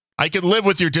I can live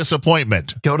with your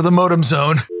disappointment. Go to the modem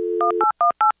zone.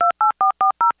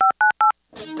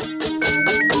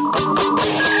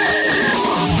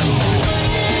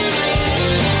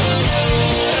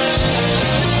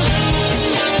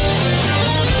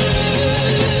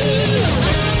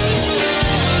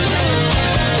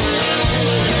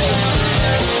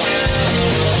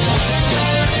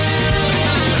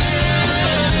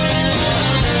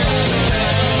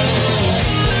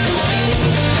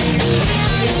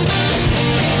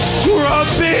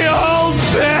 Grumpy old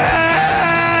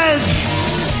Bens!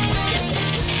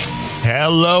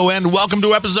 Hello and welcome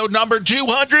to episode number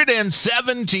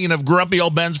 217 of Grumpy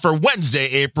Old Bens for Wednesday,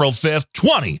 April 5th,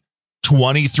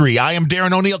 2023. I am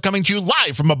Darren O'Neill coming to you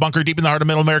live from a bunker deep in the heart of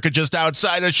Middle America just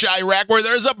outside of Chirac, where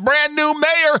there's a brand new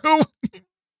mayor who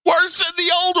worse than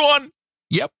the old one.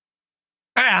 Yep.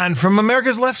 And from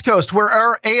America's left coast, where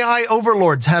our AI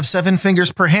overlords have 7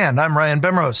 fingers per hand, I'm Ryan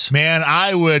Bemrose. Man,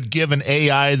 I would give an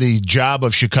AI the job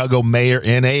of Chicago mayor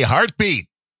in a heartbeat.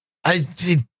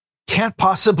 It can't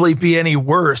possibly be any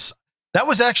worse. That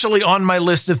was actually on my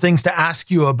list of things to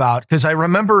ask you about, because I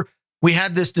remember we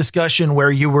had this discussion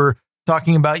where you were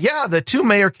talking about, the 2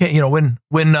 mayor, when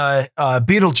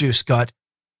Beetlejuice got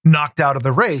knocked out of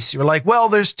the race, you're like, well,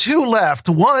 there's 2 left.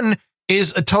 One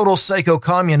is a total psycho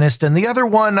communist, and the other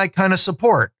one I kind of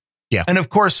support. Yeah. And of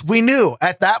course, we knew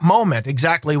at that moment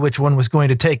exactly which one was going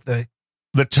to take the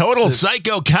total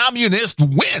psycho communist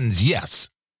wins. Yes.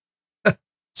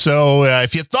 So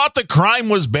if you thought the crime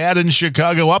was bad in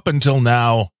Chicago up until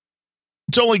now,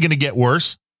 it's only going to get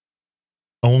worse.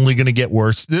 Only going to get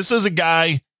worse. This is a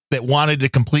guy that wanted to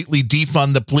completely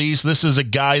defund the police. This is a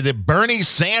guy that Bernie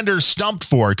Sanders stumped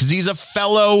for because he's a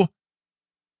fellow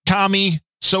commie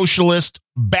socialist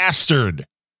bastard.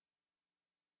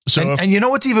 So and you know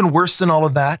what's even worse than all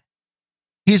of that?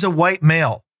 He's a white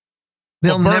male.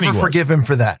 They'll never forgive him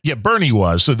for that. Yeah, Bernie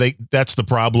was. So that's the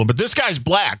problem. But this guy's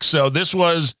black. So this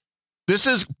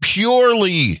is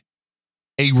purely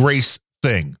a race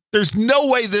thing. There's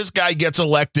no way this guy gets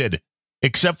elected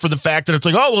except for the fact that it's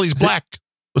like, oh, well, he's black.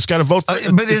 Let's got to vote for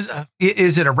But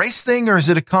is it a race thing or is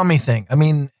it a commie thing? I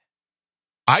mean,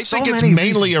 I think it's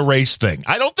mainly a race thing.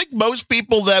 I don't think most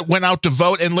people that went out to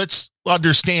vote, and let's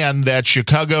understand that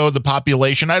Chicago, the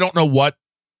population, I don't know what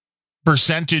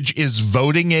percentage is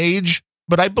voting age,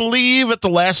 but I believe at the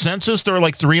last census, there were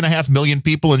like 3.5 million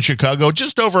people in Chicago.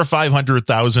 Just over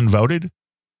 500,000 voted.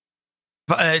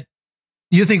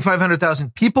 You think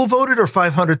 500,000 people voted or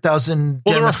 500,000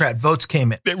 Democrat votes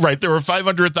came in? Right. There were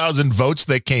 500,000 votes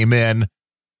that came in.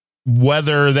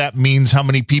 Whether that means how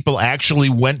many people actually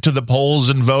went to the polls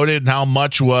and voted and how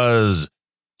much was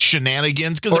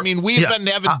shenanigans. Because, I mean, we've been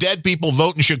having dead people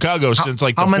vote in Chicago since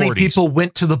like the 40s. How many people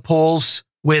went to the polls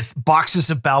with boxes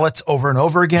of ballots over and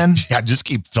over again? Yeah, just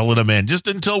keep filling them in just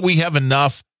until we have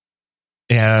enough.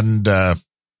 And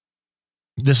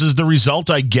this is the result,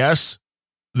 I guess,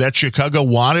 that Chicago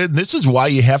wanted. And this is why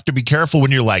you have to be careful when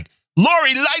you're like,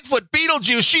 Lori Lightfoot,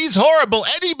 Beetlejuice, she's horrible.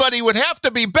 Anybody would have to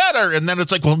be better. And then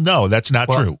it's like, well, no, that's not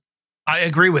true. I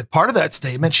agree with part of that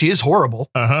statement. She is horrible.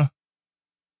 Uh-huh.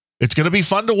 It's going to be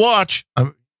fun to watch.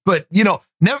 But,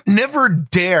 never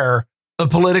dare the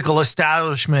political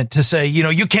establishment to say,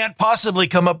 you can't possibly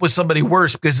come up with somebody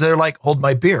worse because they're like, hold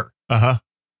my beer. Uh-huh.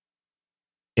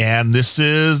 And this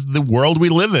is the world we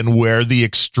live in where the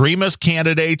extremist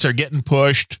candidates are getting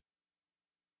pushed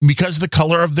because the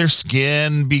color of their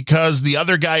skin, because the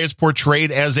other guy is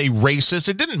portrayed as a racist.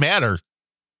 It didn't matter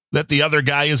that the other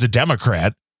guy is a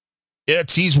Democrat.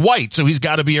 He's white, so he's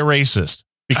got to be a racist.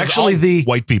 Because actually,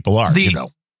 white people are,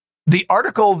 The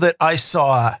article that I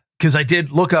saw, because I did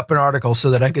look up an article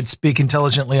so that I could speak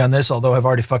intelligently on this, although I've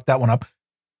already fucked that one up,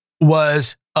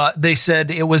 was they said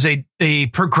it was a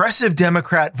progressive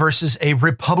Democrat versus a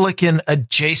Republican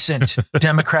adjacent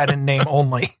Democrat in name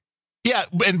only. Yeah,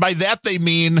 and by that they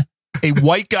mean a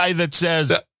white guy that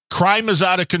says crime is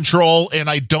out of control and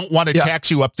I don't want to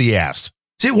tax you up the ass.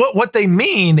 See, what they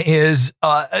mean is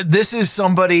this is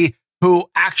somebody who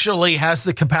actually has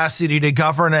the capacity to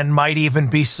govern and might even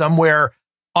be somewhere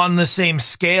on the same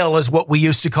scale as what we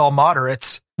used to call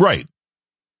moderates. Right.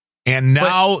 And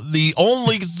now the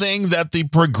only thing that the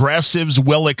progressives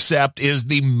will accept is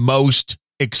the most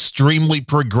extremely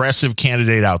progressive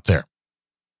candidate out there.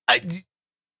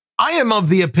 I am of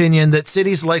the opinion that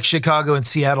cities like Chicago and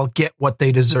Seattle get what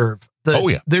they deserve.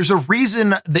 There's a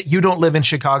reason that you don't live in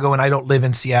Chicago and I don't live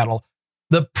in Seattle.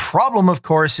 The problem, of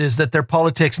course, is that their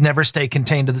politics never stay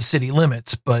contained to the city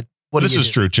limits. But this is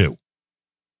true, too.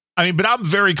 I mean, but I'm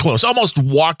very close, almost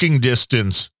walking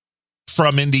distance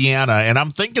from Indiana. And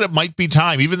I'm thinking it might be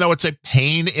time, even though it's a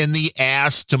pain in the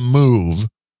ass to move.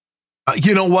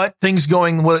 You know what? Things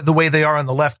going the way they are on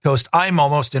the left coast, I'm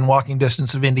almost in walking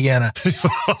distance of Indiana.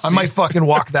 I might fucking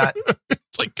walk that.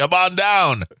 It's like, come on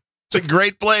down. It's a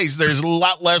great place. There's a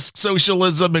lot less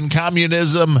socialism and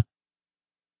communism,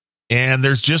 and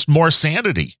there's just more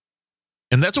sanity.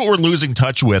 And that's what we're losing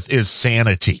touch with, is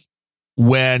sanity.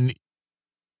 When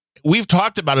we've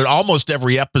talked about it almost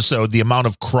every episode, the amount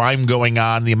of crime going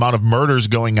on, the amount of murders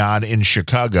going on in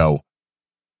Chicago.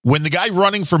 When the guy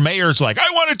running for mayor is like, I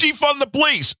want to defund the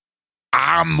police,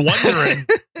 I'm wondering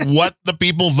what the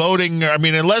people voting, I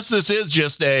mean, unless this is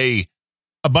just a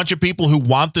bunch of people who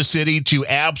want the city to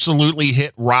absolutely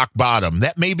hit rock bottom.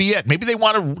 That may be it. Maybe they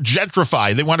want to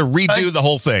gentrify. They want to redo the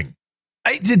whole thing.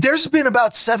 There's been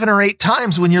about 7 or 8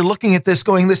 times when you're looking at this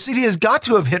going, the city has got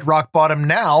to have hit rock bottom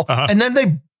now. And then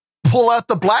they pull out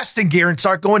the blasting gear and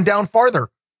start going down farther.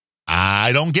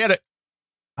 I don't get it.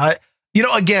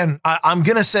 Again, I'm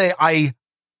going to say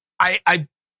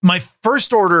my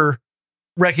first order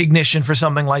recognition for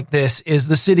something like this is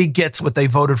the city gets what they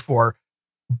voted for.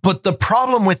 But the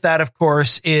problem with that, of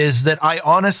course, is that I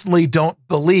honestly don't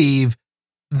believe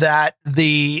that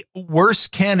the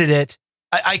worst candidate,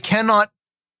 I cannot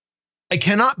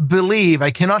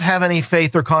have any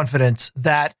faith or confidence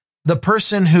that the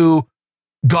person who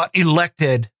got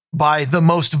elected by the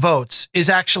most votes is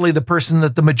actually the person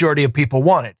that the majority of people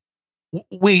wanted.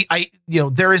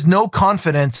 There is no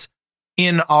confidence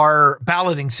in our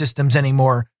balloting systems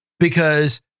anymore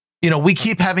because, we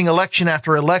keep having election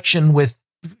after election with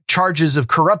charges of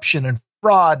corruption and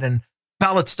fraud and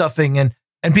ballot stuffing. And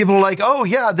people are like, oh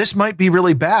yeah, this might be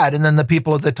really bad. And then the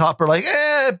people at the top are like,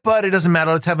 but it doesn't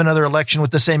matter. Let's have another election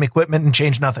with the same equipment and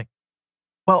change nothing.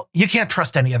 Well, you can't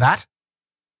trust any of that.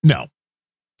 No.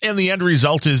 And the end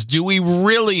result is, do we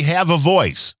really have a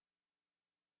voice?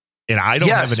 And I don't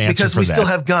have an answer for that. Because we still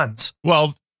have guns.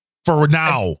 Well, for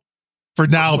now,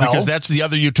 because that's the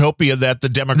other utopia that the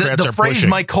Democrats are phrase, pushing.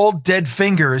 My cold dead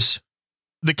fingers.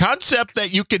 The concept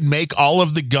that you can make all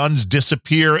of the guns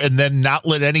disappear and then not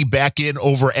let any back in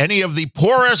over any of the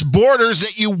porous borders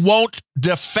that you won't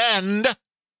defend,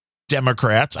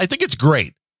 Democrats, I think it's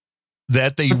great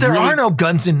that they. But there are no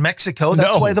guns in Mexico.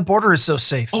 That's why the border is so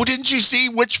safe. Oh, didn't you see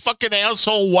which fucking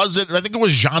asshole was it? I think it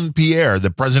was Jean-Pierre, the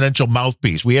presidential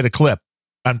mouthpiece. We had a clip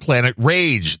on Planet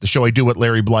Rage, the show I do with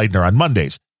Larry Bleidner on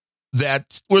Mondays,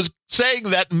 that was saying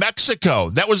that Mexico,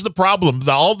 that was the problem.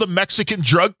 All the Mexican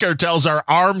drug cartels are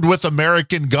armed with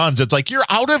American guns. It's like, you're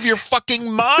out of your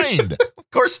fucking mind. Of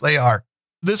course they are.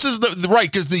 This is right,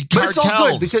 because the cartels it's all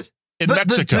good because in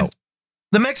Mexico.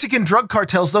 The Mexican drug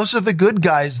cartels, those are the good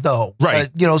guys, though. Right.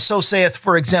 So saith,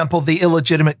 for example, the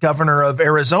illegitimate governor of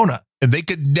Arizona. And they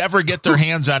could never get their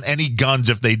hands on any guns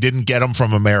if they didn't get them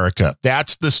from America.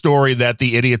 That's the story that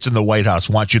the idiots in the White House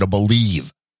want you to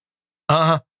believe.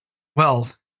 Well,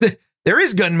 there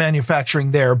is gun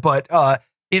manufacturing there, but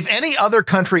if any other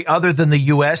country other than the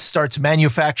U.S. starts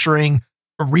manufacturing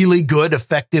really good,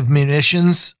 effective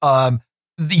munitions,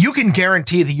 you can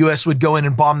guarantee the U.S. would go in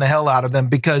and bomb the hell out of them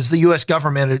because the U.S.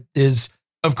 government is,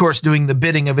 of course, doing the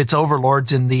bidding of its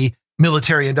overlords in the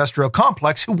military-industrial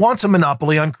complex who wants a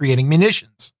monopoly on creating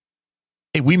munitions.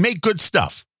 Hey, we make good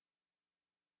stuff.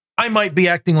 I might be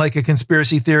acting like a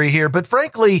conspiracy theory here, but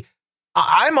frankly,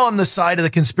 I'm on the side of the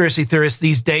conspiracy theorists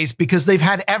these days because they've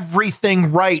had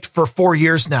everything right for 4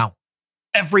 years now.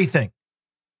 Everything.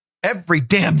 Every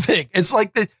damn thing. It's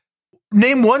like,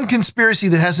 name one conspiracy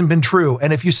that hasn't been true.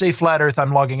 And if you say flat earth,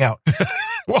 I'm logging out.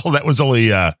 Well, that was only,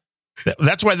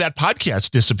 that's why that podcast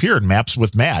disappeared, Maps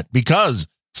with Matt, because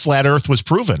flat earth was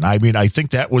proven. I mean, I think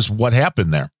that was what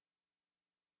happened there.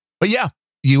 But yeah,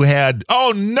 you had,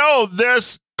 oh no,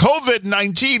 this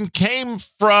COVID-19 came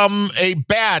from a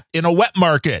bat in a wet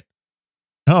market.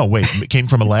 Oh, wait, it came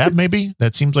from a lab, maybe?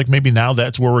 That seems like maybe now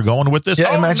that's where we're going with this.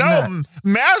 Yeah, imagine that.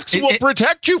 Masks will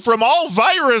protect you from all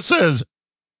viruses.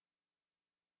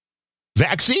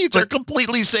 Vaccines are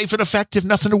completely safe and effective.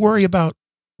 Nothing to worry about.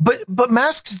 But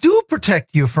masks do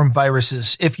protect you from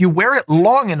viruses. If you wear it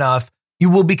long enough,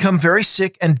 you will become very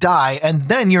sick and die, and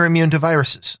then you're immune to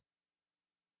viruses.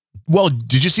 Well,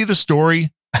 did you see the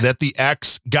story that the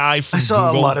ex-guy from I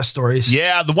saw Google, a lot of stories.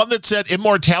 Yeah, the one that said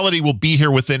immortality will be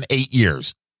here within 8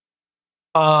 years.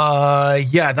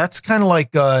 Yeah, that's kind of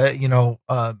like,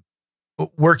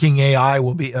 working AI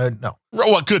will be, no.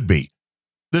 Well, it could be.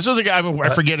 This is a guy, I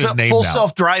forget his name Full now.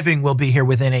 self-driving will be here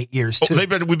within 8 years, too.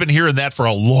 We've been hearing that for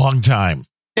a long time.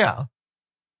 Yeah.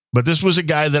 But this was a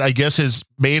guy that I guess has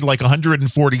made like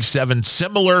 147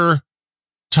 similar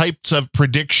types of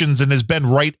predictions and has been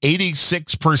right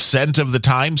 86% of the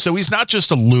time. So he's not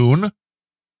just a loon,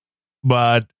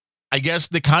 but I guess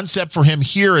the concept for him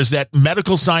here is that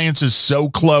medical science is so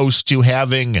close to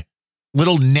having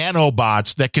little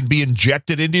nanobots that can be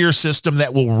injected into your system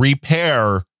that will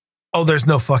repair. Oh, there's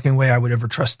no fucking way I would ever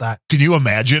trust that. Can you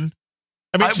imagine?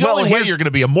 I mean, it's the only way you're going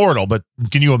to be immortal, but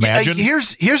can you imagine?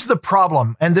 Here's the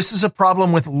problem, and this is a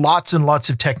problem with lots and lots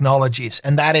of technologies,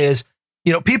 and that is,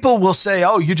 people will say,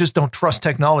 oh, you just don't trust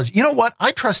technology. You know what?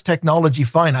 I trust technology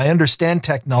fine. I understand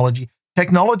technology.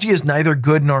 Technology is neither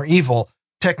good nor evil.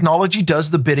 Technology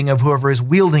does the bidding of whoever is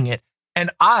wielding it.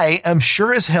 And I am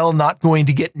sure as hell not going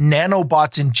to get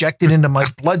nanobots injected into my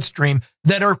bloodstream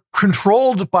that are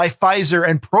controlled by Pfizer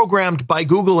and programmed by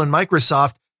Google and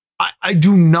Microsoft. I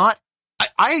do not.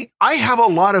 I have a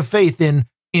lot of faith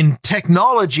in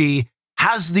technology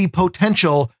has the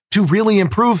potential to really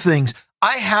improve things.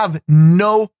 I have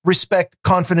no respect,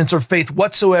 confidence, or faith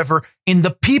whatsoever in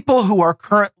the people who are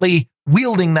currently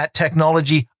wielding that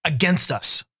technology against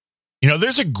us.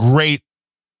 There's a great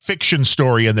fiction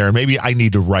story in there. Maybe I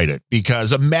need to write it,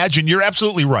 because imagine, you're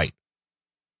absolutely right.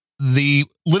 The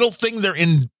little thing they're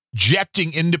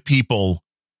injecting into people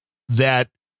that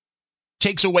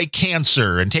takes away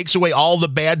cancer and takes away all the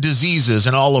bad diseases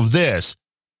and all of this.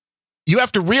 You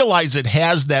have to realize it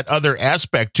has that other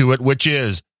aspect to it, which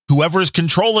is whoever is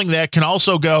controlling that can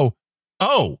also go,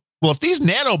 oh, well, if these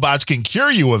nanobots can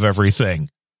cure you of everything,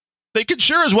 they could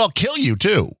sure as well kill you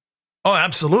too. Oh,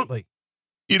 absolutely.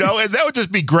 And that would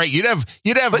just be great. You'd have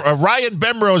Ryan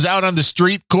Bemrose out on the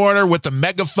street corner with the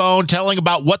megaphone telling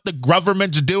about what the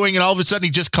government's doing, and all of a sudden he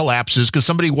just collapses because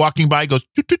somebody walking by goes,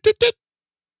 toot, toot, toot, toot.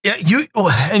 Yeah,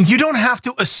 you don't have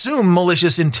to assume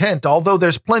malicious intent, although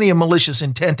there's plenty of malicious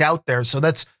intent out there. So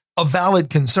that's a valid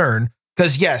concern.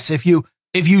 Because yes, if you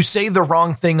say the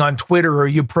wrong thing on Twitter or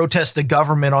you protest the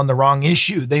government on the wrong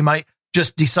issue, they might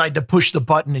just decide to push the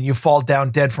button and you fall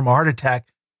down dead from a heart attack.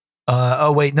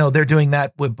 Oh wait, no, they're doing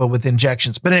that with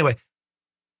injections. But anyway,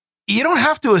 you don't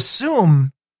have to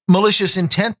assume malicious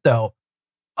intent though.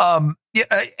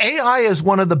 AI is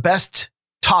one of the best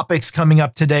topics coming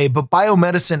up today, but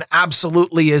biomedicine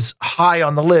absolutely is high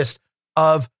on the list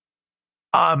of,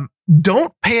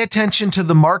 don't pay attention to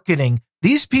the marketing.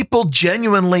 These people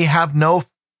genuinely have no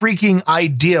freaking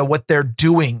idea what they're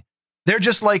doing. They're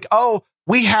just like, oh,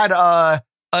 we had a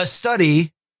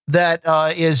study that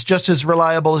is just as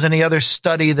reliable as any other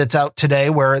study that's out today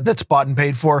that's bought and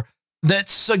paid for, that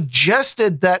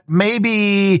suggested that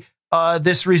maybe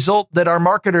this result that our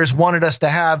marketers wanted us to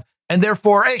have, and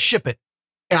therefore, hey, ship it.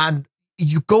 And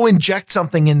you go inject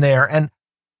something in there. And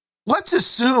let's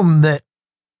assume that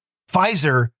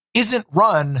Pfizer isn't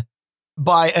run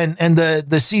by, and the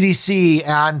CDC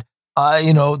and,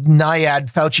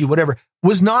 NIAID, Fauci, whatever,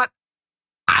 was not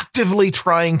actively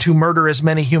trying to murder as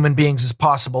many human beings as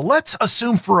possible. Let's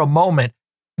assume for a moment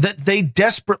that they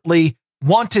desperately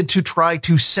wanted to try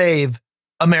to save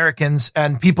Americans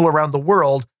and people around the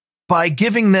world by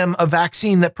giving them a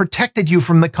vaccine that protected you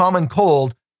from the common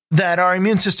cold that our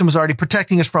immune system is already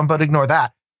protecting us from, but ignore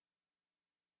that.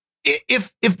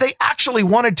 If they actually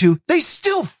wanted to, they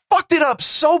still fucked it up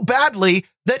so badly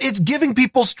that it's giving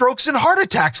people strokes and heart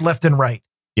attacks left and right.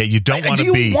 Yeah, you don't want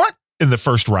to be in the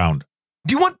first round.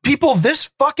 Do you want people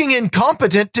this fucking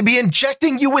incompetent to be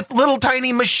injecting you with little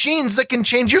tiny machines that can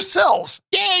change your cells?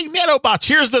 Yay, nanobots.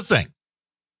 Here's the thing.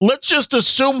 Let's just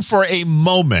assume for a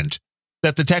moment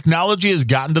that the technology has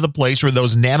gotten to the place where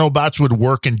those nanobots would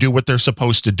work and do what they're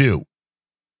supposed to do.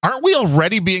 Aren't we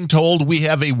already being told we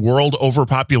have a world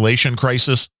overpopulation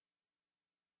crisis?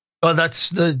 Well, that's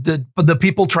the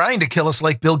people trying to kill us,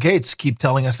 like Bill Gates, keep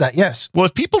telling us that, yes. Well,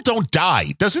 if people don't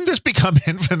die, doesn't this become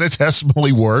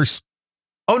infinitesimally worse?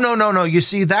 Oh, no. You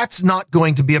see, that's not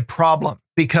going to be a problem,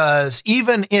 because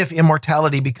even if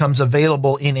immortality becomes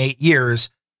available in 8 years,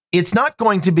 it's not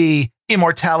going to be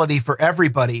immortality for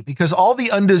everybody, because all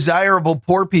the undesirable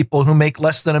poor people who make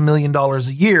less than $1 million a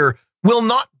year will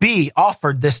not be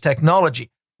offered this technology.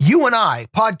 You and I,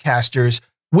 podcasters,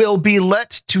 will be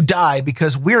let to die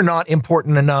because we're not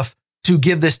important enough to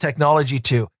give this technology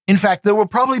to. In fact, there will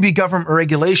probably be government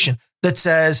regulation that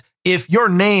says if your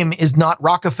name is not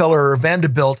Rockefeller or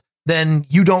Vanderbilt, then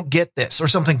you don't get this, or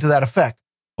something to that effect.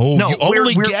 Oh, no, you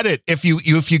only get it if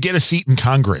you get a seat in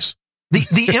Congress.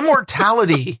 The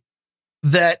immortality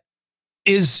that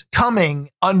is coming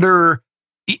under,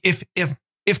 if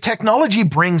technology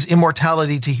brings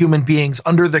immortality to human beings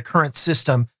under the current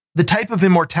system, the type of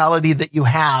immortality that you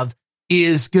have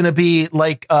is going to be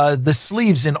like the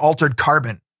sleeves in Altered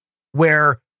Carbon,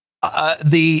 where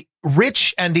the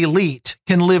rich and elite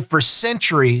can live for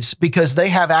centuries because they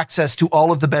have access to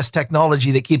all of the best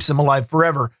technology that keeps them alive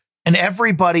forever. And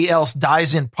everybody else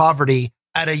dies in poverty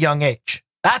at a young age.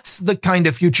 That's the kind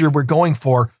of future we're going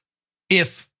for.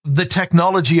 If the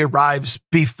technology arrives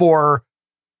before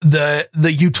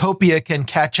the utopia can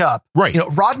catch up. Right.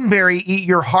 Roddenberry, eat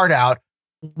your heart out.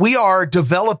 We are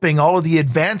developing all of the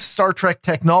advanced Star Trek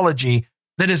technology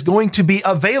that is going to be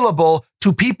available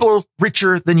to people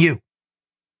richer than you.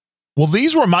 Well,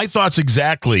 these were my thoughts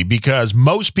exactly, because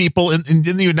most people in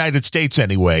the United States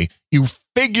anyway, you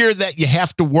figure that you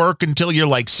have to work until you're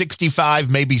like 65,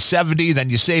 maybe 70, then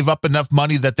you save up enough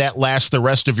money that lasts the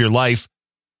rest of your life.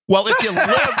 Well, if you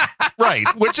live right,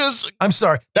 which is, I'm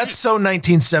sorry, that's so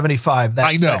 1975.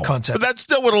 I know, that concept. but that's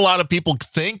still what a lot of people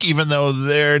think, even though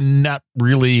they're not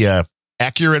really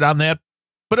accurate on that.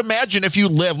 But imagine if you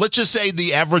live, let's just say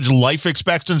the average life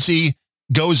expectancy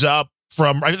goes up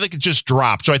from, I think it just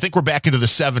dropped. So I think we're back into the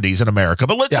 70s in America,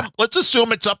 but let's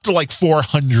assume it's up to like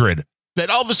 400. That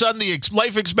all of a sudden the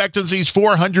life expectancy is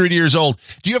 400 years old.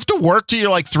 Do you have to work till you're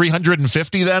like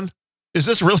 350 then? Is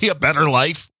this really a better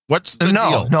life? What's the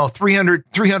deal? No,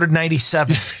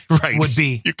 397 right. would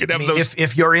be. You could have those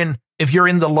if you're in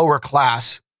the lower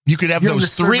class. You could have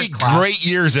those 3 great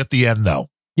years at the end, though.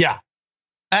 Yeah.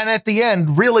 And at the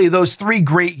end, really, those 3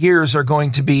 great years are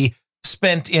going to be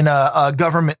spent in a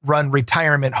government-run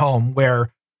retirement home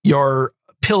where your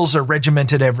pills are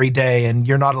regimented every day and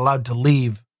you're not allowed to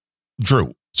leave.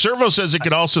 True. Servo says it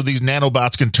could also, these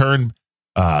nanobots can turn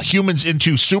humans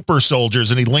into super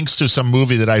soldiers, and he links to some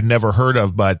movie that I'd never heard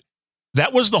of, but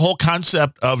that was the whole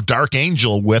concept of Dark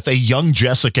Angel with a young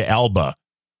Jessica Alba.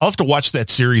 I'll have to watch that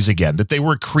series again, that they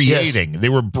were creating. Yes. They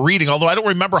were breeding, although I don't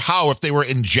remember how, if they were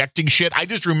injecting shit. I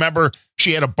just remember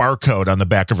she had a barcode on the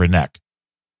back of her neck.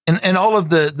 And all of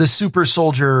the super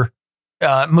soldier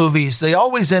movies, they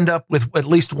always end up with at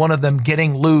least one of them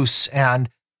getting loose and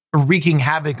wreaking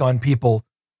havoc on people,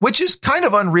 which is kind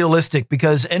of unrealistic,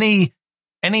 because any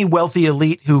wealthy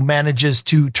elite who manages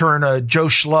to turn a Joe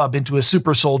Schlub into a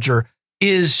super soldier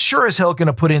is sure as hell going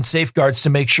to put in safeguards to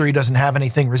make sure he doesn't have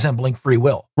anything resembling free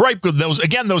will. Right. But those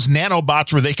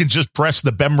nanobots where they can just press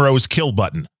the Bemrose kill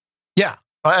button. Yeah.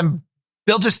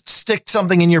 They'll just stick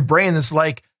something in your brain that's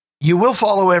like, you will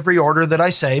follow every order that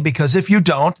I say, because if you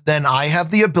don't, then I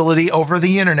have the ability over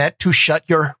the internet to shut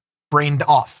your brain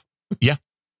off. Yeah.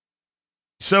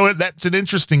 So that's an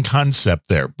interesting concept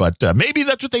there, but maybe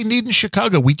that's what they need in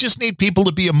Chicago. We just need people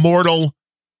to be immortal,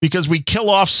 because we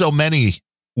kill off so many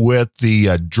with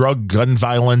the drug gun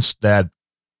violence that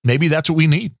maybe that's what we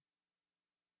need.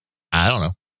 I don't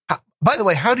know. By the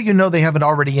way, how do you know they haven't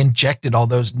already injected all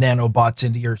those nanobots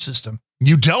into your system?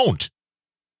 You don't.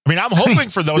 I mean, I'm hoping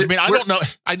for those. I mean, I don't know.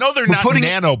 I know they're not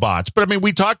nanobots, but I mean,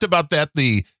 we talked about that.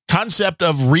 The concept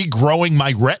of regrowing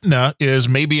my retina is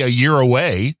maybe a year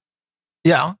away.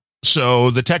 Yeah.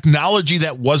 So the technology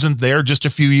that wasn't there just a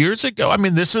few years ago, I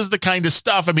mean, this is the kind of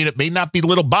stuff. I mean, it may not be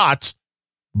little bots,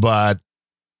 but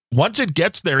once it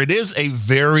gets there, it is a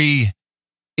very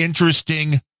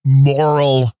interesting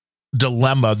moral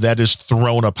dilemma that is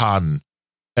thrown upon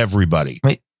everybody.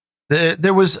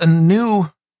 There was a new,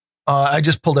 I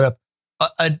just pulled it up,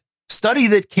 a study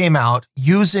that came out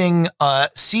using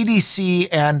CDC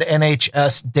and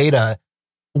NHS data,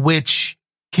 which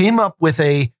came up with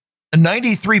a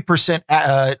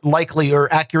 93% likely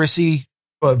or accuracy,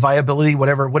 viability,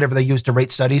 whatever they use to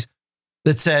rate studies,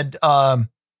 that said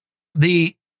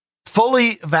the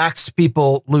fully vaxxed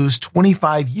people lose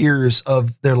 25 years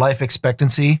of their life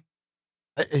expectancy.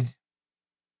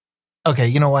 Okay,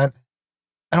 you know what?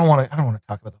 I don't want to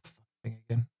talk about the thing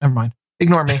again. Never mind.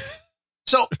 Ignore me.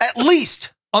 So at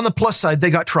least on the plus side, they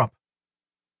got Trump.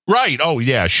 Right. Oh,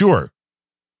 yeah, sure.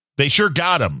 They sure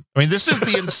got him. I mean, this is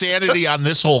the insanity on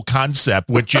this whole concept,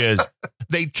 which is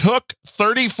they took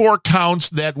 34 counts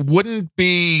that wouldn't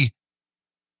be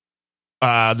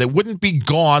gone. They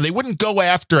wouldn't go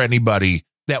after anybody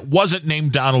that wasn't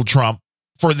named Donald Trump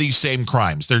for these same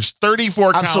crimes. There's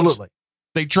 34 counts. Absolutely.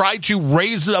 They tried to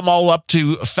raise them all up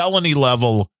to a felony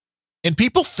level. And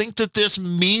people think that this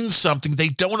means something. They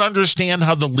don't understand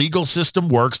how the legal system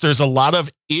works. There's a lot of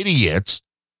idiots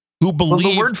who believe...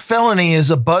 Well, the word felony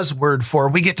is a buzzword for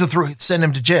we get to send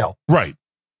him to jail. Right.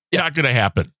 Yeah. Not going to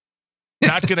happen.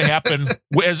 Not going to happen.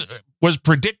 As was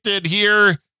predicted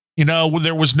here, you know,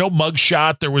 there was no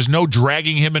mugshot. There was no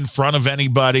dragging him in front of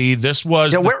anybody. This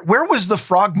was... Yeah, where was the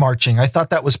frog marching? I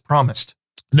thought that was promised.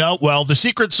 No, well, the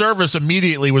Secret Service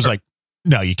immediately was like,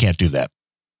 no, you can't do that.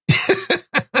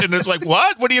 And it's like,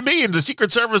 what? What do you mean? The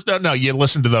Secret Service? No, you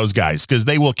listen to those guys because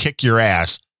they will kick your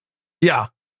ass. Yeah.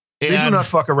 They do not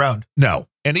fuck around. No.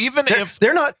 And even if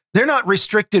they're not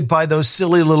restricted by those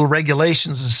silly little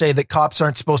regulations that say that cops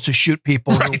aren't supposed to shoot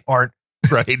people who aren't.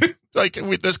 Right. Like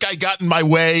this guy got in my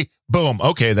way. Boom.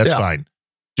 Okay, that's fine.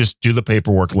 Just do the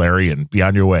paperwork, Larry, and be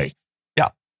on your way. Yeah.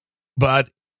 But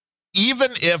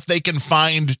even if they can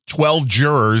find 12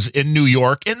 jurors in New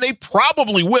York, and they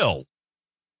probably will,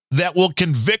 that will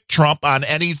convict Trump on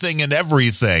anything and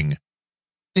everything,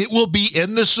 it will be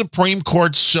in the Supreme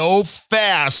Court so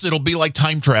fast, it'll be like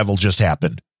time travel just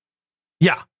happened.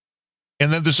 Yeah.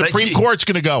 And then the Supreme Court's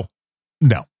going to go,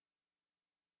 no.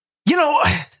 You know,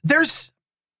 there's,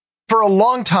 for a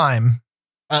long time,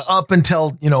 up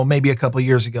until, maybe a couple of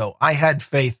years ago, I had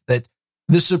faith that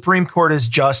the Supreme Court is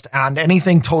just, and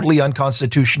anything totally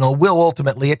unconstitutional will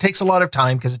ultimately, it takes a lot of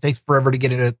time because it takes forever to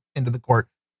get it into the court,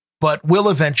 but will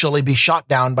eventually be shot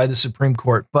down by the Supreme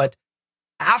Court. But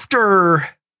after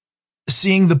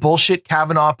seeing the bullshit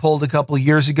Kavanaugh pulled a couple of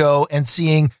years ago and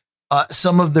seeing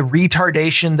some of the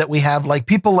retardation that we have, like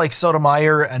people like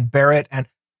Sotomayor and Barrett, and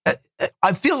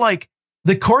I feel like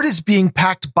the court is being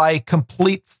packed by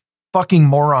complete fucking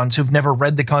morons who've never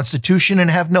read the Constitution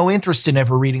and have no interest in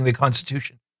ever reading the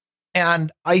Constitution.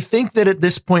 And I think that at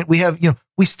this point we have,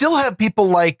 we still have people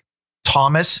like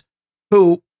Thomas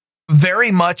who very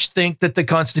much think that the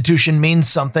Constitution means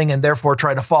something and therefore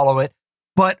try to follow it.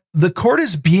 But the court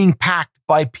is being packed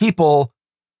by people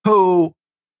who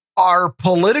are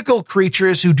political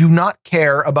creatures who do not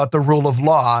care about the rule of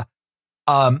law.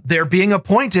 They're being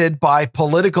appointed by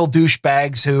political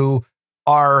douchebags who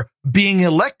are being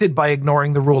elected by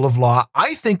ignoring the rule of law.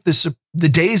 I think the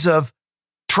days of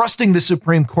trusting the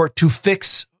Supreme Court to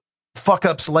fix fuck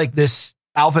ups like this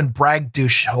Alvin Bragg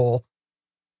douche hole,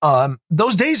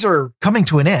 those days are coming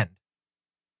to an end.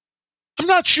 I'm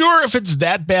not sure if it's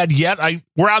that bad yet.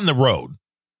 We're on the road.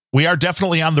 We are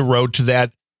definitely on the road to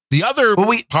that. The other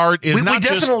part is we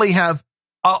definitely have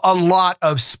a lot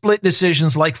of split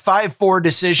decisions, like 5-4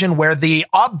 decision, where the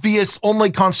obvious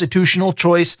only constitutional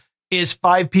choice is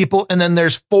 5 people, and then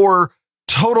there's 4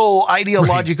 total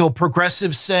ideological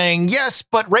progressives saying yes,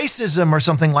 but racism or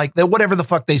something like that, whatever the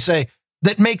fuck they say,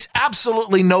 that makes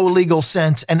absolutely no legal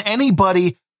sense. And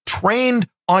anybody trained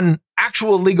on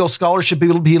actual legal scholarship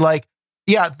will be like,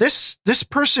 yeah, this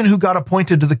person who got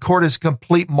appointed to the court is a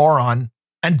complete moron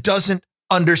and doesn't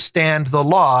understand the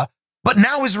law, but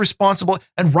now is responsible.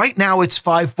 And right now it's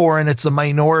 5-4 and it's a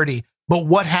minority. But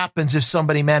what happens if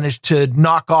somebody managed to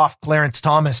knock off Clarence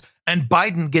Thomas and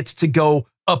Biden gets to go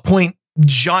appoint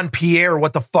Jean-Pierre,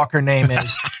 what the fuck her name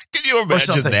is? Can you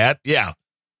imagine that? Yeah.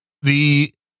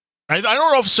 I don't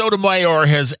know if Sotomayor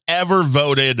has ever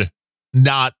voted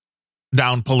not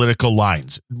down political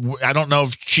lines. I don't know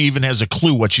if she even has a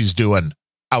clue what she's doing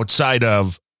outside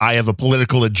of, I have a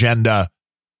political agenda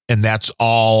and that's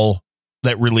all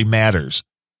that really matters.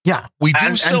 Yeah. We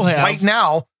do still have. Right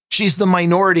now, she's the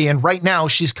minority, and right now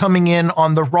she's coming in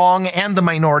on the wrong and the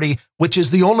minority, which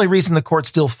is the only reason the court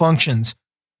still functions.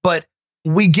 But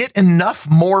we get enough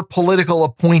more political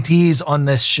appointees on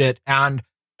this shit, and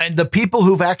the people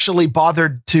who've actually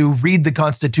bothered to read the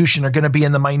Constitution are going to be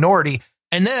in the minority.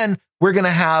 And then we're going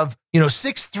to have,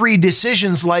 6-3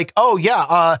 decisions like, oh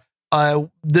yeah,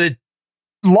 the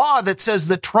law that says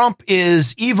that Trump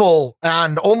is evil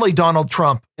and only Donald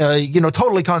Trump,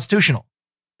 totally constitutional.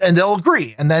 And they'll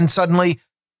agree. And then suddenly,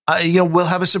 we'll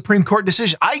have a Supreme Court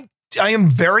decision. I am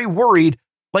very worried.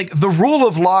 Like, the rule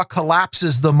of law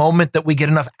collapses the moment that we get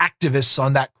enough activists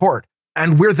on that court.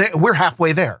 And we're there. We're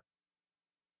halfway there.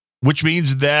 Which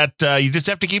means that you just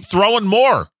have to keep throwing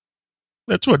more.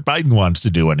 That's what Biden wants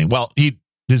to do.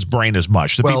 His brain is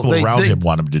mush. The people around him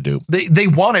want him to do. They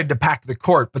wanted to pack the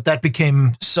court, but that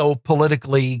became so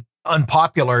politically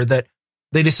unpopular that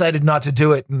they decided not to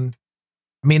do it. And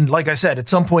I mean, like I said, at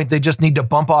some point they just need to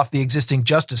bump off the existing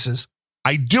justices.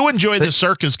 I do enjoy the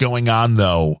circus going on,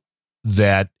 though,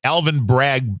 that Alvin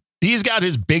Bragg, he's got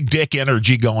his big dick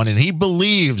energy going, and he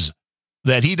believes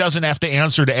that he doesn't have to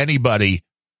answer to anybody.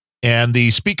 And the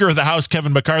Speaker of the House,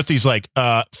 Kevin McCarthy's like,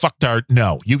 fucktard,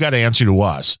 no, you got to answer to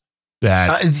us.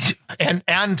 That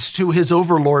and to his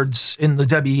overlords in the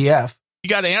WEF. You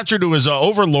got to answer to his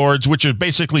overlords, which are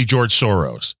basically George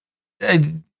Soros.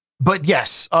 But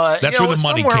yes, that's where the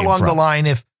money somewhere came along from. The line,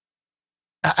 if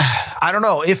I don't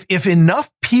know, if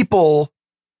enough people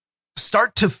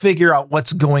start to figure out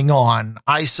what's going on,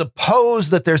 I suppose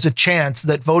that there's a chance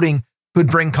that voting could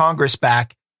bring Congress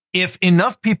back. If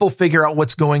enough people figure out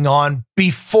what's going on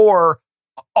before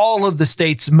all of the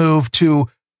states move to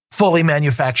fully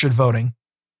manufactured voting,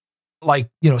 like,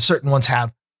 certain ones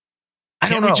have. I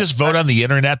don't know. Can't we just vote on the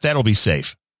internet? That'll be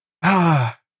safe.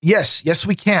 Yes,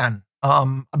 we can.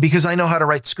 Because I know how to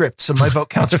write scripts, so my vote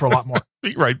counts for a lot more.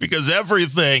 Right, because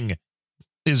everything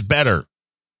is better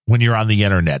when you're on the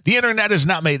internet. The internet has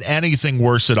not made anything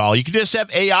worse at all. You could just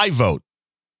have AI vote.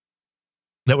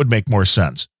 That would make more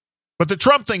sense. But the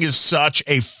Trump thing is such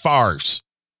a farce.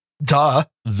 Duh.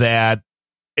 That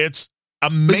it's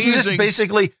amazing.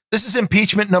 This is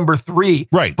impeachment number 3.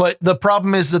 Right. But the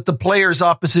problem is that the players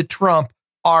opposite Trump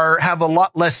have a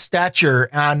lot less stature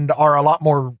and are a lot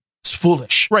more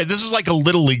foolish. Right. This is like a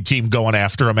little league team going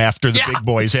after him after the big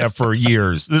boys have for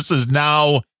years. This is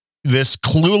now this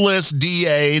clueless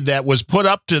DA that was put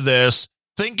up to this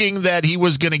thinking that he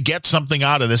was going to get something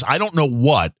out of this. I don't know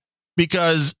what,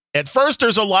 because at first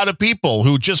there's a lot of people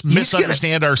who just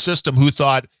misunderstand our system who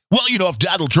thought, well, if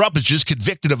Donald Trump is just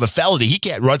convicted of a felony, he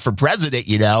can't run for president,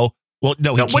 Well,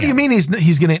 no, he can't. What do you mean he's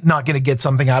not going to get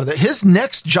something out of it? His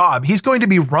next job, he's going to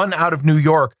be run out of New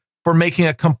York for making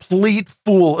a complete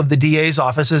fool of the DA's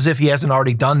office, as if he hasn't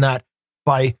already done that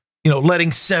by, letting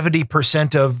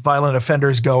 70% of violent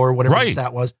offenders go or whatever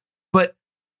that was. But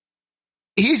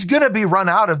he's going to be run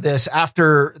out of this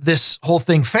after this whole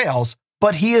thing fails.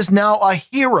 But he is now a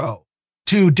hero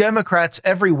to Democrats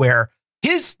everywhere.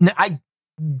 I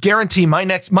guarantee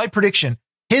my prediction,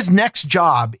 his next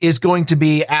job is going to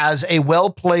be as a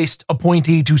well-placed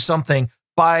appointee to something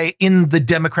in the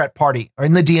Democrat Party or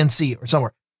in the DNC or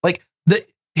somewhere. Like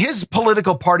his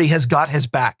political party has got his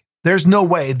back. There's no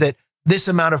way that this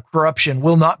amount of corruption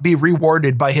will not be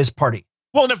rewarded by his party.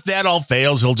 Well, and if that all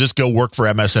fails, he'll just go work for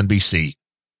MSNBC.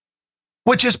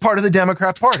 Which is part of the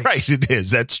Democrat Party. Right, it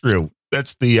is. That's true.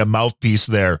 That's the mouthpiece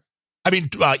there. I mean,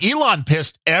 Elon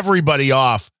pissed everybody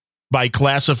off by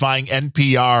classifying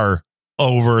NPR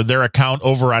over their account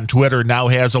over on Twitter. Now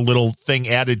has a little thing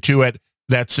added to it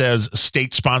that says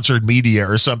state-sponsored media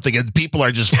or something, and people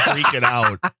are just freaking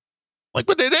out. Like,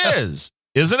 but it is,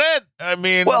 isn't it? I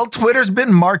mean, well, Twitter's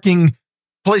been marking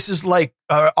places like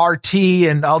RT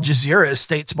and Al Jazeera as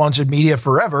state-sponsored media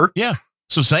forever. Yeah,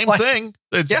 so same thing.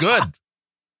 It's good.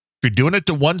 If you're doing it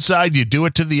to one side, you do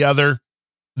it to the other.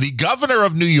 The governor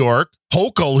of New York,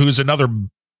 Hochul, who's another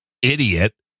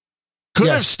idiot, could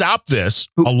have stopped this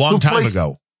a long time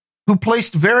ago. Who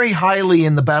placed very highly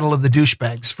in the battle of the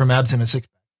douchebags from Abs in a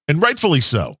Six-Pack. And rightfully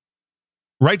so.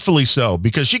 Rightfully so,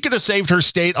 because she could have saved her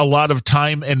state a lot of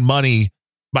time and money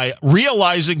by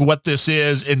realizing what this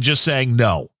is and just saying,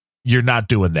 no, you're not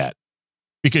doing that.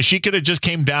 Because she could have just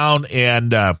came down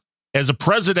and, as a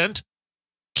president,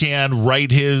 can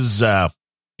write his,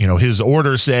 his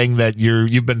order saying that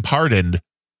you've been pardoned.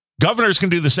 Governors can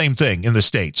do the same thing in the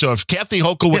state. So if Kathy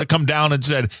Hochul would have come down and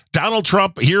said, Donald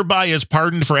Trump hereby is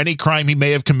pardoned for any crime he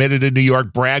may have committed in New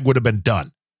York, Bragg would have been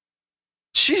done.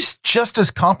 She's just as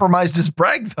compromised as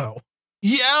Bragg, though.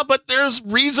 Yeah, but there's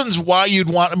reasons why you'd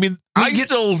want. I mean, I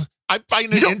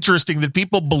find it interesting that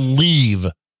people believe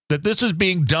that this is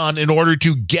being done in order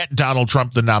to get Donald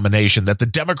Trump the nomination, that the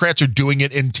Democrats are doing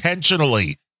it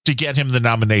intentionally to get him the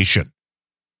nomination.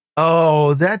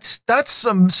 Oh, that's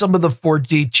some of the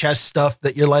 4D chess stuff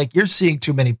that you're seeing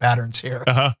too many patterns here.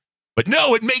 Uh-huh. But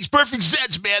no, it makes perfect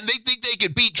sense, man. They think they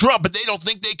could beat Trump, but they don't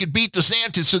think they could beat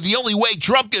DeSantis. So the only way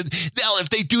Trump can, now if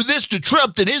they do this to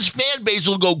Trump, then his fan base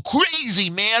will go crazy,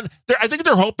 man. I think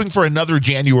they're hoping for another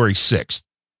January 6th,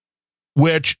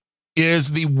 which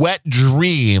is the wet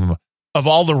dream of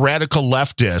all the radical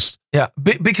leftists. Yeah,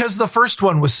 because the first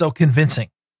one was so convincing.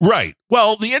 Right.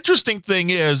 Well, the interesting thing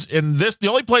is, the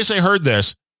only place I heard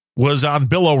this was on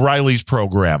Bill O'Reilly's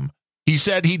program. He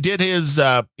said he did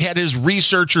had his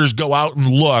researchers go out and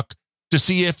look to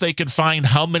see if they could find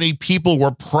how many people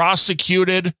were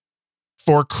prosecuted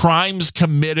for crimes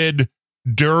committed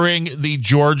during the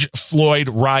George Floyd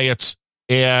riots.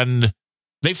 And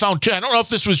they found, I don't know if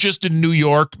this was just in New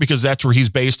York because that's where he's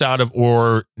based out of,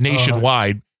 or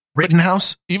nationwide.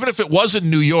 Rittenhouse? Even if it was in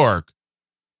New York,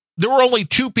 there were only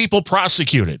 2 people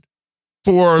prosecuted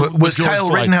for. Was Kyle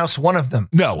Floyd. Rittenhouse one of them?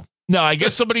 No, I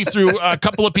guess somebody a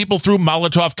couple of people threw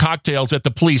Molotov cocktails at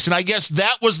the police. And I guess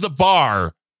that was the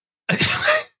bar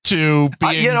to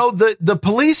be. The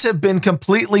police have been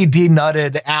completely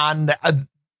denutted and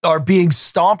are being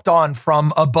stomped on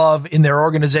from above in their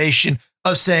organization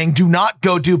of saying, do not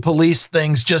go do police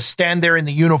things. Just stand there in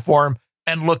the uniform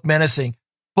and look menacing.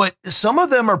 But some of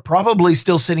them are probably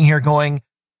still sitting here going,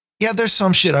 yeah, there's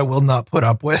some shit I will not put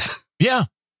up with. Yeah.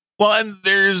 Well, and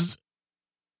there's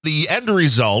the end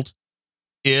result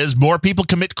is more people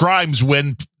commit crimes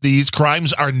when these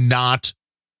crimes are not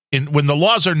when the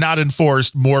laws are not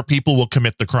enforced, more people will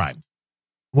commit the crime.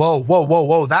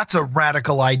 Whoa. That's a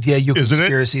radical idea, you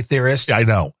conspiracy theorist. I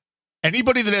know.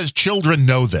 Anybody that has children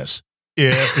know this.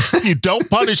 If you don't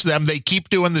punish them, they keep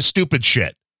doing the stupid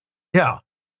shit. Yeah.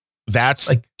 That's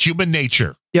like human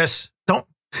nature. Yes.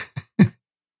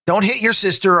 Don't hit your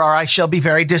sister or I shall be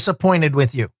very disappointed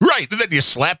with you. Right. And then you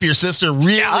slap your sister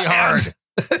really hard.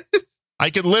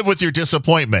 I can live with your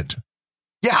disappointment.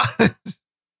 Yeah.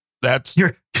 That's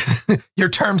your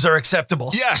terms are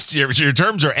acceptable. Yes, your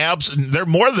terms are they're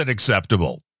more than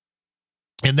acceptable.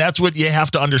 And that's what you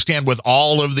have to understand with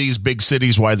all of these big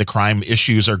cities, why the crime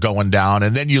issues are going down.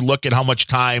 And then you look at how much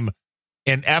time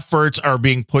and efforts are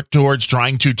being put towards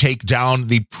trying to take down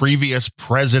the previous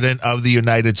president of the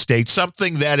United States,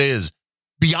 something that is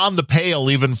beyond the pale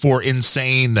even for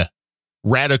insane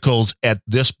radicals at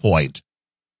this point.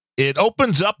 It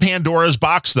opens up Pandora's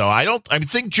box, though. I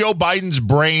think Joe Biden's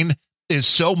brain is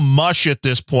so mush at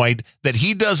this point that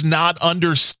he does not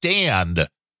understand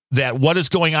that what is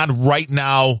going on right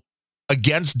now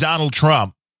against Donald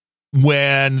Trump,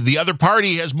 when the other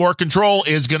party has more control,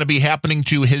 is going to be happening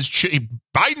to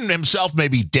Biden himself may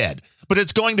be dead, but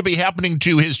it's going to be happening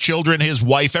to his children, his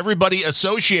wife, everybody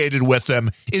associated with them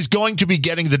is going to be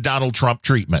getting the Donald Trump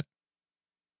treatment.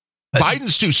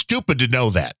 Biden's too stupid to know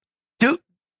that.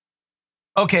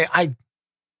 Okay,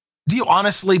 do you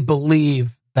honestly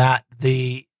believe that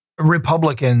the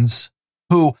Republicans,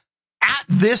 who at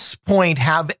this point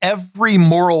have every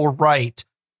moral right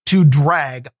to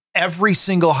drag every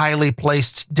single highly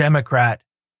placed Democrat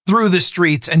through the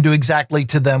streets and do exactly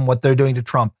to them what they're doing to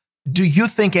Trump, do you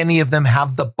think any of them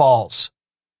have the balls?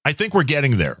 I think we're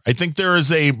getting there. I think there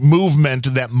is a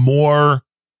movement that more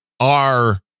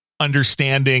are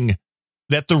understanding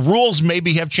that the rules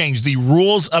maybe have changed. The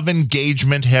rules of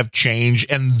engagement have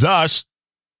changed. And thus,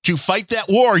 to fight that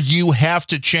war, you have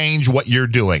to change what you're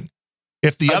doing.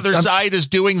 If the other side is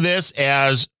doing this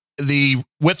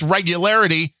with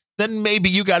regularity, then maybe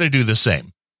you got to do the same.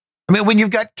 I mean, when you've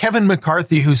got Kevin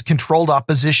McCarthy, who's controlled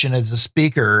opposition as a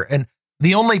speaker, and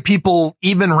the only people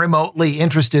even remotely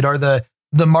interested are the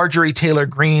Marjorie Taylor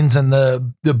Greens and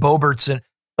the Boeberts. And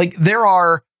like, there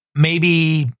are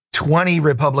maybe 20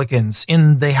 Republicans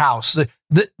in the House.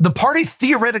 The party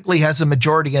theoretically has a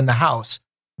majority in the House,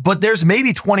 but there's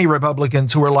maybe 20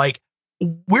 Republicans who are like,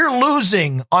 we're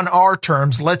losing on our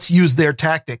terms. Let's use their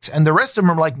tactics. And the rest of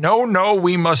them are like, no,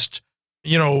 we must,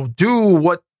 do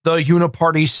what the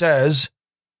uniparty says.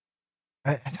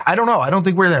 I don't know. I don't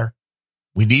think we're there.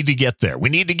 We need to get there. We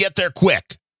need to get there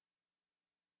quick.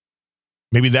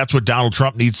 Maybe that's what Donald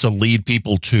Trump needs to lead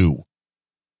people to.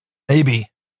 Maybe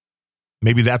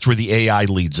that's where the AI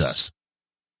leads us.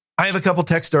 I have a couple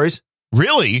tech stories.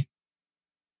 Really?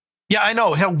 Yeah, I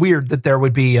know. How weird that there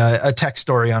would be a tech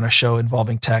story on a show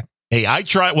involving tech. Hey, I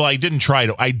didn't try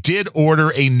it. I did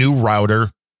order a new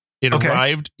router. It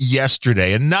arrived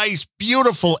yesterday. A nice,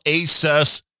 beautiful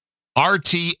Asus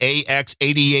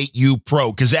RTAX88U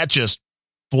Pro, because that just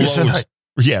flows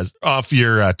off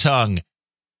your tongue.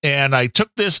 And I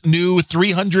took this new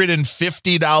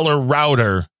 $350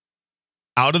 router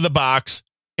out of the box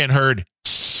and heard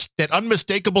that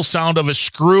unmistakable sound of a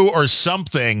screw or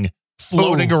something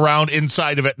floating around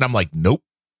inside of it. And I'm like, nope.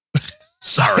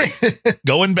 Sorry.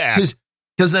 Going back.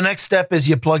 Because the next step is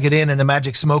you plug it in and the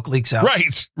magic smoke leaks out.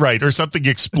 Right. Or something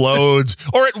explodes.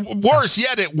 Or worse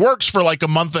yet, it works for like a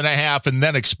month and a half and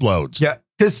then explodes. Yeah.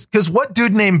 Because what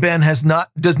dude named Ben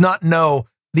does not know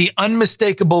the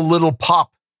unmistakable little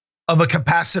pop of a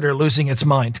capacitor losing its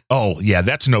mind. Oh, yeah,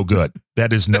 that's no good.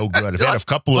 That is no good. I've had a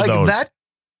couple of those.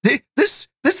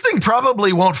 This thing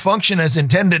probably won't function as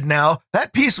intended now.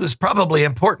 That piece was probably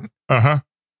important.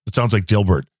 It sounds like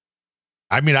Dilbert.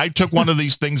 I mean, I took one of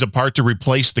these things apart to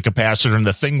replace the capacitor, and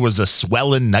the thing was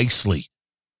swelling nicely.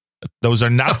 Those are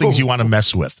not things you want to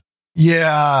mess with.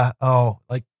 Yeah. Oh,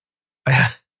 like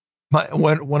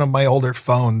one of my older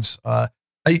phones.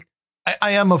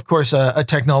 I am, of course, a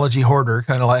technology hoarder,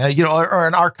 kind of like, or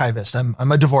an archivist. I'm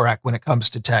a Dvorak when it comes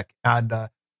to tech. And I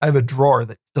have a drawer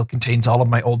that still contains all of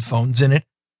my old phones in it.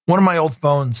 One of my old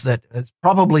phones that has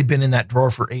probably been in that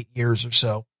drawer for 8 years or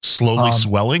so. Slowly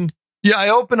swelling? Yeah, I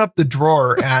open up the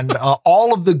drawer and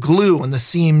all of the glue and the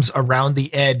seams around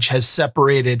the edge has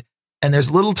separated. And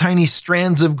there's little tiny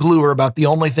strands of glue are about the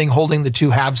only thing holding the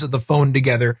two halves of the phone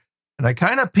together. And I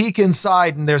kind of peek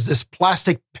inside and there's this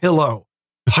plastic pillow.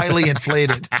 Highly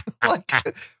inflated. Like,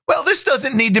 well, this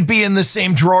doesn't need to be in the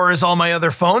same drawer as all my other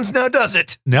phones now, does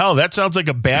it? No, that sounds like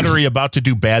a battery about to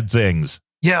do bad things.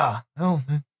 Yeah. Oh.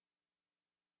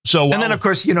 So, and then, of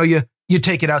course, you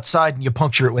take it outside and you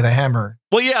puncture it with a hammer.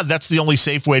 Well, yeah, that's the only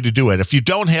safe way to do it. If you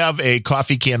don't have a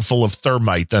coffee can full of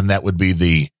thermite, then that would be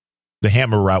the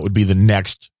hammer route would be the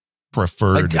next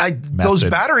preferred method. Those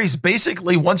batteries,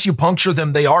 basically, once you puncture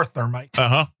them, they are thermite.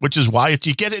 Which is why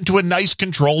you get into a nice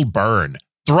controlled burn.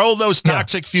 Throw those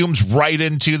toxic fumes right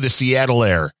into the Seattle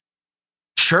air.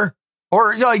 Sure.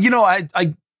 Or,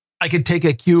 I could take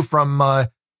a cue from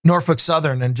Norfolk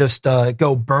Southern and just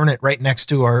go burn it right next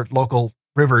to our local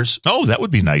rivers. Oh, that would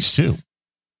be nice, too.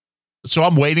 So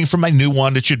I'm waiting for my new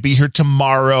one. It should be here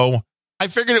tomorrow. I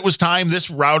figured it was time.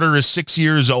 This router is 6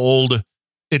 years old.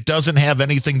 It doesn't have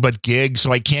anything but gig,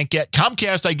 so I can't get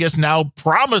Comcast, I guess, now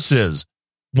promises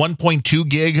 1.2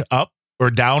 gig up or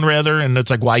down rather. And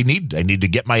it's like, well, I need to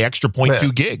get my extra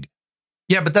 0.2 gig.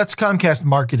 Yeah, but that's Comcast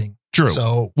marketing. True.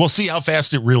 So we'll see how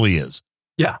fast it really is.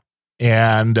 Yeah.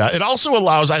 And it also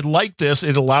allows, I like this,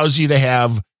 it allows you to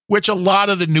have, which a lot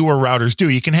of the newer routers do.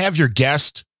 You can have your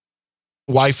guest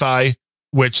Wi-Fi,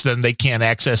 which then they can't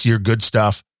access your good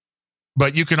stuff.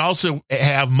 But you can also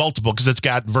have multiple because it's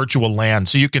got virtual LAN.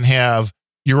 So you can have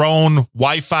your own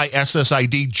Wi-Fi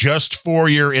SSID just for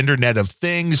your Internet of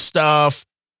Things stuff.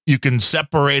 You can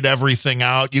separate everything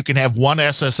out. You can have one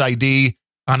SSID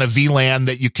on a VLAN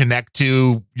that you connect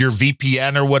to your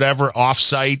VPN or whatever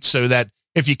offsite so that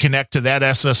if you connect to that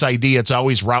SSID, it's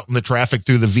always routing the traffic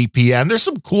through the VPN. There's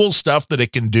some cool stuff that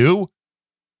it can do,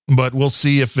 but we'll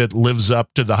see if it lives up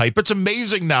to the hype. It's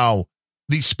amazing now,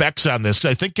 these specs on this.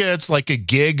 I think it's like a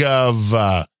gig of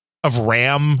RAM.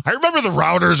 I remember the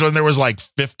routers when there was like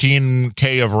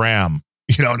 15K of RAM.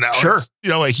 Now sure,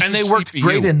 and they worked CPU.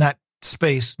 Great in that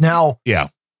space. Now, yeah.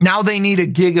 Now they need a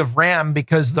gig of RAM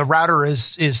because the router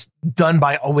is done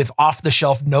with off the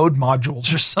shelf node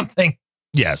modules or something.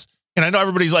 Yes. And I know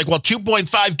everybody's like, well,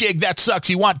 2.5 gig, that sucks.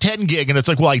 You want 10 gig. And it's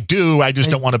like, well, I do. I just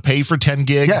don't want to pay for 10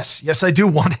 gig. Yes, I do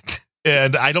want it.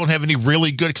 And I don't have any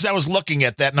really good, because I was looking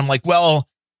at that and I'm like, well,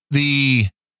 the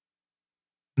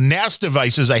NAS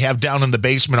devices I have down in the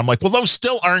basement, I'm like, well, those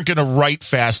still aren't going to write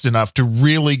fast enough to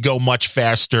really go much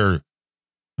faster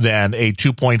than a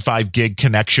 2.5 gig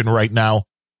connection right now.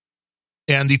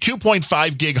 And the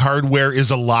 2.5 gig hardware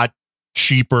is a lot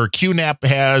cheaper. QNAP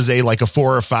has a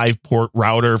 4 or 5 port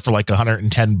router for like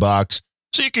 $110.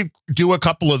 So you could do a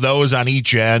couple of those on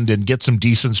each end and get some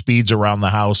decent speeds around the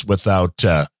house without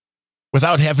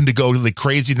having to go to the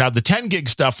crazy. Now, the 10 gig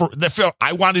stuff, if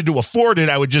I wanted to afford it,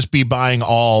 I would just be buying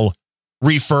all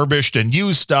refurbished and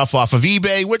used stuff off of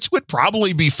eBay, which would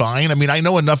probably be fine. I mean, I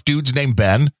know enough dudes named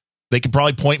Ben. They could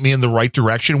probably point me in the right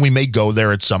direction. We may go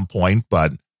there at some point,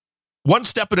 but one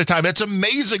step at a time. It's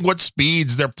amazing what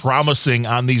speeds they're promising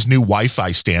on these new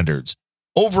Wi-Fi standards.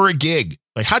 Over a gig.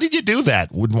 Like, how did you do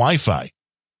that with Wi-Fi?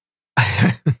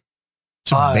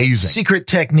 It's amazing. Secret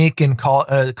technique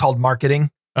called marketing.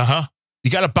 Uh-huh.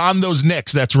 You got to bond those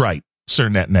nicks. That's right, Sir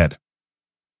Ned.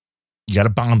 You got to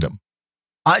bond them.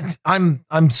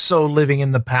 I'm so living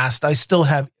in the past. I still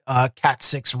have Cat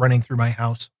 6 running through my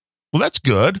house. Well, that's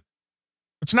good.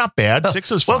 It's not bad.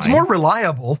 6 is fine. Well, it's more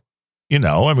reliable.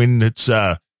 I mean, it's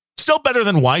still better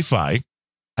than Wi-Fi.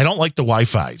 I don't like the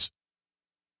Wi-Fis.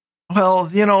 Well,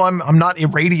 I'm not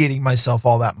irradiating myself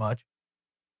all that much.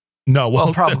 No,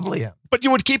 well, probably am. But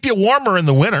you would keep you warmer in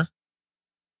the winter.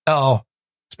 Oh,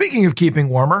 speaking of keeping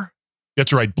warmer.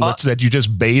 That's right. Blitz said you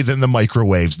just bathe in the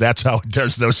microwaves. That's how it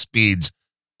does those speeds.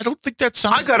 I don't think that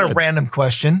sounds I got good. a random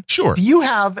question. Sure. Do you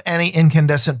have any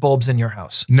incandescent bulbs in your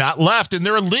house? Not left, and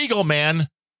they're illegal, man.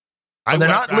 They're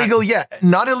not legal yet.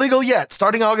 Not illegal yet.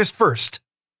 Starting August 1st.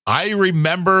 I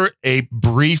remember a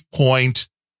brief point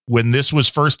when this was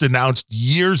first announced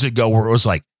years ago where it was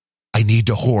like, I need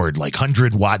to hoard like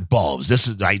 100-watt bulbs. This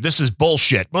is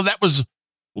bullshit. Well, that was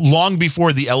long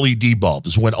before the LED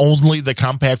bulbs, when only the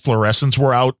compact fluorescents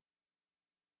were out.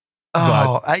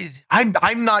 Oh,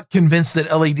 I'm not convinced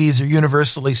that LEDs are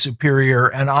universally superior,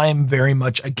 and I'm very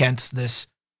much against this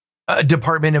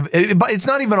department of. It's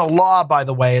not even a law, by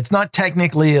the way. It's not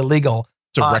technically illegal.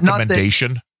 It's a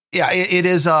recommendation. It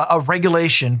is a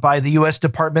regulation by the U.S.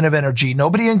 Department of Energy.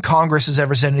 Nobody in Congress has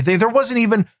ever said anything. There wasn't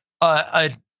even a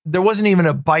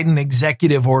Biden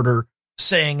executive order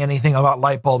saying anything about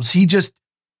light bulbs. He just,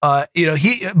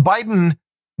 Biden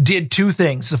did two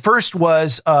things. The first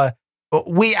was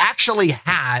we actually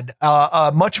had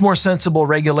a much more sensible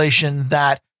regulation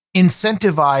that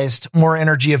incentivized more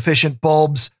energy efficient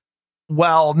bulbs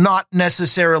while not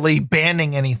necessarily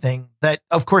banning anything. That,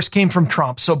 of course, came from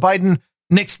Trump. So Biden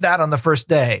nixed that on the first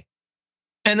day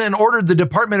and then ordered the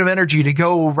Department of Energy to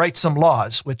go write some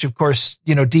laws, which, of course,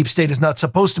 deep state is not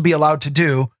supposed to be allowed to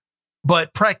do.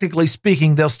 But practically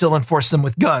speaking, they'll still enforce them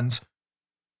with guns.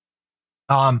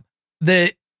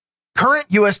 The current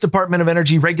U.S. Department of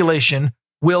Energy regulation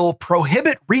will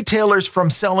prohibit retailers from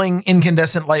selling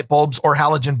incandescent light bulbs or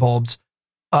halogen bulbs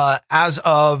as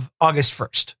of August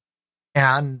 1st.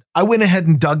 And I went ahead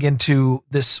and dug into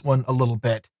this one a little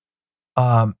bit.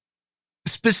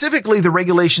 Specifically, the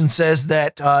regulation says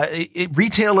that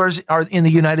retailers in the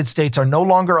United States are no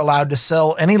longer allowed to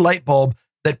sell any light bulb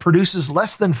that produces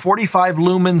less than 45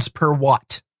 lumens per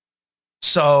watt.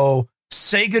 So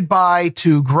say goodbye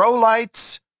to grow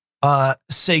lights.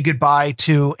 say goodbye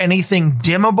to anything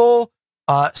dimmable,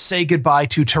 say goodbye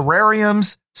to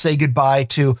terrariums, say goodbye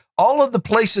to all of the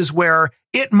places where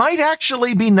it might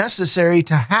actually be necessary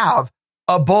to have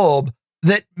a bulb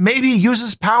that maybe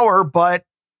uses power, but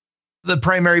the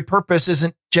primary purpose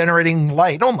isn't generating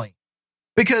light only.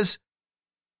 Because,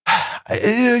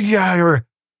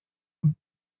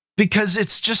 because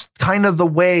it's just kind of the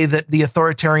way that the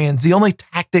authoritarians, the only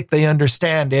tactic they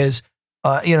understand is,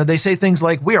 they say things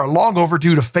like, we are long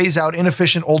overdue to phase out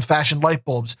inefficient old-fashioned light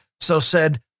bulbs. So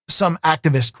said some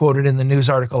activist quoted in the news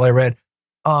article I read.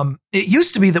 It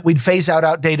used to be that we'd phase out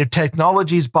outdated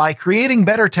technologies by creating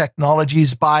better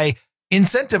technologies, by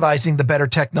incentivizing the better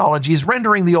technologies,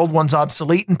 rendering the old ones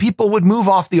obsolete, and people would move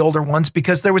off the older ones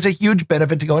because there was a huge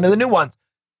benefit to going to the new ones.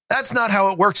 That's not how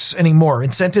it works anymore.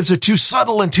 Incentives are too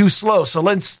subtle and too slow. So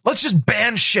let's just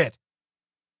ban shit.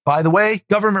 By the way,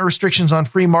 government restrictions on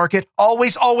free market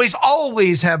always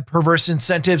have perverse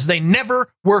incentives. They never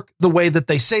work the way that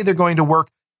they say they're going to work.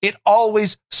 It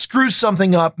always screws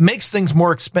something up, makes things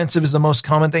more expensive is the most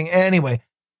common thing. Anyway,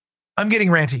 I'm getting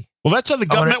ranty. Well, that's how the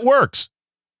government works.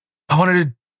 I wanted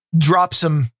to drop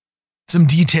some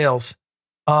details.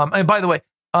 And by the way,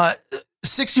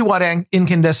 60 watt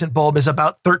incandescent bulb is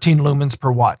about 13 lumens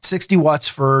per watt. 60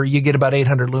 watts you get about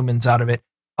 800 lumens out of it.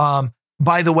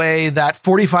 By the way, that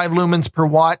 45 lumens per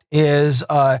watt is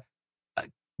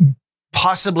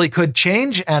possibly could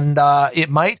change, and it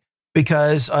might,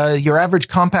 because your average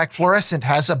compact fluorescent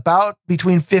has about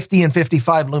between 50 and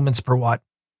 55 lumens per watt.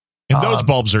 And those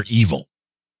bulbs are evil.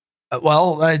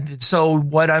 So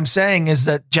what I'm saying is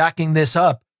that jacking this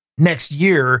up next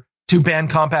year to ban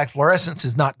compact fluorescents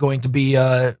is not going to be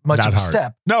much of a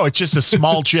step. No, it's just a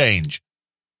small change.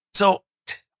 So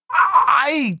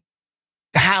I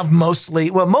have most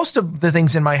of the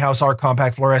things in my house are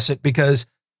compact fluorescent because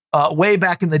way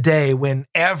back in the day when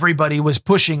everybody was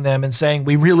pushing them and saying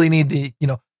we really need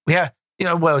to,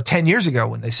 10 years ago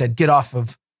when they said get off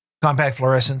of compact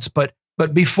fluorescents.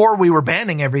 But before we were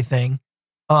banning everything,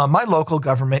 my local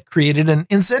government created an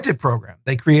incentive program.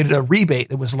 They created a rebate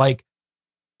that was like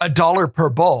 $1 per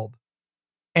bulb.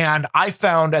 And I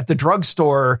found at the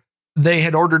drugstore, they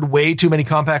had ordered way too many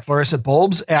compact fluorescent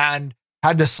bulbs and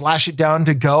had to slash it down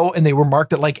to go. And they were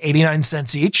marked at like 89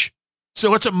 cents each.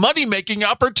 So it's a money-making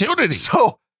opportunity.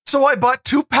 So I bought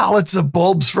 2 pallets of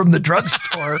bulbs from the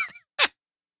drugstore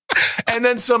and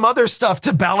then some other stuff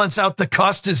to balance out the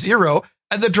cost to zero.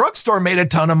 And the drugstore made a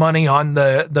ton of money on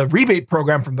the rebate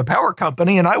program from the power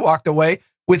company. And I walked away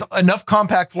with enough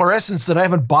compact fluorescents that I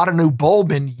haven't bought a new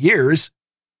bulb in years.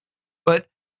 But,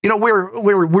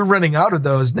 we're running out of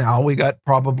those now. We got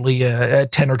probably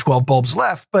 10 or 12 bulbs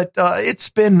left, but it's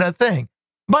been a thing.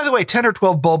 By the way, 10 or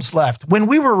 12 bulbs left. When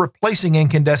we were replacing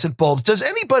incandescent bulbs, does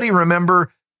anybody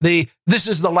remember this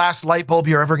is the last light bulb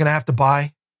you're ever going to have to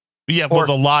buy? Yeah,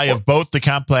 the lie of both the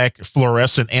compact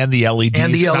fluorescent and the LEDs.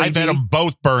 And I've had them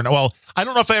both burn. Well, I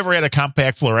don't know if I ever had a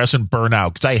compact fluorescent burn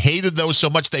out because I hated those so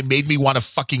much they made me want to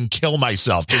fucking kill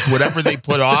myself. Just whatever they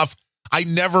put off. I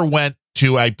never went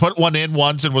to, I put one in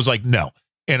once and was like, no.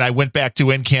 And I went back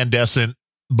to incandescent.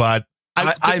 But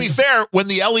to be fair, when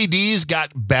the LEDs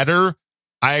got better,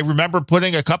 I remember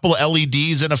putting a couple of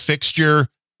LEDs in a fixture.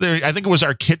 I think it was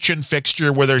our kitchen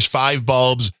fixture where there's 5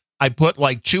 bulbs. I put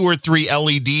like 2 or 3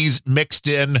 LEDs mixed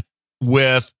in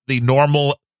with the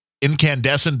normal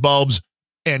incandescent bulbs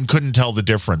and couldn't tell the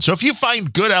difference. So if you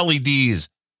find good LEDs,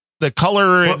 the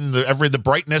color and the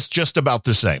brightness just about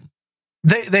the same.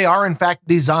 They are in fact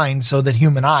designed so that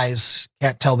human eyes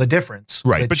can't tell the difference.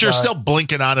 Right, but you're still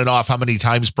blinking on and off how many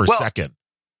times per second?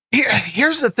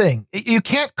 Here's the thing. You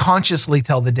can't consciously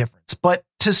tell the difference, but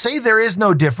to say there is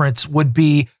no difference would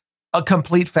be a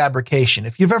complete fabrication.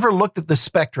 If you've ever looked at the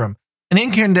spectrum, an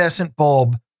incandescent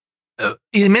bulb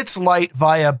emits light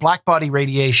via black body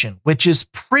radiation, which is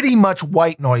pretty much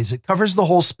white noise. It covers the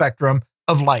whole spectrum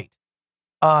of light.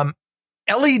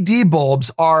 LED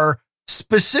bulbs are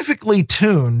specifically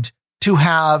tuned to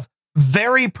have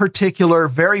very particular,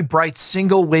 very bright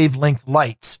single wavelength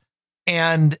lights.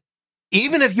 And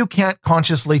even if you can't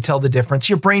consciously tell the difference,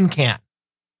 your brain can.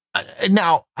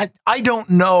 Now, I don't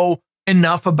know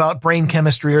enough about brain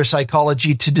chemistry or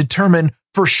psychology to determine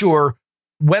for sure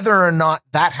whether or not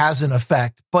that has an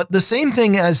effect. But the same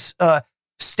thing as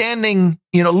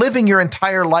living your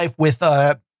entire life with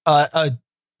a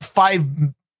 5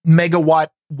 megawatt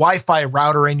Wi-Fi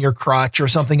router in your crotch or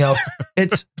something else.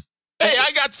 It's hey,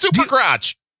 I got super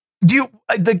crotch.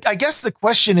 I guess the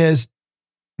question is,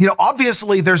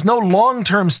 obviously there's no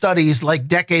long-term studies like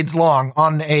decades long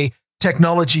on a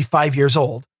technology 5 years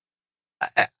old.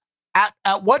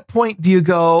 At what point do you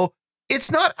go,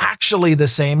 it's not actually the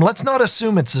same. Let's not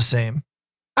assume it's the same.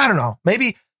 I don't know.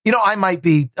 Maybe, I might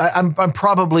be, I'm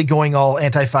probably going all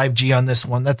anti-5G on this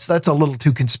one. That's a little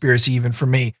too conspiracy even for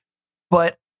me.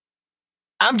 But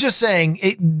I'm just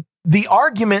saying the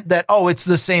argument that, it's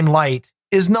the same light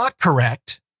is not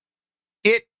correct.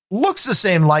 It looks the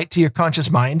same light to your conscious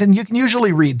mind, and you can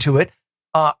usually read to it.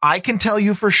 I can tell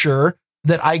you for sure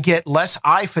that I get less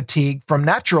eye fatigue from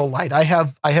natural light. I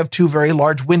have two very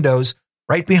large windows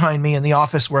right behind me in the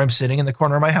office where I'm sitting in the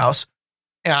corner of my house.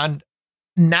 And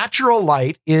natural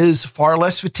light is far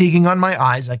less fatiguing on my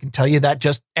eyes. I can tell you that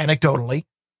just anecdotally.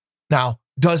 Now,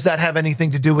 does that have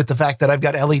anything to do with the fact that I've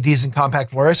got LEDs and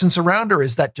compact fluorescence around, or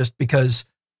is that just because,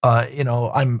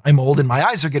 I'm old and my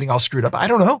eyes are getting all screwed up? I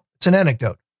don't know. It's an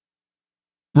anecdote.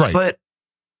 Right. But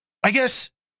I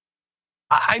guess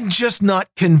I'm just not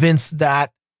convinced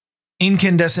that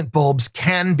incandescent bulbs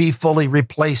can be fully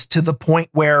replaced to the point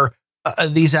where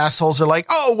these assholes are like,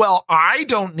 I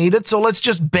don't need it, so let's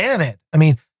just ban it. I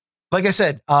mean, like I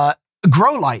said,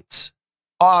 grow lights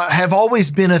have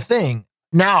always been a thing.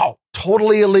 Now,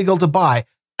 totally illegal to buy.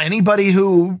 Anybody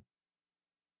who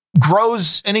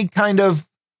grows any kind of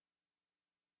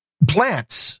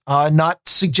plants, not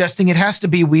suggesting it has to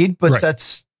be weed, but right.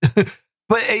 That's, but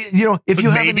if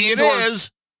you have maybe it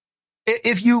is.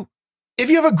 If you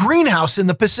have a greenhouse in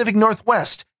the Pacific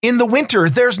Northwest, in the winter,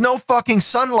 there's no fucking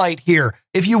sunlight here.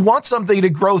 If you want something to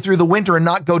grow through the winter and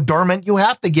not go dormant, you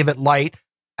have to give it light.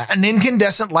 And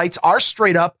incandescent lights are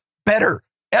straight up better.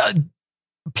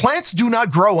 Plants do not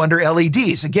grow under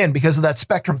LEDs, again, because of that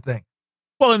spectrum thing.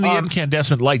 Well, and the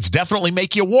incandescent lights definitely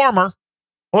make you warmer.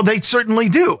 Well, they certainly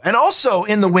do. And also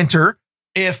in the winter,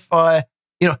 if I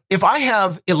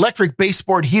have electric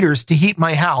baseboard heaters to heat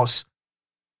my house,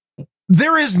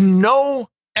 there is no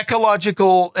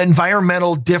ecological,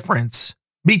 environmental difference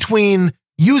between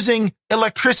using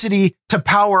electricity to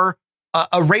power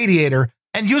a radiator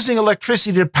and using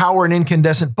electricity to power an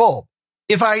incandescent bulb.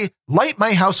 If I light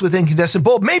my house with incandescent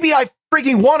bulb, maybe I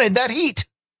freaking wanted that heat.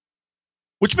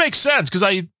 Which makes sense, because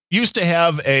I used to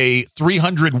have a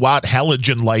 300-watt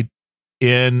halogen light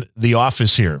in the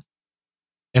office here.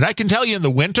 And I can tell you in the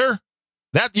winter,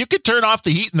 that you could turn off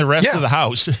the heat in the rest of the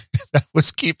house. That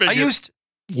was keeping warm.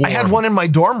 I had one in my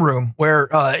dorm room where,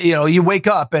 you wake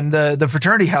up and the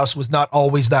fraternity house was not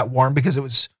always that warm because it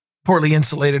was poorly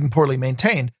insulated and poorly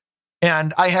maintained.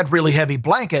 And I had really heavy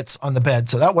blankets on the bed,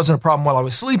 so that wasn't a problem while I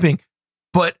was sleeping.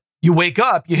 But you wake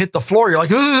up, you hit the floor, you're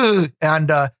like, ugh,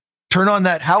 and turn on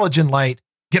that halogen light,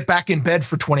 get back in bed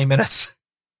for 20 minutes.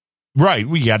 Right,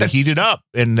 we got to heat it up,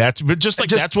 and that's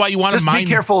why you want to mind.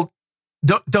 Be careful.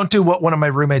 Don't do what one of my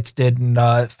roommates did and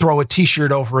throw a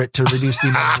T-shirt over it to reduce the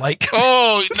amount of light.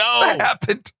 Oh no, that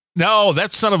happened. No,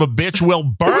 that son of a bitch will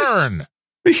burn.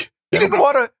 He didn't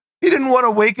want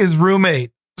to wake his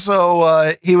roommate.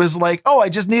 So he was like, I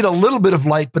just need a little bit of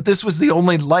light, but this was the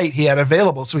only light he had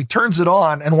available. So he turns it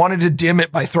on and wanted to dim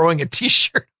it by throwing a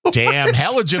T-shirt. Damn,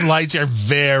 halogen lights are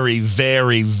very,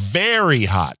 very, very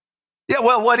hot. Yeah,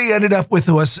 well, what he ended up with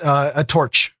was a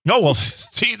torch. No, well,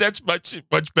 see, that's much,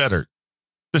 much better.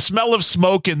 The smell of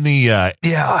smoke in the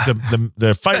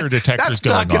fire detector's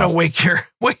going off. That's not going to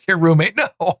wake your roommate.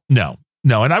 No.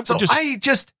 And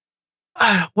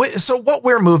so what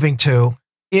we're moving to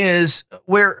is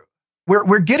we're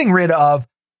getting rid of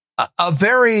a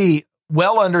very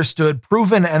well understood,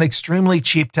 proven, and extremely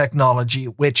cheap technology,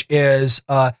 which is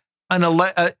a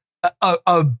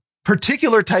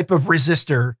particular type of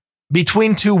resistor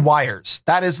between two wires.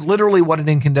 That is literally what an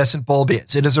incandescent bulb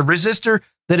is. It is a resistor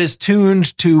that is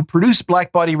tuned to produce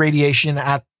black body radiation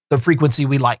at the frequency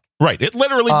we like. Right. It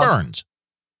literally burns.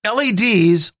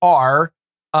 LEDs are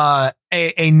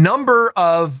a number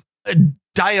of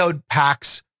diode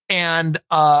packs and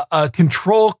a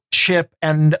control chip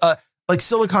and like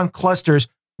silicon clusters.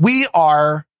 You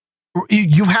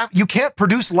can't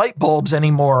produce light bulbs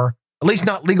anymore, at least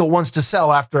not legal ones to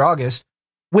sell after August,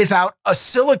 without a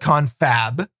silicon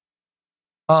fab.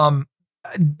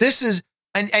 This is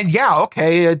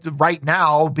right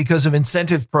now, because of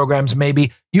incentive programs,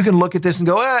 maybe you can look at this and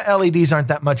go, LEDs aren't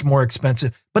that much more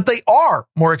expensive, but they are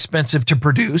more expensive to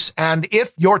produce. And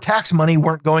if your tax money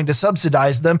weren't going to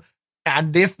subsidize them,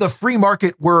 and if the free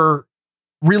market were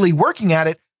really working at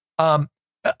it, a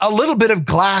little bit of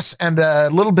glass and a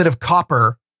little bit of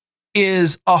copper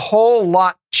is a whole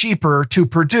lot cheaper to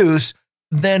produce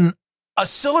than a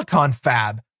silicon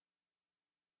fab.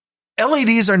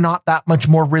 LEDs are not that much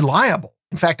more reliable.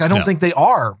 In fact, I don't think they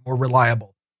are more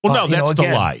reliable. Well, no, that's the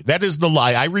lie. That is the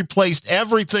lie. I replaced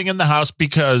everything in the house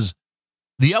because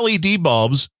the LED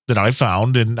bulbs that I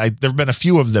found, and there've been a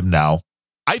few of them now,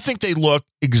 I think they look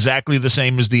exactly the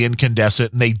same as the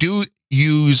incandescent, and they do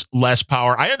use less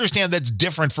power. I understand that's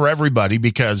different for everybody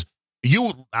because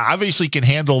you obviously can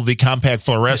handle the compact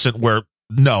fluorescent where,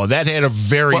 no, that had a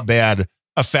very bad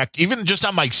effect. Even just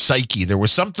on my psyche, there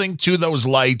was something to those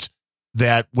lights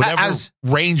that whatever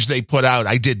range they put out,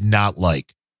 I did not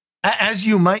like. As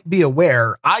you might be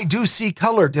aware, I do see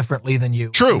color differently than you.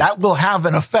 True. That will have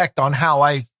an effect on how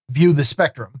I view the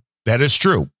spectrum. That is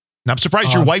true. I'm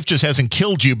surprised your wife just hasn't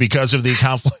killed you because of the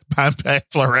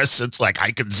compact fluorescence. Like, I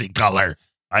can see color.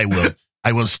 I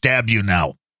will stab you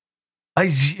now.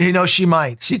 She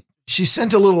might. She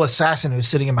sent a little assassin who's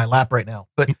sitting in my lap right now,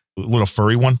 but a little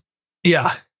furry one.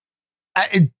 Yeah.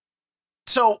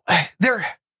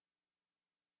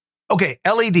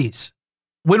 LEDs.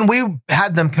 When we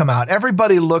had them come out,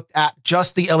 everybody looked at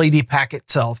just the LED pack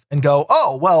itself and go,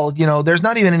 oh, well, there's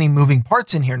not even any moving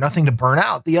parts in here, nothing to burn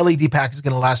out. The LED pack is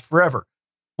going to last forever.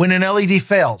 When an LED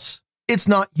fails, it's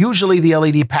not usually the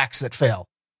LED packs that fail.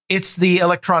 It's the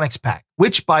electronics pack,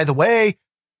 which, by the way,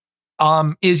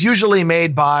 is usually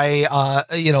made by,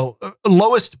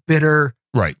 lowest bidder,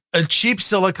 right? Cheap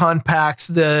silicon packs.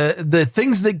 The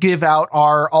things that give out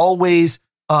are always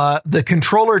the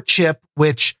controller chip,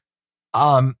 which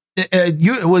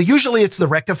usually it's the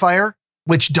rectifier,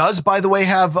 which does, by the way,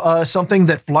 have something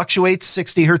that fluctuates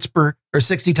 60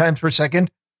 times per second,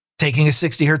 taking a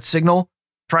 60 hertz signal,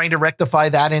 trying to rectify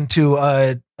that into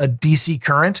a DC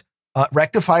current.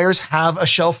 Rectifiers have a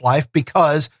shelf life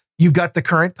because you've got the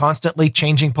current constantly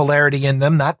changing polarity in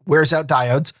them. That wears out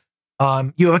diodes.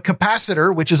 You have a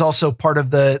capacitor, which is also part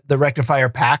of the rectifier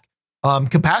pack.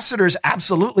 Capacitors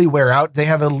absolutely wear out. They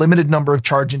have a limited number of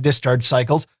charge and discharge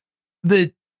cycles.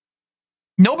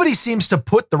 Nobody seems to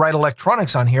put the right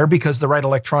electronics on here because the right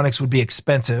electronics would be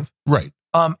expensive. Right.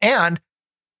 And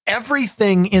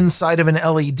everything inside of an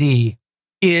LED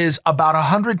is about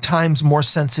 100 times more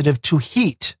sensitive to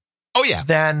heat. Oh, yeah.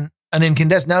 Than an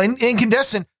incandescent. Now,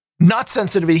 incandescent, not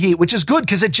sensitive to heat, which is good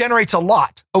because it generates a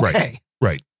lot. Okay.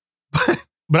 Right.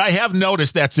 But I have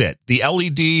noticed that's it. The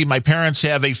LED, my parents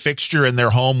have a fixture in their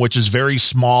home, which is very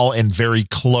small and very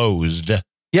closed.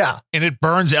 Yeah. And it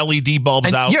burns LED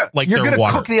bulbs out like they're water. You're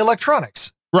going to cook the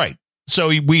electronics. Right.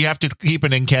 So we have to keep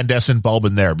an incandescent bulb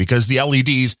in there because the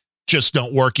LEDs just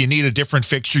don't work. You need a different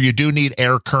fixture. You do need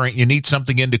air current. You need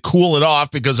something in to cool it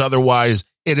off because otherwise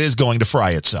it is going to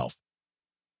fry itself.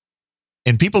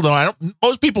 And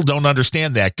most people don't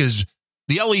understand that because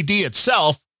the LED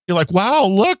itself, you're like, wow,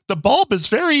 look, the bulb is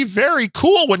very, very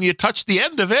cool when you touch the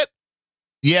end of it.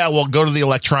 Yeah, well, go to the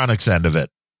electronics end of it.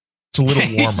 It's a little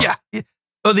warmer. Yeah.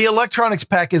 Well, the electronics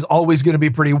pack is always going to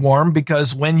be pretty warm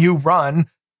because when you run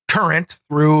current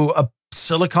through a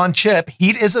silicon chip,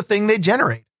 heat is a thing they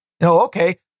generate.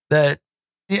 Okay. And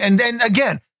then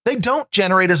again, they don't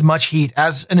generate as much heat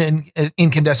as an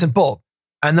incandescent bulb.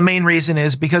 And the main reason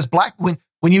is because when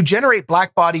you generate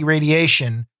black body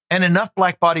radiation and enough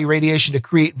black body radiation to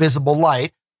create visible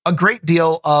light, a great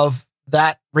deal of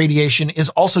that radiation is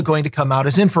also going to come out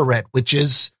as infrared, which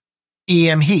is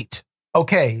EM heat.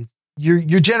 Okay.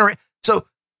 You're generating. So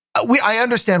I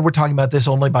understand we're talking about this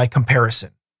only by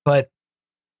comparison, but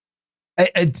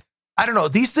I don't know.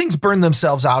 These things burn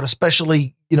themselves out,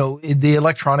 especially, in the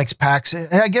electronics packs.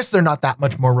 And I guess they're not that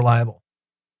much more reliable.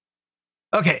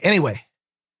 Okay. Anyway,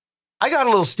 I got a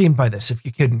little steamed by this, if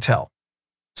you couldn't tell.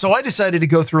 So I decided to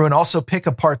go through and also pick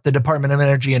apart the Department of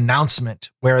Energy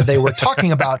announcement where they were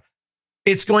talking about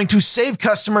it's going to save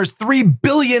customers $3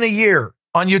 billion a year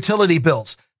on utility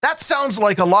bills. That sounds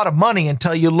like a lot of money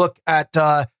until you look at,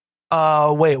 what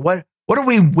are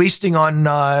we wasting on,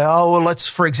 let's,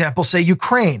 for example, say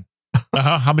Ukraine.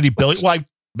 How many billion? Well,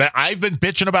 I've been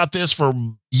bitching about this for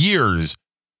years.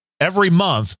 Every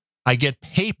month I get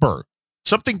paper,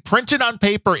 something printed on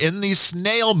paper in the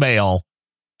snail mail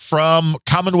from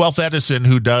Commonwealth Edison,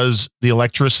 who does the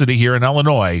electricity here in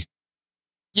Illinois.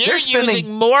 You're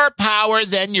using more power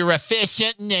than your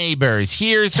efficient neighbors.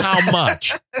 Here's how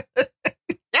much.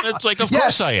 It's like, of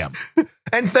course I am.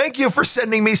 And thank you for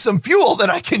sending me some fuel that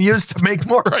I can use to make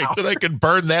more power. That I can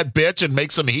burn that bitch and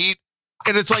make some heat.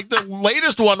 And it's like the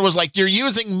latest one was like, you're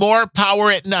using more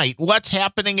power at night. What's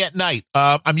happening at night?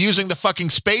 I'm using the fucking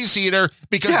space heater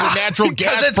because of natural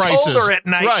gas prices. It's colder at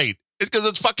night. Right. It's because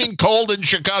it's fucking cold in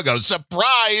Chicago.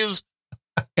 Surprise.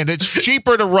 And it's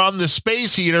cheaper to run the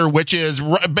space heater, which is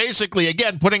basically,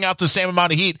 again, putting out the same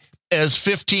amount of heat as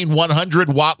 15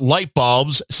 100-watt light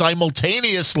bulbs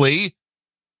simultaneously.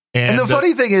 And the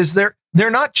funny thing is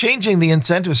they're not changing the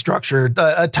incentive structure.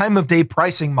 A time of day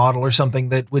pricing model or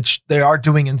something which they are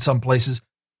doing in some places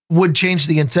would change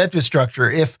the incentive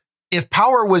structure. If if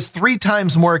power was 3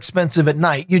 times more expensive at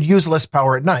night, you'd use less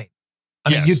power at night.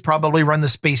 I mean, you'd probably run the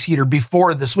space heater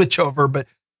before the switchover, but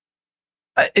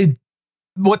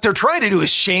what they're trying to do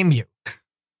is shame you.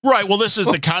 Right. Well, this is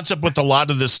the concept with a lot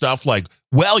of this stuff. Like,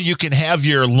 well, you can have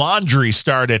your laundry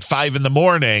start at 5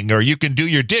 a.m, or you can do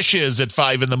your dishes at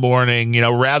 5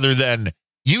 a.m, rather than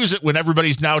use it when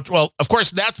everybody's now. Well, of course,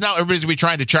 that's now everybody's going to be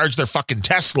trying to charge their fucking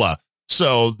Tesla.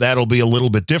 So that'll be a little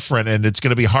bit different. And it's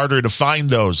going to be harder to find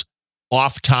those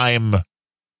off time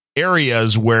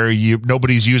areas where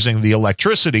nobody's using the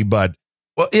electricity. But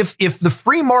well, if the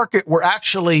free market were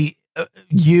actually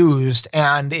used,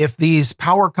 and if these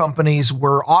power companies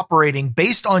were operating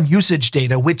based on usage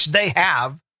data, which they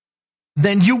have,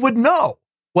 then you would know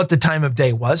what the time of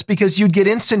day was, because you'd get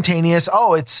instantaneous.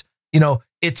 Oh, it's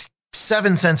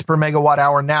 7 cents per megawatt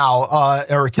hour now,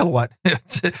 or kilowatt,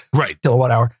 right?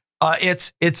 Kilowatt hour.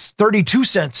 It's 32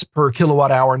 cents per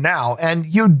kilowatt hour now, and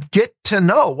you'd get to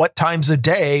know what times of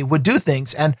day would do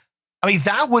things. And I mean,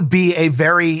 that would be a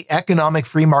very economic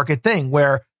free market thing,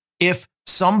 where if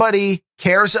somebody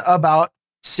cares about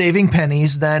saving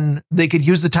pennies, then they could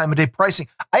use the time of day pricing.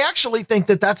 I actually think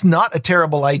that that's not a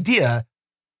terrible idea,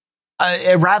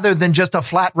 rather than just a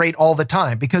flat rate all the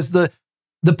time, because the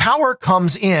power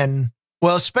comes in,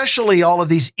 well, especially all of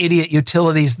these idiot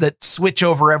utilities that switch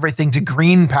over everything to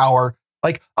green power.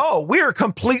 Like, oh, we're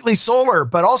completely solar,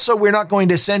 but also we're not going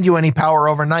to send you any power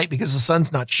overnight because the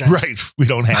sun's not shining. Right. We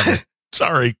don't have it.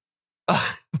 Sorry.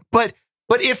 But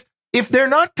if they're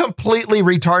not completely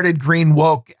retarded green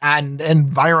woke and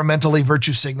environmentally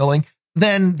virtue signaling,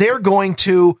 then they're going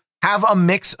to have a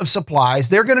mix of supplies.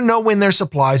 They're going to know when their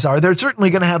supplies are. They're certainly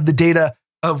going to have the data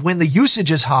of when the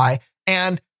usage is high.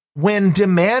 And when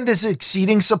demand is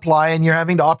exceeding supply and you're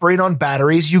having to operate on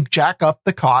batteries, you jack up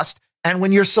the cost. And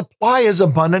when your supply is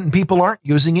abundant and people aren't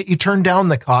using it, you turn down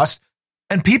the cost.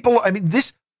 And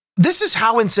this is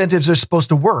how incentives are supposed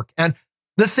to work. And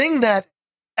the thing that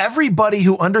everybody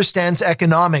who understands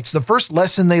economics, the first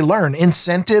lesson they learn,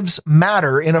 incentives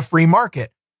matter in a free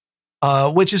market,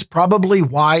 which is probably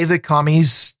why the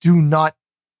commies do not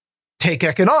take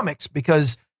economics,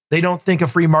 because they don't think a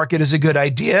free market is a good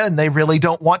idea, and they really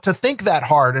don't want to think that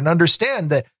hard and understand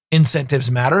that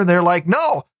incentives matter. They're like,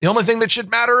 no, the only thing that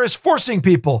should matter is forcing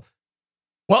people.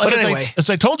 Well, but anyway, as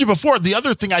I told you before, the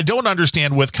other thing I don't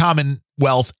understand with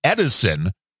Commonwealth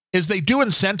Edison is they do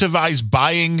incentivize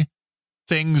buying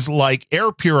things like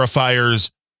air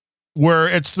purifiers, where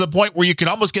it's to the point where you can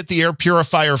almost get the air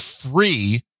purifier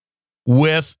free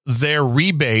with their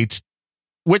rebate,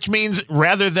 which means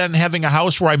rather than having a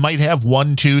house where I might have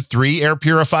 1, 2, 3 air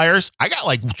purifiers, I got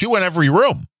like 2 in every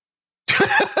room.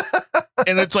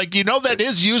 And it's like, that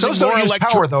is using those more don't use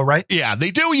power though, right? Yeah,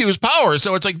 they do use power.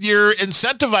 So it's like you're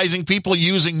incentivizing people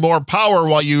using more power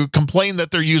while you complain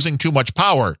that they're using too much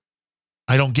power.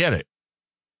 I don't get it.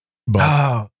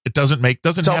 But it doesn't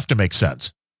have to make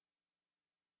sense.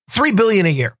 $3 billion a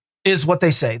year is what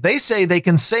they say. They say they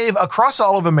can save across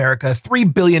all of America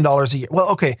 $3 billion a year.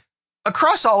 Well, okay.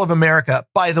 Across all of America,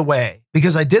 by the way,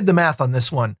 because I did the math on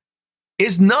this one,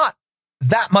 is not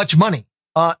that much money.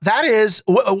 That is,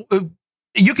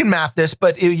 you can math this,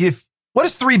 but what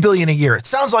is $3 billion a year? It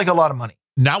sounds like a lot of money.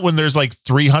 Not when there's like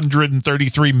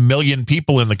 333 million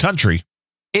people in the country.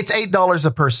 It's $8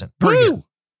 a person per year.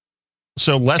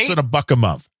 So less than $1 a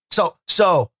month.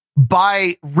 So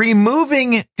by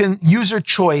removing user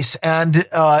choice and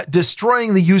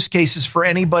destroying the use cases for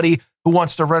anybody who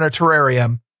wants to run a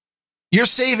terrarium, you're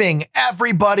saving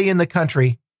everybody in the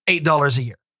country $8 a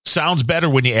year. Sounds better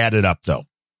when you add it up, though.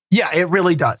 Yeah, it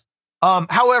really does.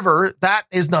 However, that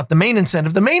is not the main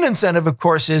incentive. The main incentive, of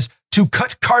course, is to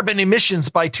cut carbon emissions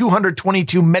by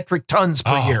 222 metric tons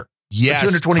per year. Yes,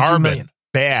 222 carbon, million.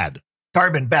 bad.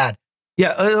 Carbon, bad.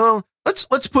 Yeah,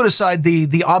 let's put aside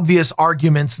the obvious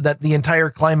arguments that the entire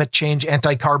climate change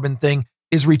anti-carbon thing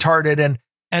is retarded,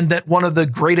 and that one of the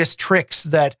greatest tricks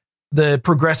that the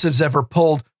progressives ever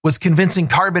pulled was convincing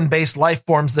carbon-based life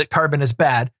forms that carbon is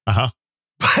bad.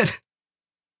 But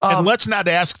and let's not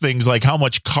ask things like how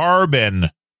much carbon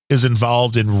is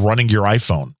involved in running your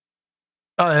iPhone.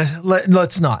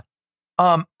 Let's not.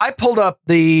 I pulled up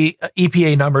the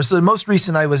EPA numbers. The most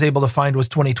recent I was able to find was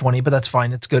 2020, but that's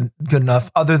fine. It's good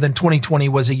enough. Other than 2020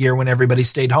 was a year when everybody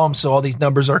stayed home. So all these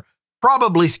numbers are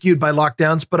probably skewed by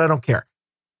lockdowns, but I don't care.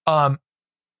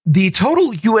 The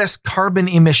total U.S. carbon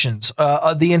emissions,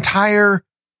 the entire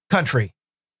country,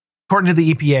 according to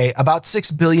the EPA, about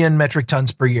 6 billion metric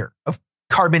tons per year of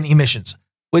carbon emissions,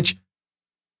 which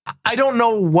I don't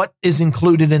know what is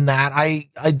included in that.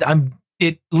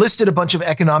 it listed a bunch of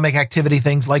economic activity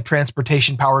things like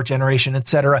transportation, power generation,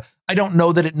 etc. I don't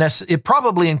know that it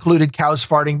probably included cows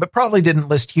farting, but probably didn't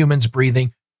list humans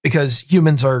breathing, because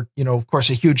humans are, of course,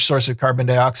 a huge source of carbon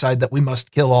dioxide that we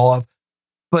must kill all of.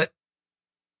 But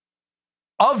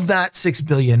of that 6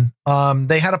 billion,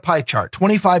 they had a pie chart.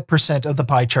 25% of the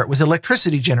pie chart was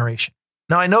electricity generation.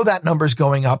 Now, I know that number's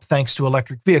going up thanks to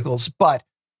electric vehicles, but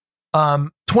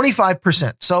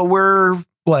 25%. So we're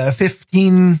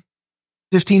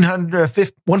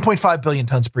 1.5 billion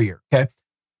tons per year. Okay.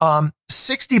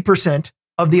 60%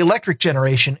 of the electric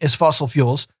generation is fossil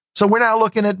fuels. So we're now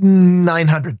looking at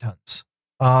 900 tons.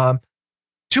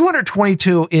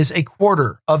 222 is a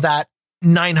quarter of that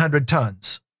 900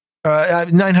 tons,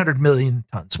 900 million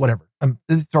tons, whatever. I'm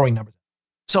throwing numbers.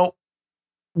 So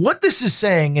what this is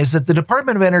saying is that the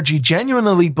Department of Energy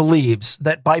genuinely believes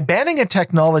that by banning a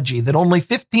technology that only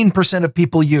 15% of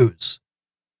people use,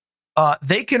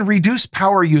 they can reduce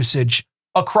power usage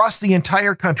across the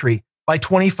entire country by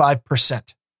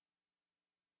 25%.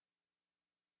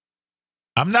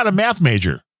 I'm not a math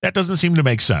major. That doesn't seem to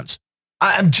make sense.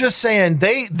 I'm just saying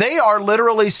they are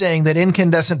literally saying that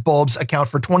incandescent bulbs account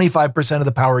for 25% of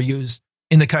the power used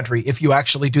in the country if you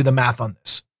actually do the math on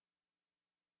this.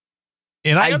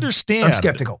 And I understand. I'm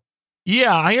skeptical.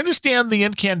 Yeah, I understand the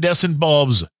incandescent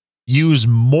bulbs use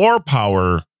more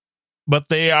power, but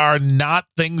they are not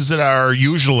things that are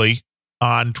usually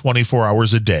on 24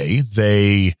 hours a day.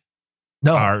 They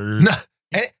are. No.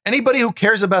 Anybody who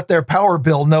cares about their power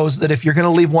bill knows that if you're going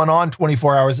to leave one on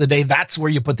 24 hours a day, that's where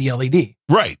you put the LED.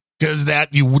 Right. Because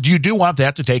that you do want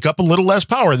that to take up a little less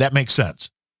power. That makes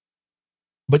sense.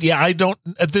 But yeah,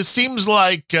 this seems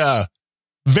like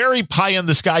very pie in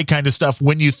the sky kind of stuff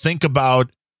when you think about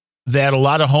that. A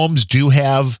lot of homes do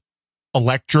have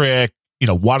electric,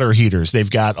 water heaters.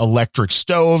 They've got electric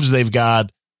stoves. They've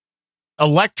got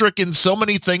electric in so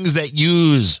many things that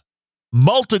use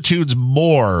multitudes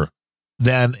more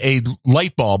than a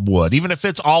light bulb would, even if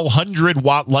it's all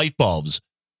 100-watt light bulbs.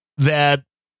 I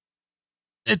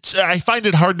find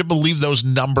it hard to believe those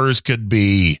numbers could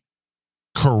be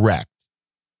correct.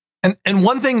 And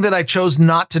one thing that I chose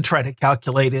not to try to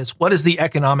calculate is what is the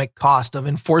economic cost of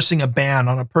enforcing a ban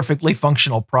on a perfectly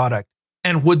functional product?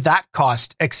 And would that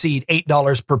cost exceed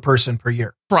 $8 per person per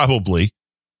year? Probably.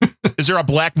 Is there a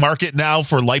black market now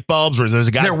for light bulbs, or there's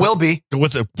a guy? There will be.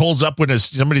 With it pulls up when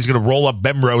somebody's going to roll up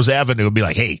Bemrose Avenue and be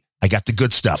like, "Hey, I got the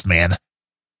good stuff, man.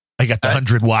 I got the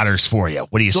 100 watters for you.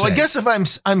 What do you say?" So I guess if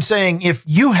I'm saying if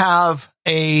you have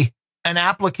an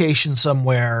application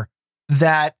somewhere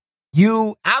that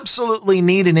you absolutely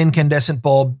need an incandescent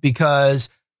bulb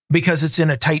because it's in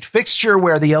a tight fixture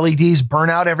where the LEDs burn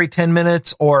out every 10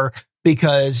 minutes, or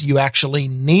because you actually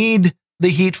need the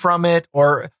heat from it,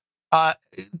 or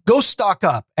go stock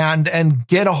up and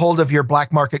get a hold of your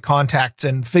black market contacts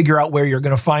and figure out where you're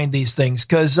going to find these things.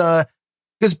 Because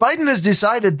Biden has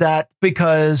decided that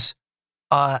because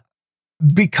of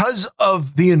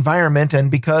the environment and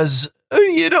because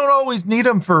you don't always need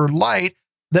them for light,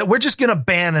 that we're just going to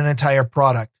ban an entire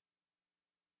product.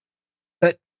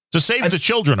 To save the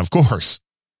children, of course.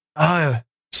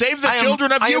 Save the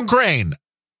children of Ukraine.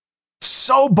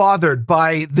 So bothered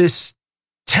by this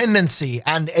tendency,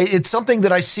 and it's something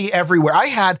that I see everywhere. I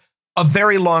had a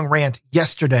very long rant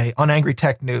yesterday on Angry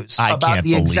Tech News about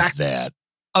the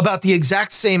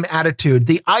exact same attitude.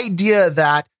 The idea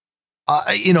that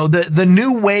the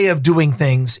new way of doing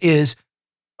things is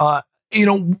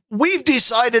we've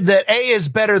decided that A is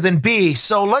better than B,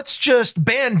 so let's just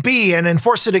ban B and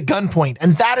enforce it at gunpoint.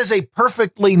 And that is a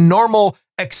perfectly normal,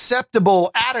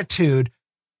 acceptable attitude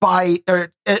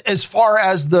as far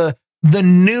as the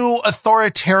new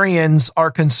authoritarians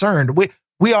are concerned.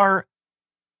 We are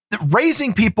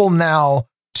raising people now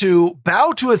to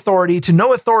bow to authority, to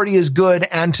know authority is good,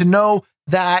 and to know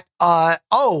that,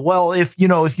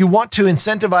 if you want to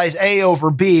incentivize A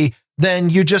over B, then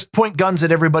you just point guns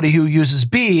at everybody who uses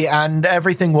B and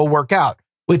everything will work out,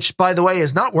 which, by the way,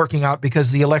 is not working out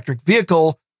because the electric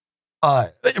vehicle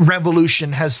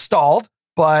revolution has stalled.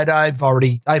 But I've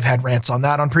had rants on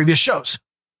that on previous shows.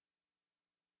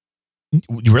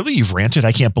 Really? You've ranted?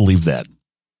 I can't believe that.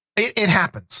 It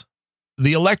happens.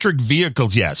 The electric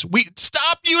vehicles, yes. We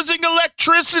stop using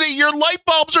electricity. Your light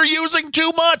bulbs are using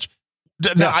too much.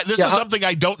 Now, this is something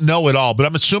I don't know at all, but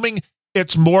I'm assuming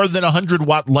it's more than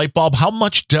 100-watt light bulb. How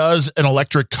much does an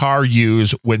electric car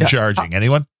use when charging?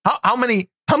 Anyone? How many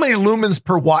lumens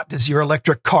per watt does your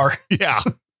electric car? Yeah.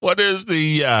 What is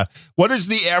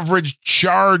the average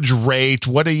charge rate?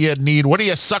 What do you need? What are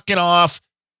you sucking off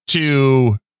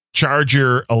to charge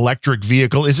your electric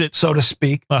vehicle? Is it so to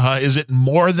speak? Is it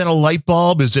more than a light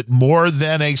bulb? Is it more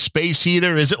than a space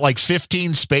heater? Is it like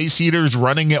 15 space heaters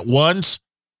running at once?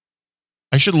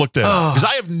 I should look that up because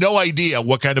I have no idea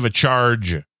what kind of a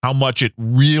charge, how much it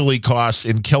really costs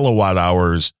in kilowatt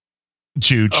hours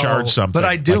to charge something. But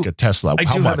I do, like a Tesla. I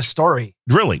do have a story.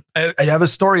 Really? I have a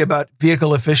story about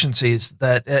vehicle efficiencies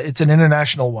that it's an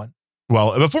international one.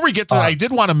 Well, before we get to that, I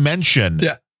did want to mention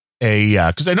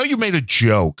because I know you made a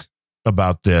joke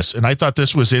about this, and I thought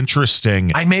this was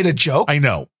interesting. I made a joke? I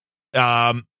know.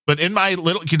 But in my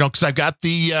little, because I've got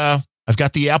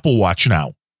the Apple Watch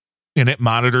now, and it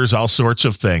monitors all sorts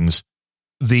of things.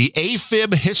 The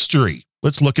AFib history.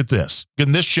 Let's look at this.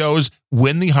 And this shows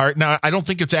when the heart, now I don't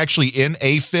think it's actually in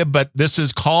AFib, but this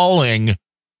is calling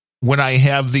when I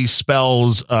have these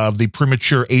spells of the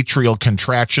premature atrial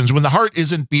contractions, when the heart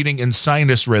isn't beating in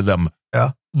sinus rhythm,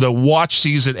 the watch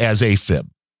sees it as AFib.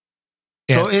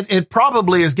 So it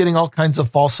probably is getting all kinds of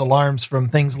false alarms from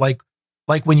things like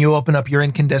when you open up your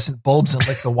incandescent bulbs and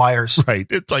lick the wires. Right.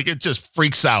 It's like, it just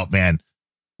freaks out, man.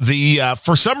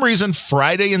 For some reason,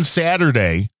 Friday and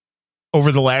Saturday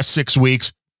over the last 6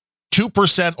 weeks,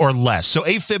 2% or less. So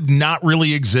AFib not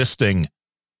really existing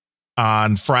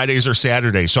on Fridays or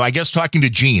Saturdays. So I guess talking to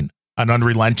Gene on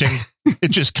Unrelenting, it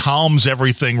just calms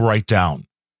everything right down.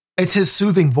 It's his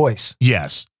soothing voice.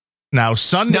 Yes. Now,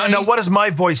 Sunday. Now, what does my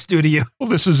voice do to you? Well,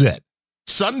 this is it.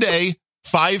 Sunday,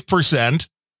 5%.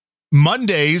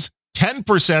 Mondays,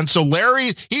 10%. So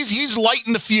Larry, he's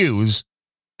lighting the fuse.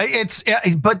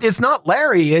 But it's not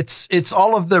Larry. It's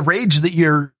all of the rage that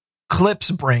your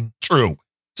clips bring. True.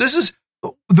 So this is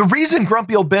the reason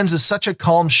Grumpy Old Ben's is such a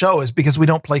calm show is because we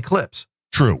don't play clips.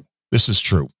 True. This is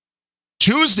true.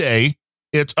 Tuesday,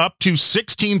 it's up to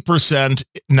 16%,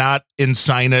 not in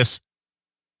sinus.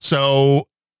 So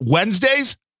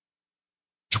Wednesdays,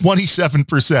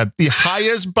 27%, the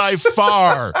highest by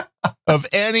far of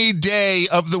any day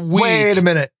of the week. Wait a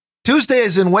minute.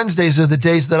 Tuesdays and Wednesdays are the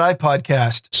days that I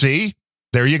podcast. See,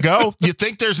 there you go. You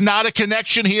think there's not a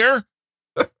connection here?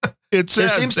 There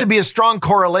seems to be a strong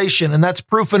correlation, and that's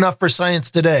proof enough for Science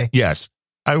Today. Yes.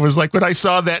 I was like, when I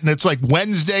saw that, and it's like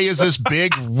Wednesday is this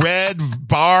big red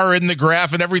bar in the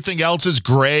graph, and everything else is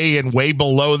gray, and way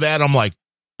below that, I'm like,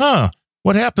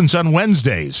 what happens on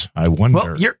Wednesdays? I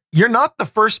wonder. Well, you're not the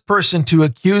first person to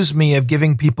accuse me of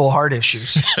giving people heart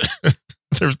issues.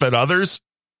 There's been others.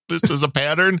 This is a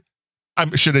pattern. I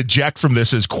should eject from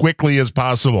this as quickly as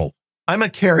possible. I'm a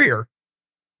carrier.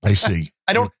 I see.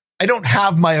 I don't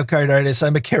have myocarditis.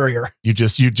 I'm a carrier. You're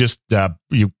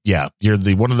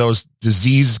the one of those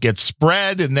diseases gets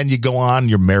spread and then you go on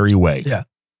your merry way. Yeah.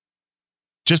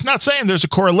 Just not saying there's a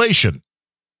correlation,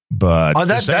 but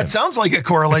that sounds like a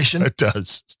correlation. It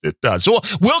does. It does. So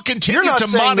we'll continue You're not to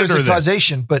saying monitor there's a this.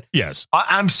 causation, but yes,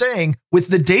 I'm saying with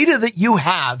the data that you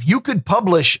have, you could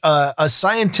publish a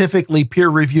scientifically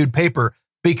peer-reviewed paper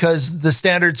because the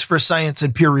standards for science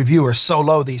and peer review are so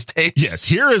low these days. Yes,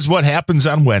 here is what happens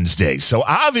on Wednesday. So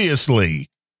obviously,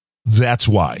 that's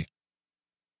why.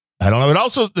 I don't know. It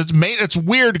also it's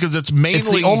weird because it's mainly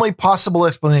it's the only possible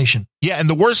explanation. Yeah, and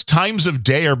the worst times of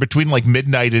day are between like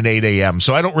midnight and 8 a.m.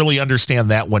 So I don't really understand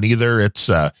that one either. It's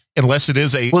unless it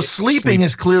is sleeping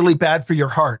is clearly bad for your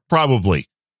heart. Probably,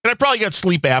 and I probably got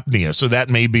sleep apnea, so that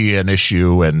may be an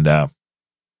issue. And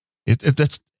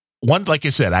that's one. Like I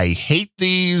said, I hate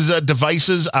these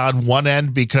devices on one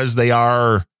end because they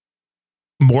are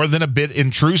more than a bit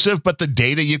intrusive, but the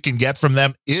data you can get from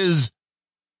them is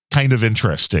kind of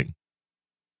interesting.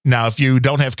 Now, if you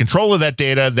don't have control of that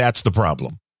data, that's the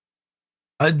problem.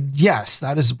 Yes,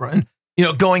 that is, Brian.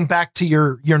 Going back to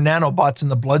your nanobots in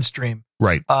the bloodstream.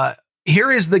 Right.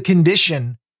 Here is the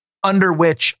condition under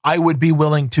which I would be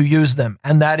willing to use them.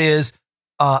 And that is,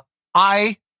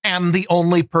 I am the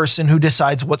only person who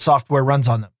decides what software runs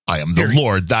on them. I am the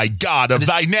Lord, thy God of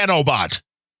thy nanobot.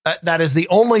 That is the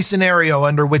only scenario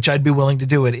under which I'd be willing to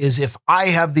do it, is if I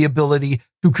have the ability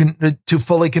to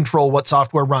fully control what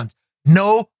software runs.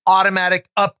 No automatic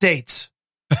updates.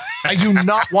 I do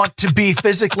not want to be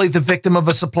physically the victim of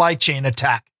a supply chain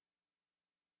attack.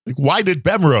 Like, why did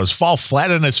Bemrose fall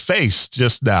flat on his face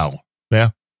just now? Yeah.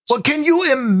 Well, can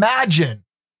you imagine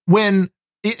when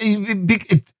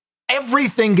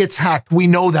everything gets hacked? We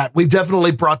know that. We've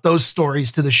definitely brought those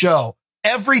stories to the show.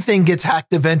 Everything gets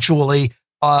hacked eventually,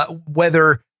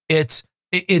 whether it's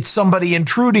somebody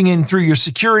intruding in through your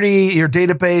security, your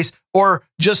database, or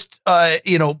just,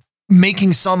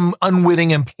 making some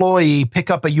unwitting employee pick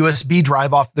up a USB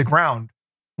drive off the ground,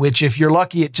 which if you're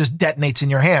lucky, it just detonates in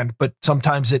your hand, but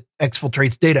sometimes it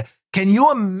exfiltrates data. Can you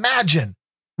imagine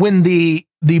when the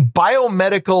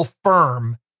biomedical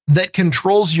firm that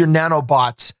controls your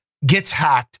nanobots gets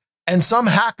hacked, and some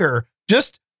hacker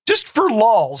just for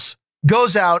lulz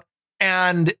goes out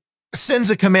and sends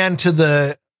a command to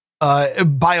the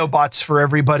biobots for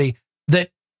everybody that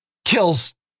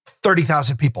kills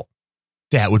 30,000 people.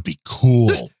 That would be cool.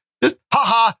 Just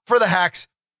haha for the hacks.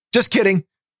 Just kidding.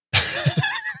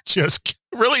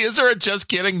 Really, is there a just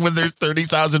kidding when there's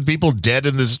 30,000 people dead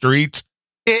in the streets?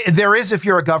 There is if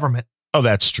you're a government. Oh,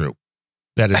 that's true.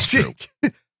 That is true.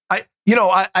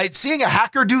 Seeing a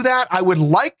hacker do that, I would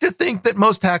like to think that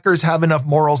most hackers have enough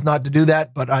morals not to do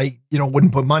that, but I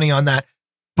wouldn't put money on that.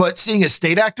 But seeing a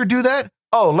state actor do that,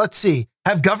 let's see.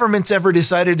 Have governments ever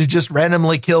decided to just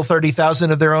randomly kill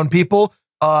 30,000 of their own people?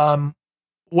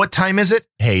 What time is it?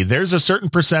 Hey, there's a certain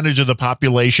percentage of the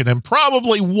population and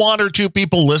probably one or two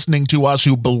people listening to us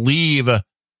who believe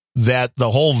that the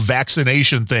whole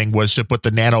vaccination thing was to put the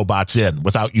nanobots in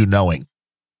without you knowing.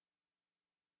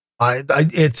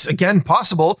 It's again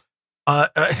possible.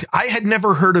 I had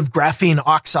never heard of graphene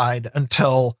oxide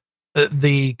until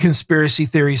the conspiracy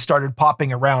theories started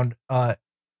popping around,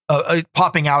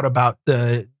 popping out about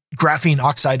the graphene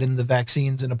oxide in the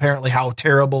vaccines and apparently how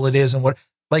terrible it is and what,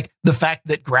 like the fact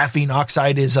that graphene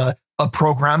oxide is a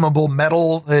programmable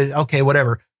metal. Okay,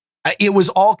 whatever. It was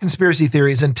all conspiracy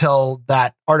theories until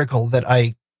that article that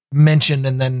I mentioned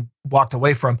and then walked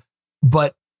away from.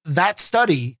 But that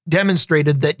study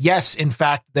demonstrated that, yes, in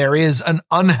fact, there is an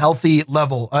unhealthy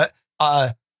level,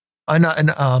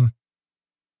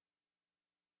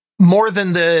 more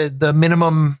than the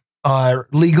minimum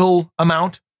legal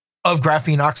amount of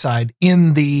graphene oxide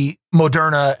in the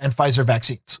Moderna and Pfizer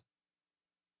vaccines.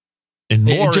 And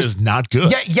more is not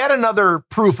good. Yet another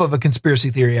proof of a conspiracy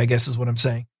theory, I guess is what I'm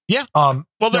saying. Yeah. Well,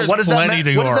 there's plenty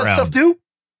to go around. What does that stuff do?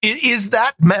 Is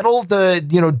that metal,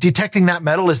 detecting that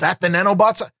metal, is that the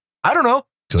nanobots? I don't know.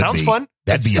 Sounds fun.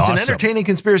 That'd be awesome. It's an entertaining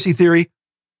conspiracy theory.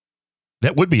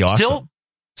 That would be awesome.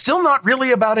 Still not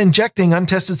really about injecting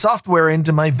untested software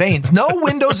into my veins. No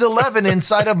Windows 11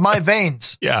 inside of my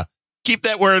veins. Yeah. Keep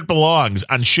that where it belongs,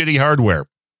 on shitty hardware.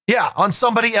 Yeah, on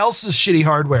somebody else's shitty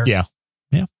hardware. Yeah.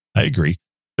 I agree.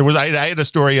 I had a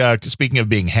story, speaking of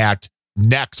being hacked,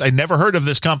 Nex. I never heard of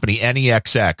this company,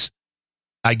 NEXX.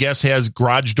 I guess has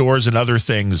garage doors and other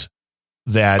things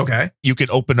that you can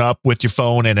open up with your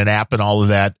phone and an app and all of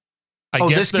that. I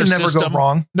guess this can never go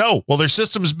wrong. No. Well, their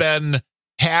system's been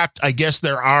hacked. I guess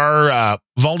there are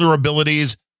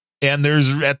vulnerabilities, and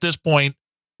there's at this point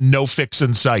no fix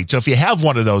in sight. So if you have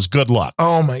one of those, good luck.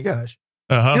 Oh my gosh.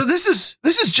 This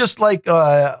is just like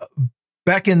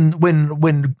back in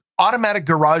when automatic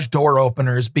garage door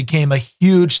openers became a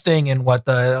huge thing in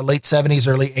the late 70s,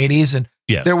 early 80s. And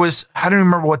yes. There was, I don't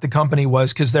remember what the company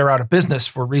was because they're out of business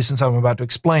for reasons I'm about to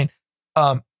explain.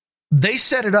 They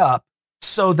set it up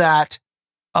so that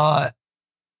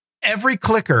every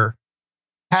clicker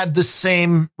had the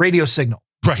same radio signal.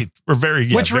 Right.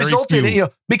 Which resulted in,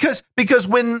 because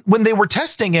when they were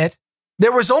testing it,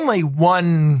 there was only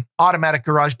one automatic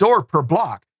garage door per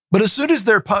block. But as soon as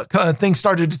their thing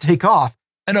started to take off,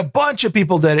 and a bunch of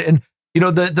people did it, and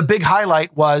the big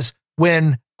highlight was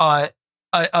when a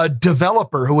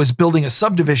developer who was building a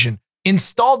subdivision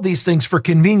installed these things for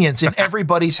convenience in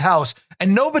everybody's house,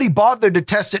 and nobody bothered to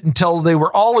test it until they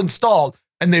were all installed,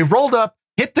 and they rolled up,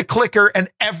 hit the clicker, and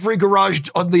every garage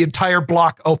on the entire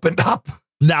block opened up.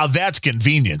 Now that's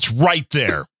convenience right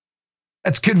there.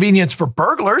 That's convenience for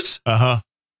burglars. Back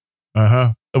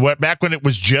when it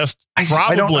was just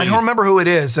probably... I don't remember who it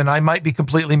is, and I might be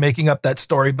completely making up that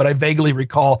story, but I vaguely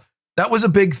recall that was a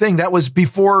big thing. That was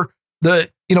before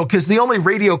because the only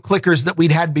radio clickers that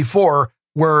we'd had before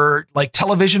were like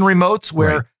television remotes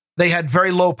where they had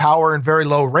very low power and very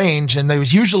low range, and there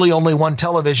was usually only one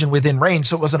television within range,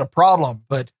 so it wasn't a problem.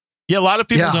 But yeah, a lot of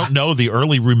people don't know the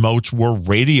early remotes were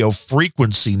radio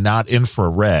frequency, not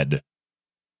infrared.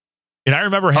 And I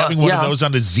remember having one of those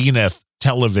on the Zenith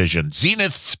television,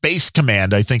 Zenith Space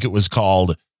Command, I think it was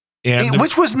called.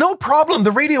 Which was no problem.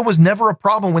 The radio was never a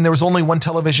problem when there was only one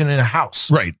television in a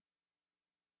house. Right.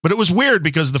 But it was weird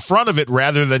because the front of it,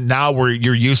 rather than now where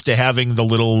you're used to having the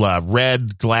little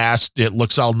red glass, it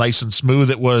looks all nice and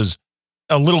smooth. It was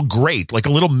a little grate, like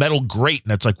a little metal grate.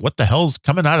 And it's like, what the hell's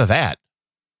coming out of that?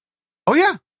 Oh,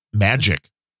 yeah. Magic.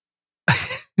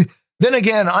 Then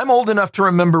again, I'm old enough to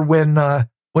remember when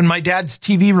my dad's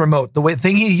TV remote, the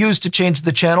thing he used to change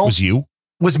the channel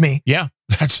was me. Yeah,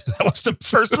 that was the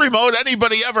first remote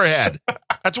anybody ever had.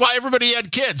 That's why everybody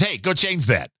had kids. Hey, go change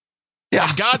that. Yeah.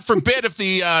 And God forbid if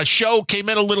the show came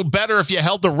in a little better if you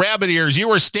held the rabbit ears. You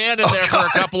were standing there for a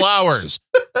couple hours.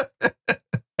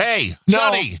 Hey,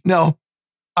 Sonny. No,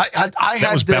 I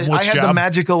had the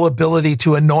magical ability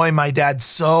to annoy my dad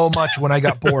so much when I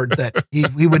got bored that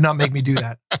he would not make me do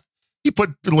that. He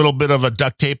put a little bit of a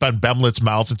duct tape on Bemlet's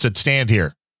mouth and said, stand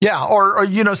here. Yeah. Or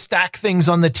stack things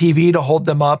on the TV to hold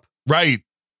them up. Right.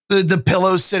 The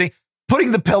pillows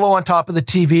putting the pillow on top of the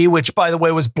TV, which by the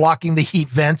way was blocking the heat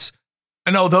vents.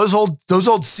 I know those old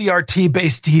CRT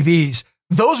based TVs,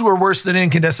 those were worse than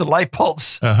incandescent light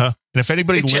bulbs. And if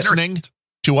anybody listening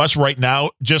to us right now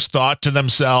just thought to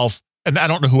themselves, and I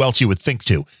don't know who else you would think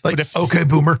to, like, but okay,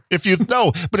 boomer. If you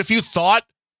thought,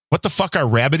 what the fuck are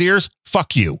rabbit ears?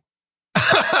 Fuck you.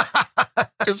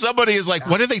 Because somebody is like,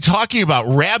 what are they talking about?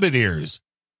 Rabbit ears.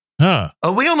 Huh.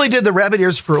 We only did the rabbit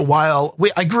ears for a while.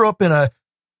 I grew up in a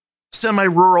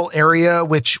semi-rural area,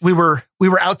 which we were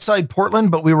outside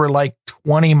Portland, but we were like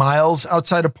 20 miles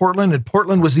outside of Portland. And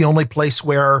Portland was the only place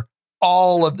where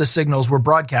all of the signals were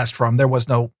broadcast from. There was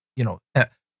no,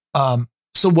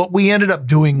 so what we ended up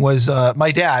doing was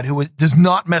my dad, who does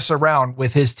not mess around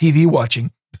with his TV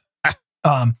watching.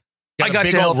 I got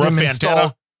to help him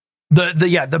install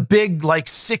the big, like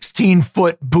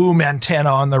 16-foot boom antenna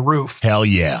on the roof. Hell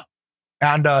yeah.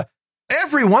 And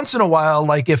every once in a while,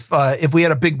 like if we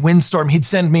had a big windstorm, he'd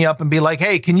send me up and be like,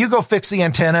 hey, can you go fix the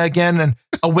antenna again? And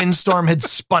a windstorm had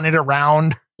spun it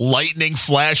around. Lightning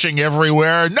flashing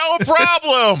everywhere. No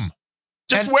problem.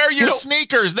 Just wear your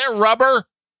sneakers. They're rubber.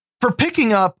 For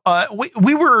picking up,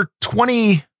 we were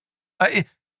 20.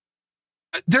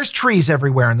 There's trees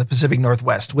everywhere in the Pacific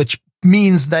Northwest, which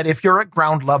means that if you're at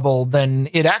ground level, then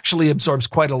it actually absorbs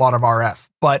quite a lot of RF.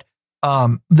 But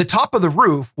the top of the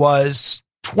roof was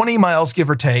 20 miles, give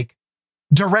or take,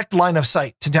 direct line of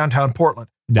sight to downtown Portland.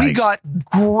 Nice. We got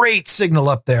great signal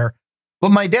up there. But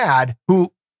my dad,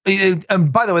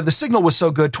 and by the way, the signal was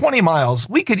so good, 20 miles,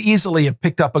 we could easily have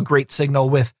picked up a great signal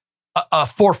with a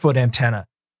 4-foot antenna.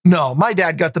 No, my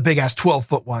dad got the big ass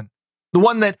 12-foot one. The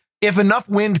one that if enough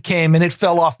wind came and it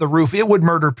fell off the roof, it would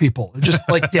murder people. Just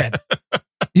like dead.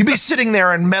 You'd be sitting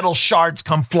there and metal shards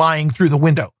come flying through the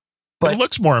window. But it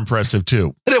looks more impressive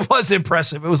too. It was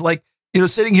impressive. It was like,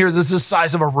 sitting here, this is the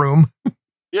size of a room.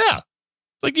 Yeah.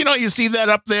 Like, you see that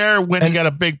up there when you got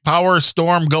a big power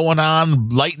storm going on,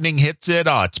 lightning hits it.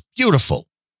 Oh, it's beautiful.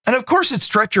 And of course it's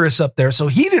treacherous up there. So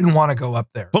he didn't want to go up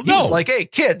there. Well, he was like, hey,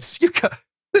 kids,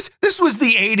 this was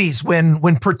the 80s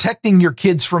when protecting your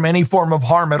kids from any form of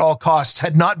harm at all costs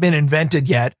had not been invented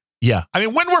yet. Yeah. I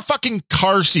mean, when were fucking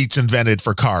car seats invented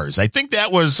for cars? I think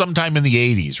that was sometime in the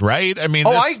 80s, right? I mean,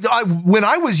 when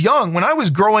I was young, when I was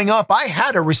growing up, I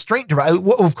had a restraint device.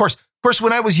 Of course,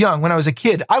 when I was young, when I was a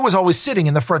kid, I was always sitting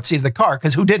in the front seat of the car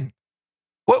because who didn't?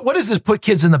 What does this put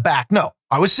kids in the back? No,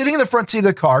 I was sitting in the front seat of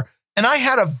the car and I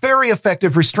had a very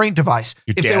effective restraint device.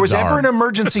 If there was ever an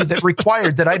emergency that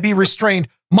required that I be restrained,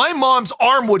 my mom's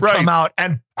arm would come out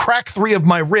and crack 3 of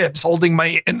my ribs holding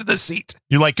my end of the seat.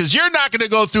 You're like, because you're not going to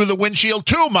go through the windshield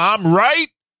too, Mom, right?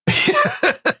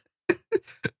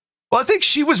 Well, I think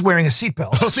she was wearing a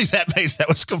seatbelt. Oh, see, that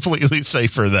was completely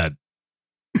safer then.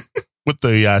 With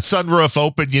the sunroof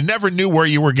open, you never knew where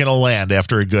you were going to land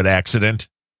after a good accident.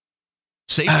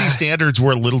 Safety standards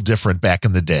were a little different back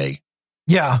in the day.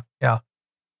 Yeah.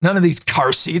 None of these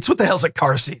car seats. What the hell's a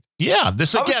car seat? Yeah,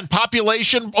 this again,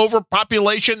 population,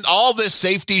 overpopulation, all this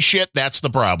safety shit, that's the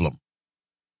problem.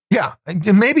 Yeah,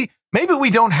 maybe we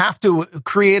don't have to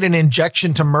create an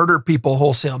injection to murder people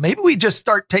wholesale. Maybe we just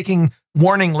start taking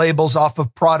warning labels off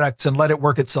of products and let it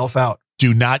work itself out.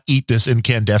 Do not eat this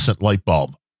incandescent light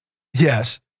bulb.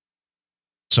 Yes.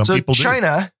 Some people do.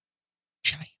 China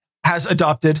has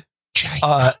adopted...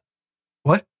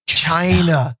 What?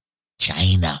 China.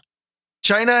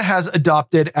 China has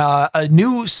adopted a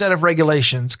new set of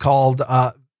regulations called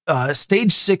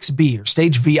Stage 6B or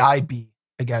Stage VIB,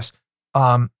 I guess.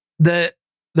 The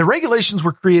regulations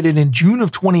were created in June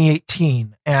of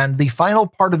 2018, and the final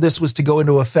part of this was to go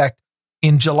into effect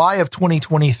in July of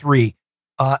 2023.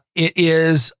 It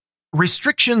is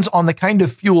restrictions on the kind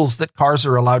of fuels that cars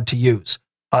are allowed to use.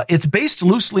 It's based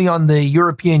loosely on the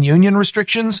European Union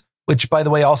restrictions, which, by the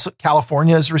way, also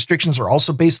California's restrictions are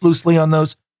also based loosely on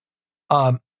those.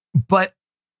 But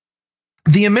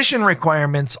the emission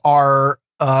requirements are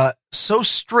so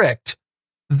strict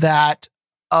that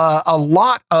a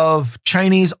lot of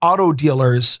Chinese auto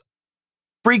dealers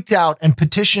freaked out and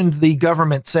petitioned the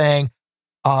government saying,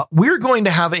 we're going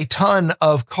to have a ton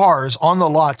of cars on the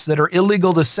lots that are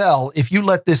illegal to sell if you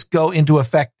let this go into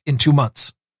effect in 2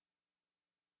 months.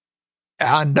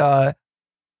 And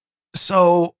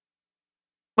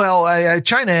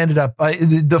China ended up,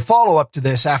 the follow-up to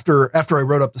this after I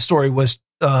wrote up the story was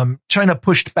China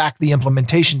pushed back the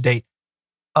implementation date.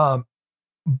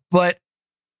 But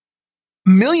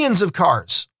millions of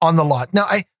cars on the lot. Now,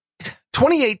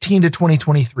 2018 to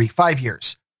 2023, 5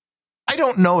 years. I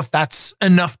don't know if that's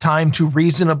enough time to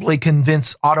reasonably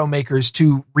convince automakers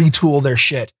to retool their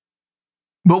shit.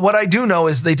 But what I do know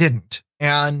is they didn't.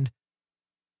 And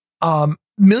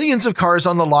millions of cars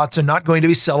on the lots are not going to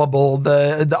be sellable.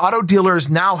 The auto dealers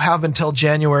now have until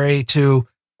January to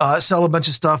sell a bunch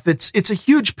of stuff. It's a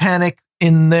huge panic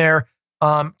in there.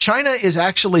 China is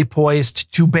actually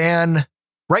poised to ban.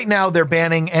 Right now, they're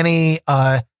banning any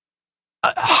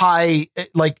high,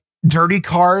 like dirty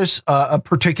cars,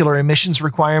 particular emissions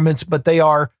requirements, but they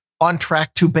are on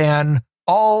track to ban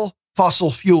all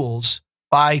fossil fuels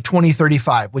by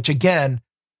 2035, which again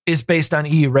is based on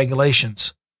EU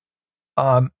regulations.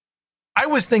 I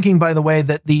was thinking, by the way,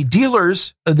 that the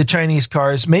dealers of the Chinese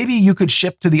cars, maybe you could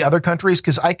ship to the other countries,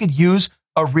 because I could use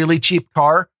a really cheap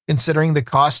car considering the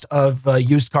cost of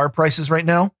used car prices right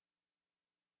now.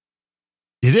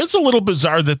 It is a little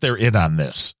bizarre that they're in on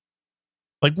this.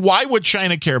 Like, why would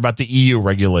China care about the EU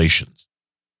regulations?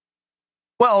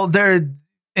 Well, they're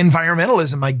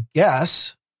environmentalism, I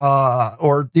guess,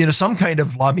 or some kind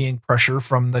of lobbying pressure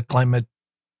from the climate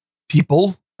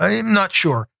people. I'm not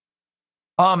sure.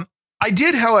 I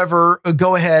did, however,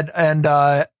 go ahead and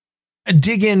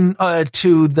dig in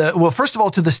first of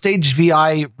all, to the Stage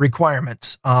VI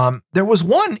requirements. There was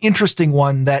one interesting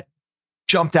one that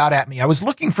jumped out at me. I was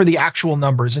looking for the actual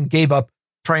numbers and gave up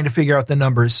trying to figure out the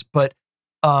numbers. But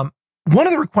one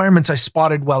of the requirements I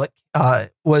spotted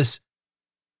was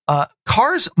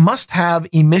cars must have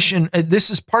emission. This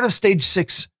is part of Stage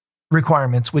 6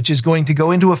 requirements, which is going to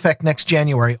go into effect next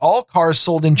January. All cars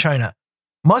sold in China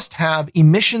must have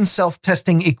emission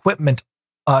self-testing equipment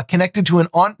connected to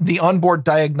the onboard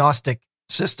diagnostic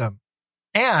system,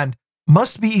 and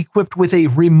must be equipped with a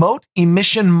remote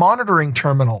emission monitoring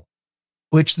terminal,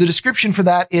 which the description for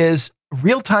that is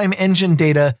real-time engine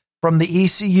data from the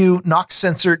ECU, NOx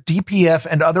sensor, DPF,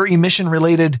 and other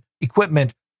emission-related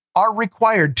equipment are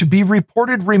required to be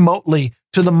reported remotely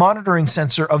to the monitoring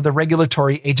sensor of the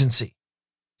regulatory agency.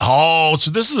 Oh, so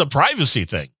this is a privacy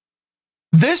thing.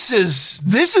 This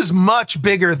is much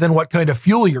bigger than what kind of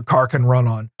fuel your car can run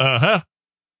on.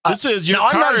 This is your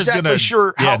I'm car not is exactly gonna,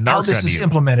 sure how this is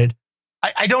implemented.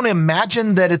 I don't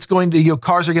imagine that it's going to,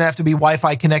 cars are going to have to be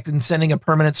Wi-Fi connected and sending a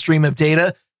permanent stream of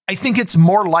data. I think it's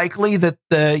more likely that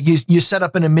you set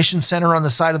up an emission center on the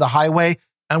side of the highway,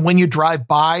 and when you drive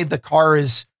by, the car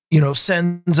is,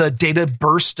 sends a data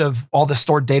burst of all the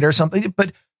stored data or something.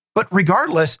 But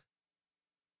regardless,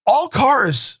 all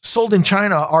cars sold in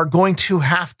China are going to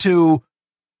have to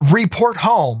report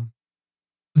home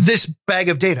this bag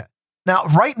of data. Now,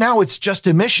 right now, it's just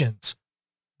emissions.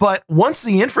 But once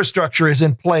the infrastructure is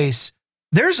in place,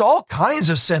 there's all kinds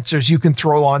of sensors you can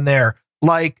throw on there,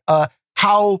 like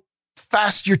how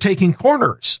fast you're taking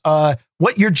corners,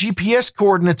 what your GPS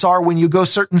coordinates are when you go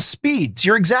certain speeds,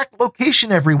 your exact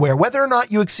location everywhere, whether or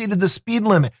not you exceeded the speed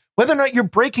limit, whether or not you're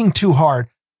braking too hard.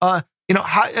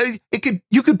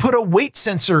 You could put a weight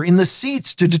sensor in the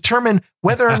seats to determine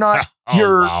whether or not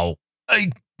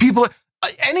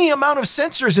any amount of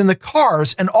sensors in the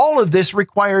cars. And all of this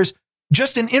requires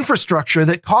just an infrastructure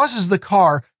that causes the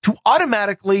car to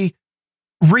automatically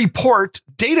report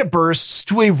data bursts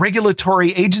to a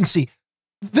regulatory agency.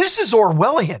 This is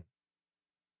Orwellian.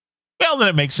 Well, then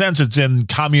it makes sense. It's in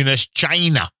communist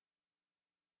China.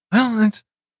 Well,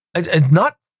 it's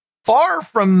not far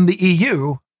from the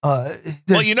EU.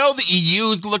 The EU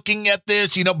is looking at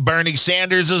this. Bernie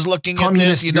Sanders is looking at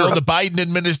this. Europe. The Biden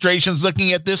administration's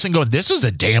looking at this and going, this is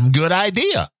a damn good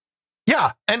idea.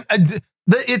 Yeah. And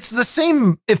it's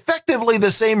effectively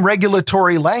the same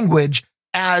regulatory language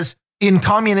as in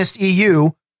communist EU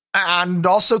and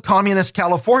also communist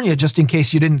California, just in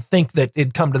case you didn't think that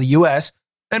it'd come to the US.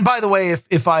 And by the way,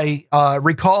 if I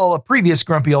recall a previous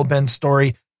Grumpy Old Ben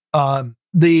story,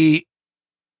 the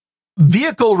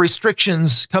vehicle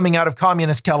restrictions coming out of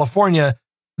communist California,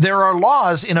 there are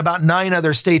laws in about 9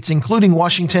 other states, including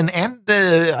Washington, and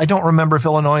I don't remember if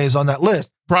Illinois is on that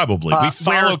list. Probably. We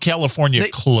follow California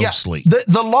closely. Yeah,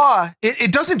 the law,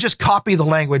 it doesn't just copy the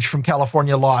language from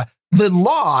California law. The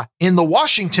law in the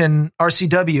Washington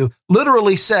RCW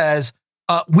literally says,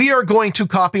 we are going to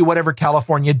copy whatever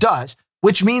California does,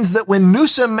 which means that when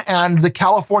Newsom and the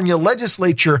California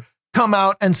legislature come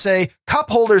out and say cup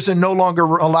holders are no longer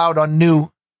allowed on new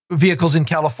vehicles in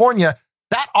California,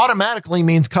 that automatically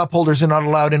means cup holders are not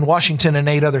allowed in Washington and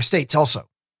 8 other states also.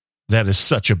 That is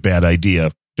such a bad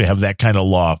idea to have that kind of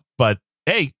law. But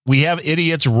hey, we have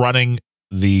idiots running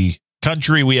the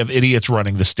country. We have idiots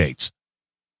running the states.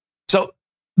 So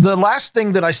the last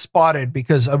thing that I spotted,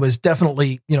 because I was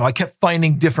definitely, I kept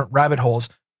finding different rabbit holes,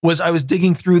 was I was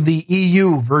digging through the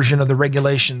EU version of the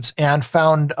regulations and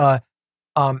found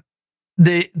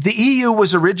the EU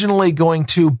was originally going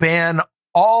to ban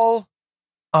all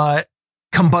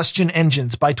combustion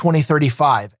engines by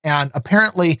 2035. And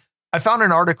apparently I found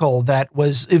an article that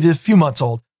was a few months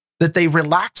old that they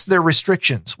relaxed their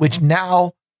restrictions, which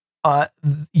now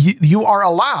you are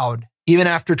allowed, even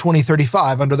after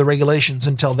 2035 under the regulations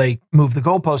until they move the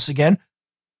goalposts again,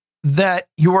 that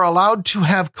you are allowed to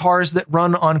have cars that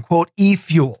run on, quote,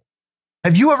 e-fuel.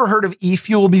 Have you ever heard of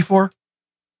e-fuel before?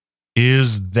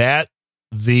 Is that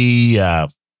the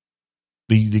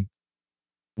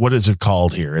what is it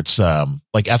called here? It's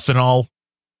like ethanol.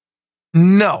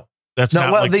 No, that's no,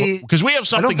 not well, like, because we have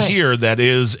something here that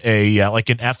is a like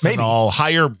an ethanol,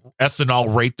 higher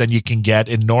ethanol rate than you can get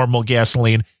in normal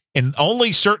gasoline, and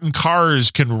only certain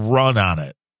cars can run on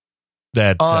it.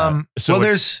 That so well,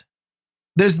 there's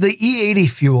the E80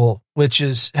 fuel, which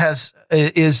is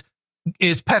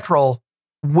petrol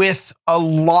with a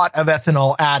lot of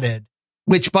ethanol added,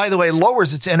 which, by the way,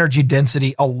 lowers its energy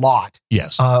density a lot.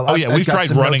 Yes. We've tried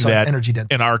running that energy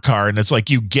density in our car, and it's like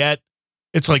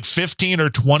it's like 15 or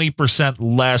 20%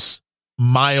 less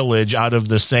mileage out of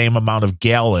the same amount of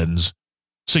gallons.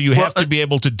 So you have to be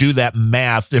able to do that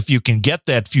math if you can get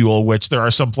that fuel, which there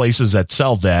are some places that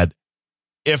sell that.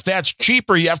 If that's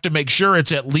cheaper, you have to make sure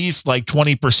it's at least like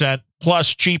 20%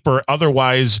 plus cheaper.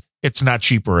 Otherwise, it's not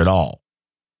cheaper at all.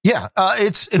 Yeah,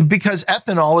 it's because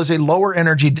ethanol is a lower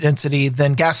energy density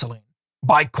than gasoline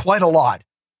by quite a lot.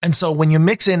 And so when you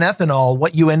mix in ethanol,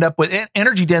 what you end up with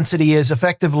energy density is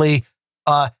effectively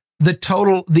the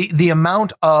total, the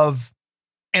amount of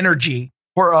energy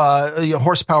or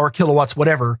horsepower, kilowatts,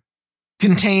 whatever,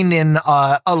 contained in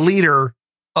a liter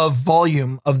of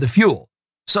volume of the fuel.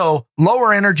 So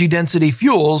lower energy density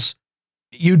fuels,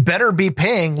 you'd better be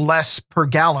paying less per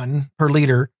gallon per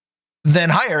liter than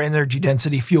higher energy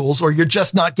density fuels, or you're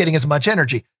just not getting as much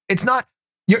energy. It's not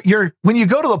you're when you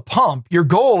go to the pump, your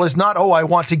goal is not, I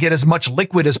want to get as much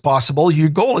liquid as possible. Your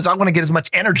goal is I want to get as much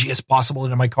energy as possible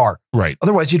into my car. Right.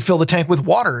 Otherwise, you'd fill the tank with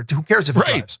water. Who cares if it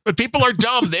drives? But people are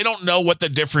dumb. They don't know what the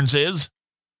difference is.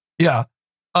 Yeah.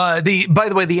 By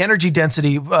the way, the energy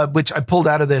density, which I pulled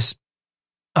out of this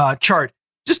chart,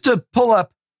 just to pull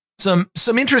up some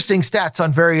interesting stats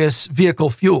on various vehicle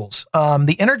fuels.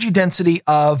 The energy density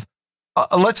of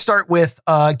let's start with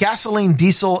gasoline,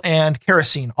 diesel, and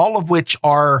kerosene, all of which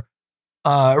are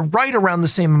right around the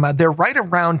same amount. They're right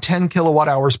around 10 kilowatt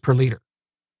hours per liter.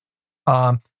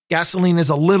 Gasoline is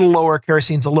a little lower,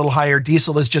 kerosene's a little higher,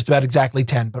 diesel is just about exactly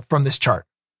 10, but from this chart.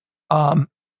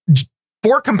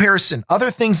 For comparison,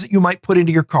 other things that you might put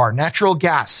into your car: natural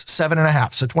gas,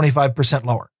 7.5, so 25%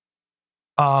 lower.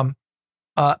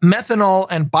 Methanol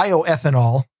and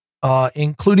bioethanol,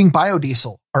 including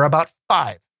biodiesel, are about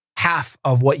 5. Half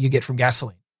of what you get from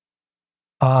gasoline.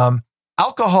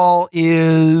 Alcohol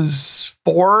is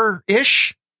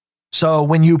 4-ish. So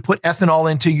when you put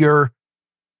ethanol into your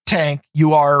tank,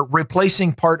 you are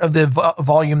replacing part of the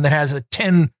volume that has a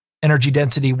 10 energy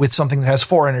density with something that has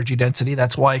 4 energy density.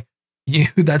 That's why you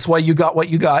got what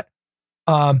you got.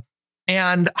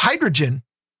 And hydrogen,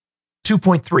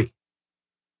 2.3.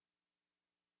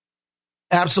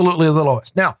 Absolutely the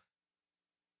lowest. Now,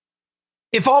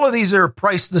 if all of these are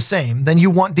priced the same, then you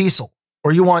want diesel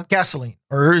or you want gasoline,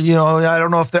 or, I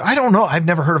don't know. I've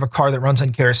never heard of a car that runs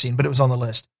on kerosene, but it was on the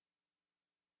list.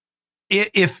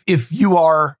 If you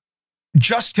are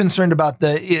just concerned about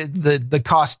the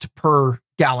cost per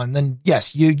gallon, then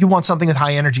yes, you want something with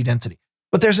high energy density.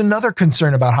 But there's another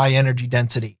concern about high energy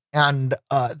density. And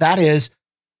that is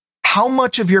how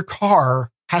much of your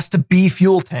car has to be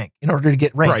fuel tank in order to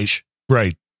get range.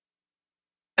 Right.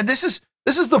 And this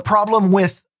is the problem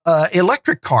with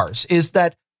electric cars, is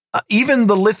that even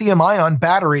the lithium ion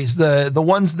batteries, the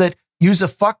ones that use a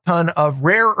fuck ton of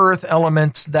rare earth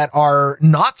elements that are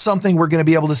not something we're going to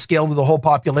be able to scale to the whole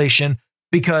population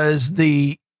because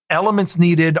the elements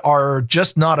needed are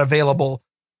just not available.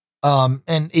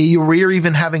 And we're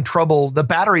even having trouble. The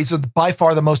batteries are by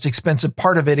far the most expensive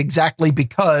part of it, exactly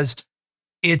because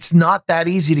it's not that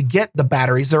easy to get the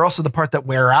batteries. They're also the part that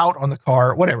wear out on the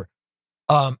car, whatever.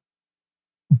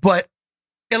 But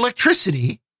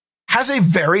electricity has a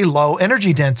very low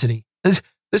energy density. This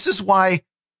is why,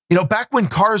 back when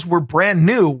cars were brand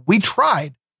new, we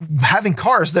tried having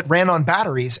cars that ran on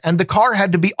batteries, and the car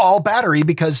had to be all battery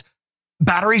because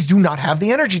batteries do not have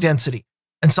the energy density.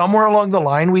 And somewhere along the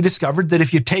line, we discovered that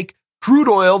if you take crude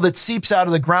oil that seeps out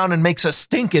of the ground and makes a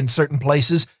stink in certain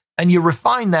places, and you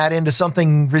refine that into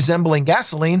something resembling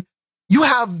gasoline, you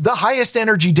have the highest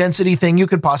energy density thing you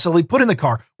could possibly put in the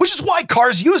car, which is why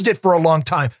cars used it for a long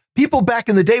time, people back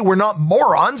in the day were not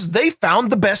morons. They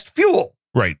found the best fuel.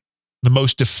 Right. The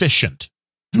most efficient.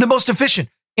 The most efficient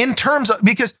in terms of,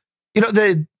 because, you know,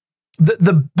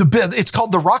 it's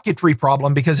called the rocketry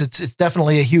problem because it's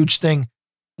definitely a huge thing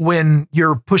when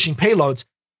you're pushing payloads,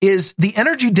 is the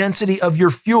energy density of your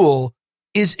fuel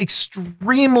is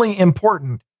extremely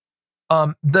important.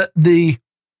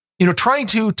 Trying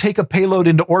to take a payload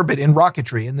into orbit in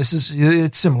rocketry, and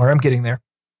it's similar. I'm getting there.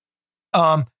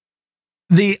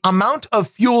 The amount of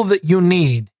fuel that you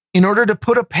need in order to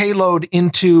put a payload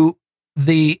into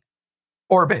the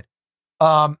orbit,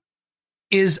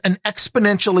 is an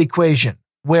exponential equation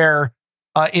where,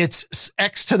 it's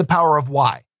X to the power of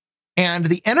Y, and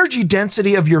the energy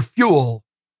density of your fuel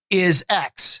is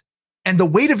X, and the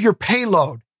weight of your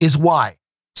payload is Y.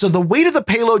 So the weight of the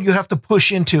payload you have to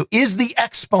push into is the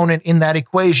exponent in that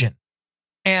equation.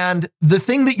 And the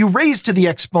thing that you raise to the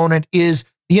exponent is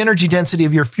the energy density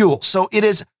of your fuel. So it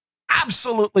is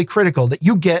absolutely critical that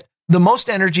you get the most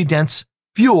energy dense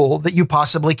fuel that you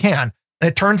possibly can. And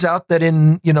it turns out that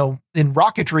in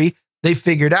rocketry, they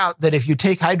figured out that if you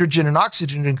take hydrogen and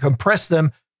oxygen and compress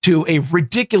them to a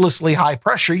ridiculously high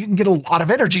pressure, you can get a lot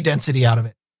of energy density out of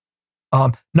it.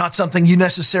 Not something you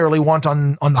necessarily want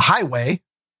on the highway.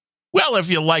 Well, if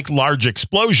you like large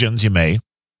explosions, you may.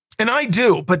 And I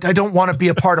do, but I don't want to be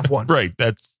a part of one. Right.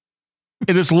 It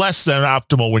is less than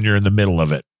optimal when you're in the middle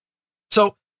of it.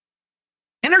 So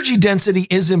energy density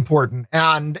is important,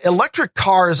 and electric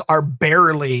cars are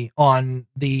barely on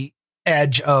the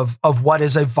edge of what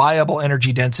is a viable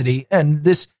energy density. And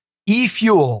this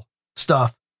e-fuel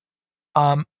stuff,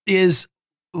 is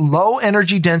low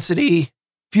energy density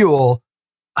fuel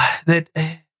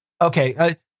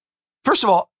first of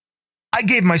all, I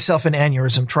gave myself an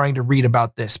aneurysm trying to read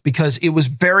about this because it was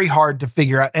very hard to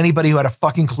figure out anybody who had a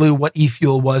fucking clue what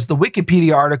e-fuel was. The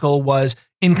Wikipedia article was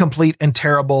incomplete and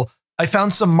terrible. I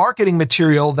found some marketing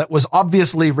material that was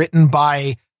obviously written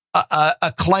by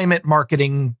a climate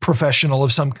marketing professional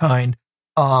of some kind.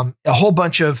 A whole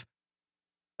bunch of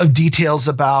details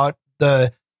about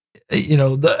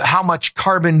how much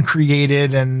carbon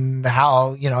created and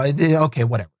how, okay,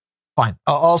 whatever. Fine.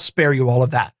 I'll spare you all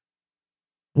of that.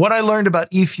 What I learned about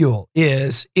e-fuel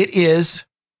is it is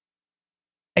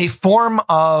a form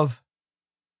of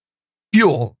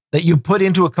fuel that you put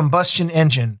into a combustion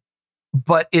engine,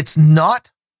 but it's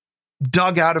not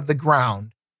dug out of the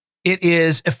ground. It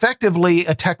is effectively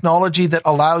a technology that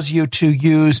allows you to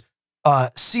use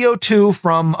CO2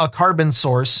 from a carbon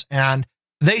source. And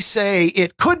they say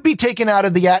it could be taken out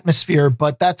of the atmosphere,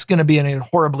 but that's going to be a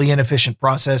horribly inefficient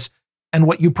process. And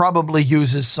what you probably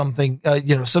use is something,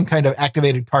 some kind of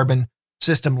activated carbon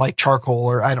system like charcoal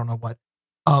or I don't know what.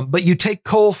 But you take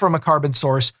coal from a carbon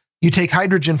source, you take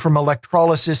hydrogen from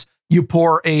electrolysis, you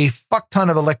pour a fuck ton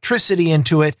of electricity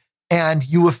into it, and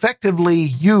you effectively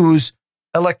use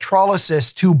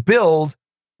electrolysis to build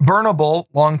burnable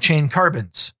long chain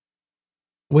carbons,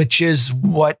 which is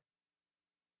what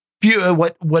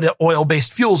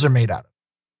oil-based fuels are made out of.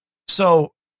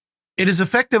 So it is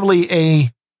effectively a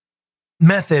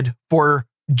method for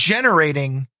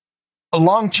generating a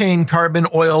long chain carbon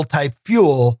oil type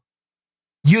fuel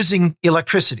using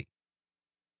electricity.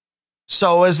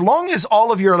 So as long as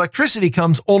all of your electricity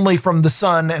comes only from the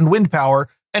sun and wind power,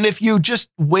 and if you just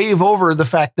wave over the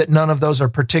fact that none of those are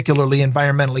particularly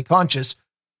environmentally conscious,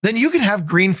 then you can have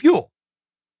green fuel.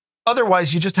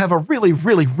 Otherwise, you just have a really,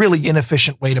 really, really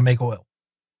inefficient way to make oil.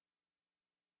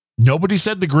 Nobody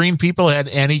said the green people had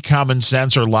any common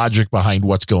sense or logic behind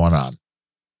what's going on.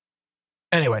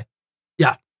 Anyway,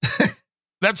 yeah.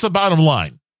 That's the bottom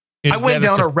line. I went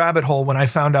down a rabbit hole when I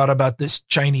found out about this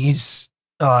Chinese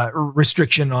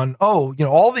restriction on,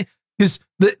 because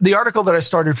the article that I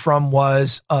started from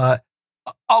was a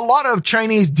lot of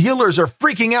Chinese dealers are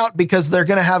freaking out because they're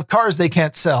going to have cars they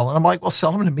can't sell. And I'm like, well,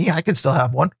 sell them to me. I can still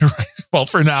have one. Right. Well,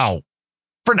 for now.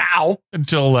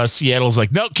 Until Seattle's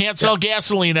like, no, can't sell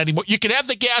gasoline anymore. You can have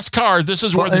the gas cars. This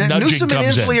is where the nudging Newsom comes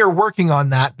and Inslee in. are working on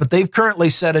that, but they've currently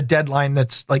set a deadline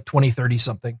that's like 2030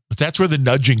 something. But that's where the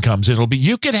nudging comes in. It'll be,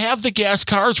 you can have the gas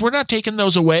cars. We're not taking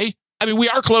those away. I mean, we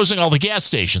are closing all the gas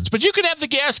stations, but you can have the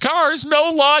gas cars.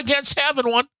 No law against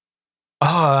having one.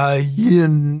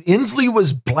 Inslee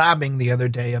was blabbing the other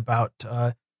day about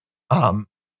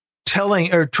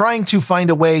trying to find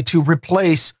a way to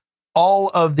replace all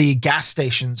of the gas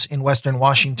stations in Western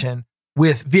Washington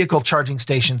with vehicle charging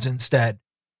stations instead.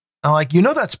 I'm like,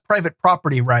 that's private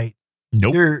property, right?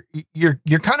 Nope.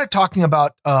 You're kind of talking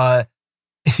about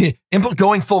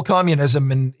going full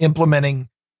communism and implementing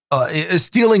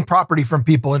stealing property from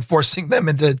people and forcing them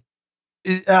into.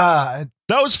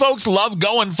 Those folks love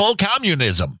going full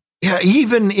communism. Yeah,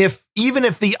 even if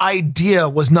the idea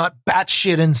was not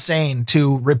batshit insane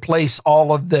to replace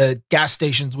all of the gas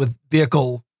stations with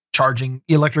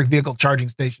electric vehicle charging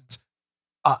stations,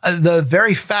 the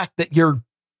very fact that you're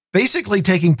basically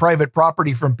taking private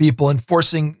property from people and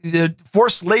forcing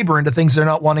forced labor into things they're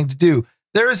not wanting to do.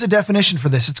 There is a definition for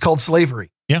this. It's called slavery.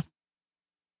 Yeah.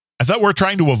 I thought we're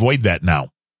trying to avoid that now.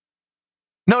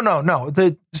 No.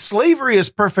 The slavery is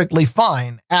perfectly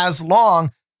fine as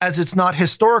long as it's not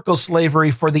historical slavery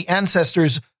for the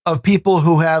ancestors of people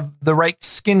who have the right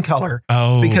skin color.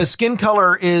 Oh. Because skin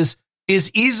color is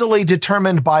easily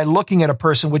determined by looking at a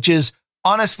person, which is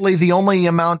honestly the only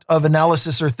amount of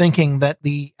analysis or thinking that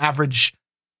the average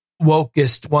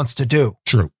wokeist wants to do.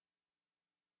 True.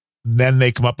 Then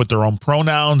they come up with their own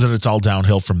pronouns and it's all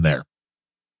downhill from there.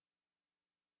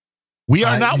 We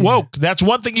are not woke. That's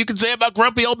one thing you can say about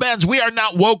Grumpy Old Benz. We are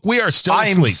not woke. We are still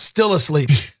asleep. I'm still asleep.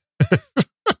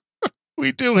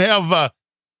 We do have,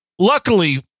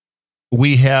 luckily,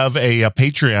 we have a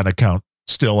Patreon account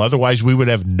still. Otherwise, we would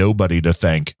have nobody to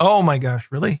thank. Oh my gosh,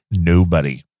 really?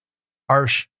 Nobody.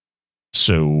 Harsh.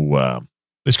 So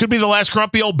this could be the last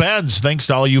Grumpy Old Benz. Thanks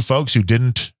to all you folks who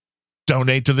didn't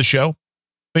donate to the show.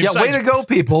 Yeah, way to go,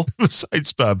 people.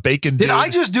 Besides Bacon. Did I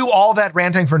just do all that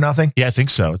ranting for nothing? Yeah, I think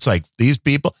so. It's like these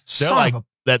people, they're like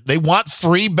that. They want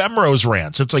free Bemrose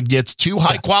rants. It's like, it's too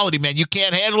high quality, man. You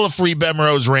can't handle a free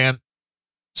Bemrose rant.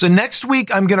 So next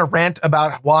week, I'm going to rant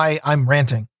about why I'm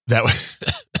ranting. That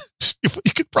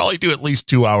you could probably do at least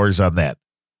 2 hours on that.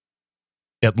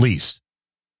 At least.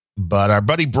 But our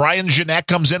buddy Brian Jeanette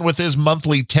comes in with his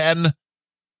monthly 10.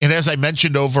 And as I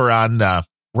mentioned over on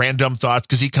Random Thoughts,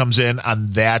 because he comes in on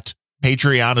that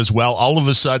Patreon as well, all of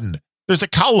a sudden, there's a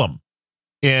column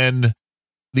in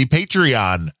the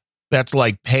Patreon that's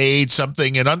like paid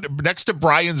something. And next to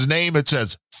Brian's name, it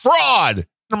says fraud.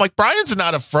 I'm like, Brian's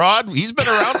not a fraud. He's been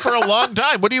around for a long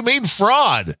time. What do you mean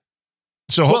fraud?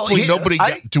 So hopefully nobody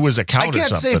got to his account or something. I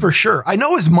can't say for sure. I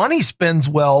know his money spends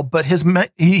well, but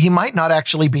he might not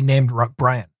actually be named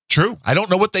Brian. True. I don't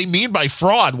know what they mean by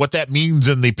fraud, what that means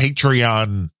in the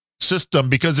Patreon system,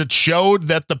 because it showed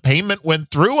that the payment went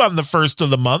through on the first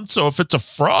of the month. So if it's a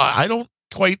fraud, I don't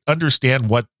quite understand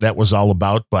what that was all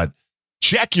about. But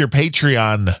check your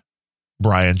Patreon,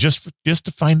 Brian, just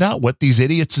to find out what these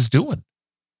idiots is doing.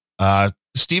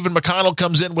 Stephen McConnell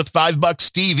comes in with $5,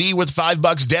 Steve E with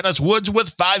 $5, Dennis Woods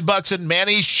with $5, and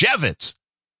Manny Shevitz,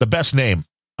 the best name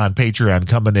on Patreon,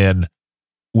 coming in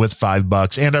with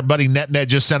 $5. And our buddy NetNet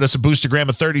just sent us a boostergram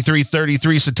of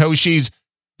 3333 Satoshis,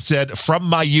 said from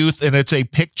my youth, and it's a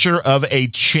picture of a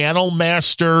Channel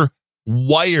Master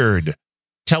wired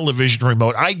television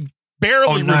remote. I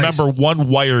barely remember one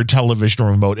wired television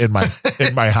remote in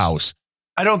my house.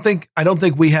 I don't think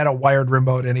we had a wired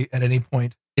remote at any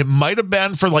point. It might have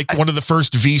been for like one of the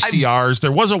first VCRs.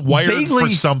 There was a wired for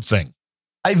something.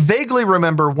 I vaguely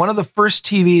remember one of the first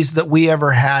TVs that we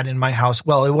ever had in my house.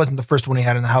 Well, it wasn't the first one we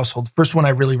had in the household. The first one I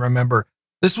really remember.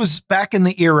 This was back in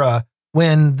the era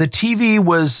when the TV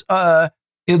was,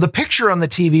 the picture on the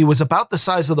TV was about the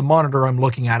size of the monitor I'm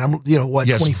looking at. I'm,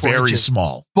 24 very inches.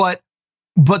 Small. But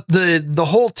the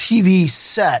whole TV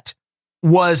set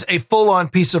was a full-on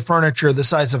piece of furniture the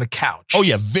size of a couch. Oh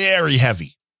yeah, very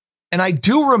heavy. And I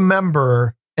do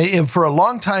remember, and for a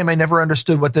long time, I never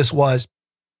understood what this was.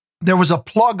 There was a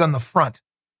plug on the front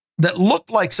that looked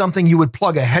like something you would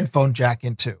plug a headphone jack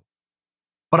into.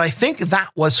 But I think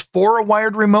that was for a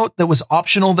wired remote that was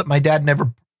optional that my dad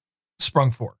never sprung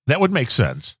for. That would make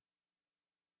sense.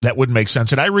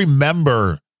 And I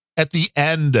remember at the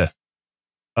end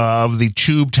of the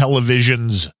tube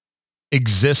television's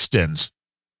existence,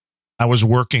 I was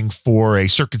working for a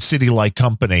Circuit City-like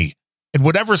company. And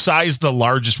whatever size the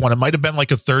largest one, it might have been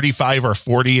like a 35 or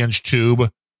 40-inch tube.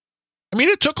 I mean,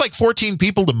 it took like 14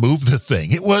 people to move the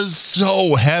thing. It was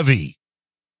so heavy.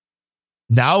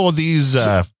 Now these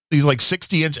like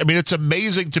 60-inch, I mean, it's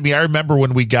amazing to me. I remember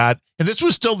when we got, and this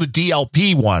was still the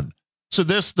DLP one. So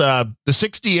the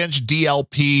 60-inch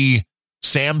DLP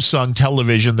Samsung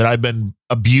television that I've been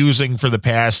abusing for the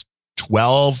past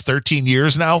 12, 13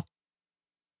 years now.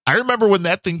 I remember when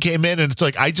that thing came in and it's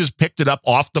like, I just picked it up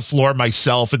off the floor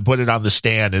myself and put it on the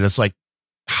stand. And it's like,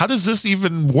 how does this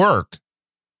even work?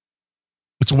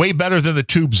 It's way better than the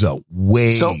tubes though.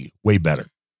 Way better.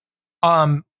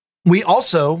 We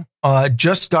also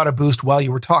just got a boost while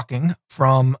you were talking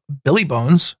from Billy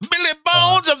Bones. Billy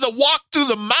Bones of the Walk Through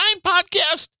the Mind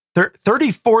podcast.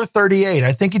 3438.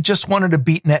 I think he just wanted to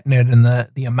beat NetNet in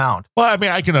the amount. Well, I mean,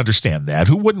 I can understand that.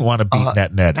 Who wouldn't want to beat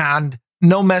NetNet? And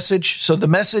no message. So the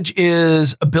message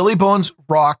is Billy Bones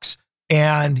rocks.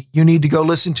 and you need to go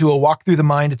listen to A Walk Through the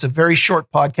Mind. It's a very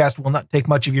short podcast, will not take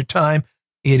much of your time.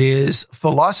 It is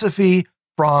philosophy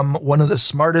from one of the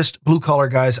smartest blue-collar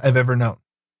guys I've ever known.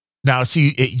 Now, see,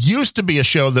 it used to be a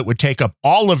show that would take up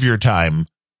all of your time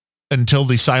until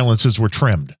the silences were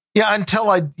trimmed. Yeah, until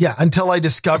I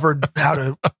discovered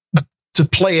how to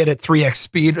play it at 3x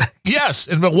speed. Yes,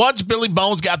 and but once Billy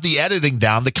Bones got the editing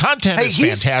down, the content is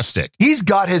fantastic. He's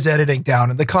got his editing down,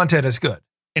 and the content is good.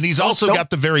 And he's also got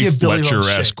the very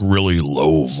Fletcher-esque, really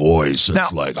low voice. It's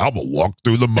I'm going to walk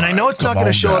through the mind. And I know it's not going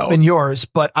to show up in yours,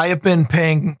 but I have been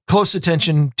paying close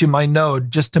attention to my Node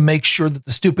just to make sure that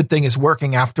the stupid thing is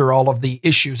working after all of the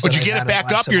issues. But you get it back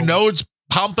up? Your Node's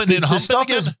pumping and humping? The stuff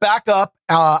is back up.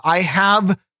 I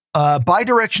have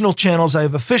bi-directional channels. I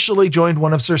have officially joined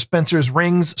one of Sir Spencer's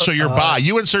rings. So you're bi.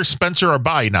 You and Sir Spencer are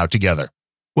bi now together.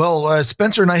 Well,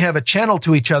 Spencer and I have a channel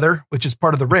to each other, which is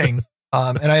part of the ring.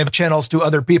 And I have channels to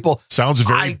other people. Sounds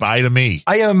very bi to me.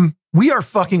 We are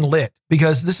fucking lit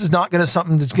because this is not going to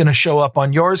something that's going to show up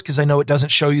on yours because I know it doesn't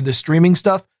show you the streaming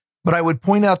stuff. But I would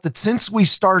point out that since we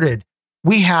started,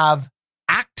 we have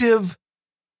active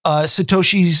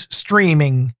Satoshi's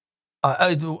streaming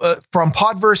from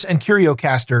Podverse and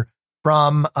CurioCaster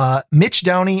from Mitch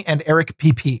Downey and Eric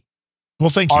PP. Well,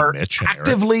 thank you, Mitch.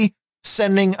 Actively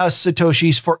sending us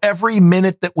Satoshis for every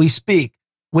minute that we speak,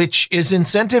 which is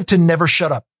incentive to never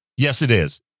shut up. Yes, it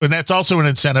is. And that's also an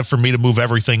incentive for me to move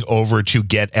everything over to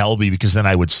Get Elby, because then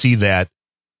I would see that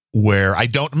where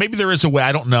maybe there is a way.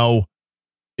 I don't know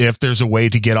if there's a way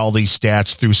to get all these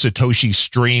stats through Satoshi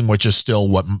Stream, which is still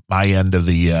what my end of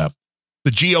the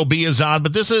GOB is on.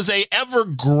 But this is a ever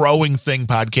growing thing,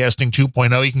 Podcasting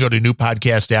 2.0. You can go to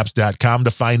newpodcastapps.com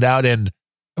to find out. And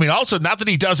I mean, also not that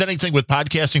he does anything with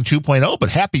Podcasting 2.0, but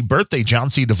happy birthday, John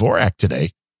C. Dvorak today.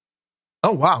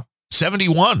 Oh, wow.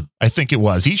 71, I think it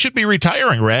was. He should be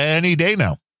retiring any day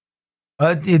now.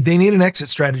 They need an exit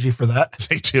strategy for that.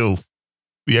 They do.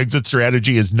 The exit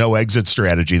strategy is no exit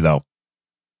strategy, though.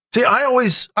 See, I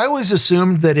always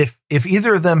assumed that if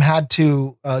either of them had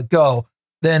to go,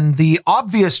 then the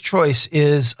obvious choice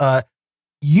is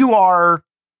you are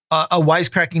a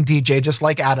wisecracking DJ just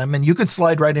like Adam, and you could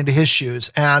slide right into his shoes.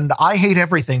 And I hate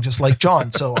everything just like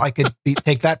John, so I could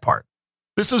take that part.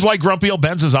 This is why Grumpy Old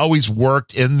Benz has always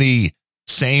worked in the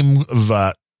same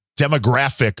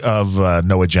demographic of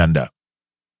No Agenda.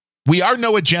 We are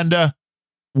No Agenda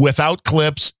without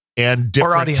clips and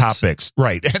different topics.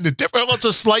 Right. And it's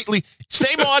a slightly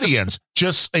same audience,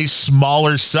 just a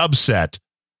smaller subset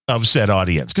of said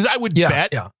audience. Because I would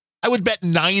bet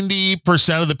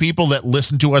 90% of the people that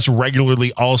listen to us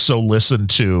regularly also listen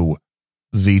to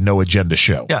the No Agenda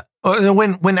show. Yeah.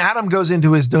 When Adam goes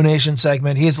into his donation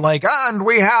segment, he's like, and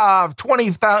we have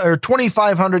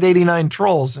 2,589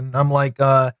 trolls. And I'm like,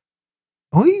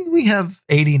 we have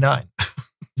 89.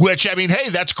 Which, I mean, hey,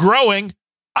 that's growing.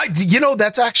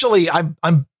 That's actually,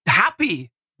 I'm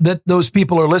happy that those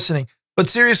people are listening. But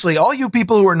seriously, all you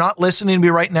people who are not listening to me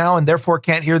right now and therefore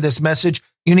can't hear this message,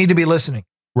 you need to be listening.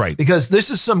 Right. Because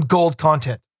this is some gold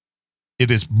content.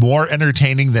 It is more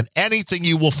entertaining than anything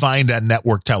you will find on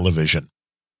network television.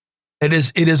 It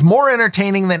is more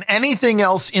entertaining than anything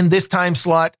else in this time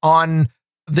slot on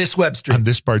this web stream. On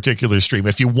this particular stream.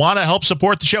 If you want to help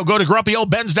support the show, go to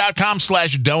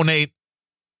grumpyoldbenz.com/donate.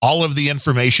 All of the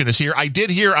information is here. I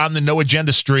did hear on the No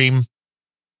Agenda stream,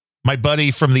 my buddy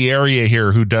from the area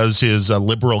here who does his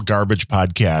liberal garbage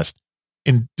podcast.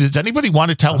 And does anybody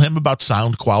want to tell him about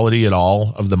sound quality at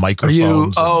all of the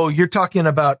microphones? You're talking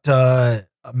about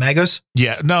Magos?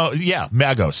 Yeah,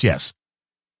 Magos, yes.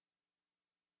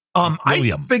 I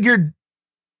figured,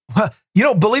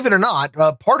 believe it or not,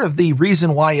 part of the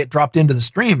reason why it dropped into the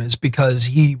stream is because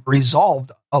he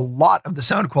resolved a lot of the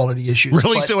sound quality issues.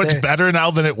 Really? So it's better now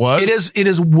than it was? It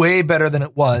is way better than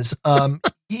it was.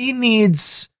 He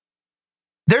needs...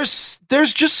 There's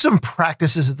just some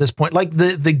practices at this point. Like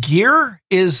the gear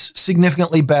is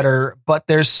significantly better, but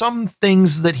there's some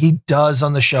things that he does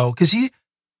on the show because he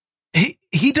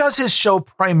does his show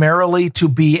primarily to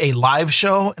be a live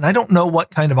show, and I don't know what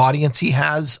kind of audience he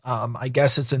has. I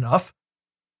guess it's enough.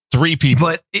 3 people,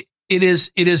 but it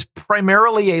is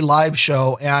primarily a live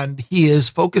show, and he is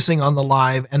focusing on the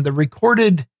live and the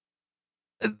recorded.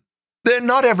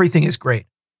 Not everything is great.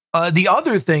 The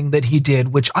other thing that he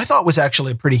did, which I thought was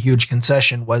actually a pretty huge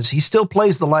concession, was he still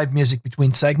plays the live music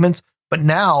between segments, but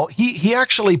now he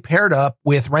actually paired up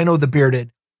with Rhino the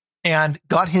Bearded and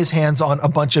got his hands on a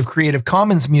bunch of Creative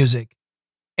Commons music.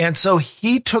 And so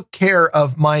he took care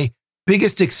of my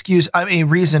biggest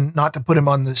reason not to put him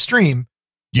on the stream.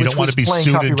 You don't want to be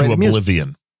suited to oblivion.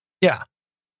 Music. Yeah.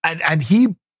 And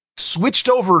he switched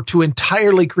over to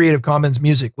entirely Creative Commons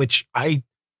music, which I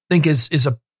think is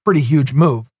a pretty huge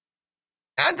move.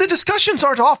 And the discussions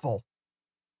aren't awful.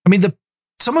 I mean,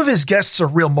 some of his guests are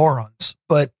real morons,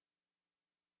 but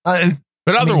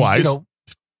otherwise,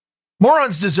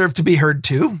 morons deserve to be heard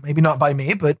too. Maybe not by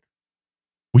me, but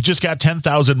we just got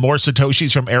 10,000 more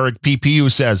Satoshis from Eric PP, who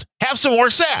says, have some more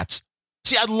sats.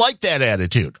 See, I like that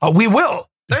attitude. Oh, we will.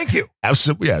 Thank you.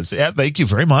 Yes. Yeah, thank you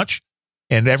very much.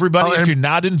 And everybody, if you're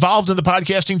not involved in the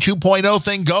podcasting 2.0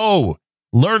 thing, go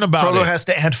learn about Proto it. has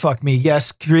to and fuck me.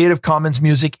 Yes, Creative Commons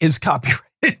music is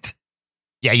copyrighted.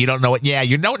 Yeah, you don't know it. Yeah,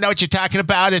 you don't know what you're talking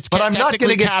about. It's but I'm not going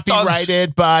to get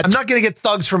copyrighted, but I'm not going to get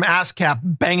thugs from ASCAP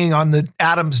banging on the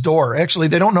Adam's door. Actually,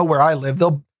 they don't know where I live.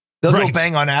 They'll go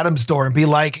bang on Adam's door and be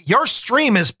like, your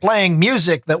stream is playing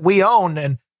music that we own.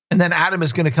 And then Adam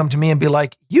is going to come to me and be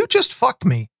like, you just fucked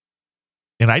me.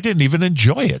 And I didn't even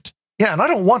enjoy it. Yeah, and I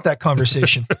don't want that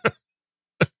conversation.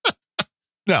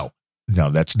 No,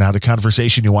 that's not a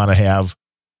conversation you want to have.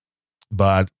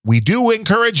 But we do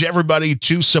encourage everybody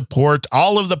to support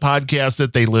all of the podcasts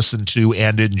that they listen to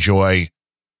and enjoy.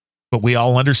 But we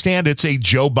all understand it's a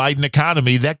Joe Biden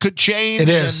economy that could change. It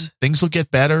is. And things will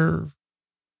get better.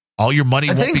 All your money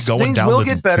won't be going things down will the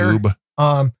get better.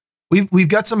 tube. We've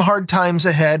got some hard times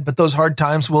ahead, but those hard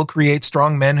times will create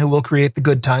strong men who will create the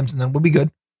good times, and then we'll be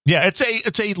good. Yeah, it's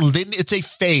a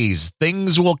phase.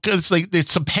 Things will,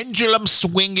 it's a pendulum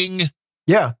swinging.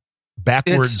 Yeah.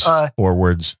 Backwards,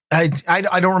 forwards. I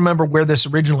don't remember where this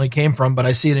originally came from, but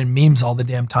I see it in memes all the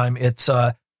damn time. It's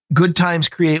good times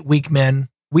create weak men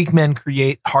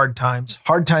create hard times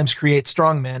create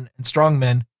strong men, and strong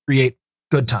men create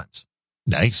good times.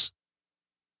 Nice.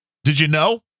 Did you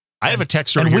know? I have a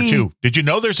text right here too. Did you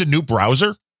know there's a new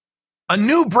browser? A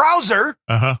new browser?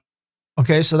 Uh-huh.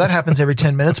 Okay, so that happens every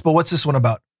 10 minutes, but what's this one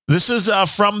about? This is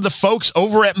from the folks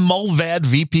over at Mulvad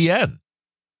VPN.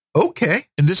 Okay.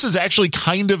 And this is actually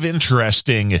kind of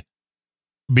interesting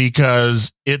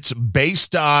because it's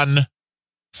based on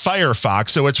Firefox.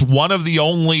 So it's one of the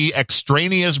only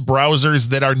extraneous browsers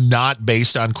that are not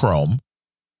based on Chrome.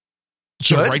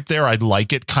 So right there, I'd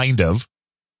like it kind of.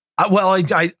 Well,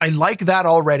 I like that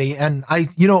already. And I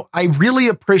really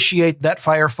appreciate that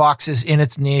Firefox is in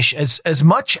its niche. As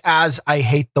much as I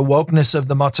hate the wokeness of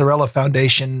the Mozzarella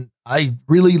Foundation, I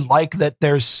really like that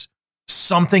there's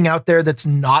something out there that's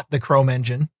not the Chrome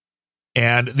engine.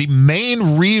 And the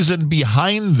main reason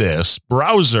behind this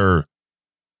browser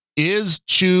is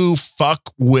to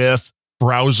fuck with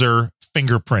browser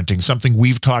fingerprinting, something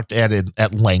we've talked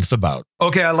at length about.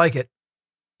 Okay, I like it.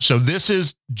 So this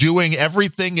is doing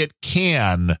everything it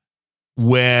can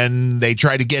when they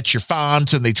try to get your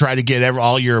fonts and they try to get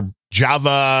all your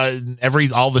Java,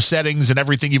 all the settings and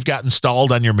everything you've got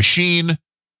installed on your machine.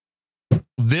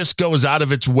 This goes out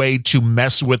of its way to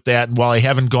mess with that. And while I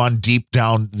haven't gone deep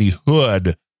down the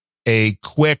hood, a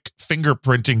quick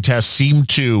fingerprinting test seemed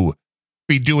to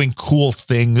be doing cool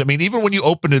things. I mean, even when you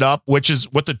open it up, which is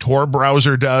what the Tor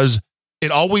browser does,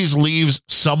 it always leaves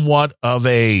somewhat of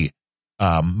a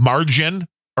margin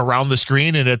around the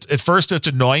screen. And at first it's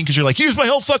annoying because you're like, here's my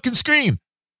whole fucking screen.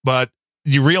 But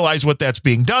you realize what that's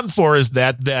being done for is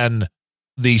that then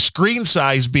the screen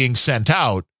size being sent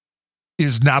out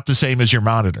is not the same as your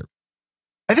monitor.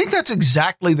 I think that's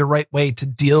exactly the right way to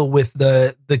deal with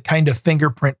the kind of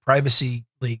fingerprint privacy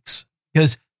leaks.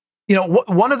 Because,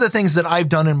 one of the things that I've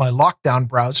done in my lockdown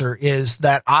browser is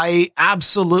that I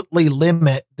absolutely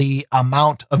limit the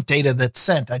amount of data that's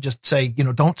sent. I just say,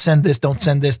 don't send this,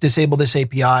 disable this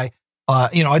API.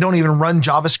 I don't even run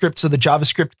JavaScript, so the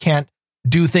JavaScript can't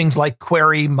do things like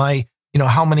query my,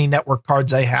 how many network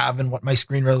cards I have and what my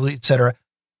screen resolution, et cetera.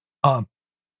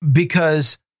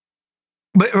 Because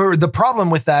the problem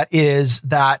with that is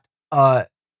that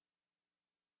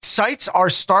sites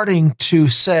are starting to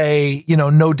say,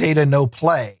 no data, no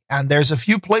play. And there's a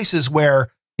few places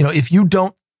where, if you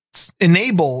don't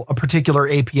enable a particular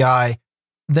API,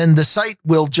 then the site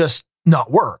will just not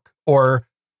work. Or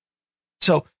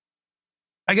so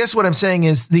I guess what I'm saying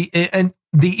is the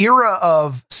era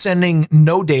of sending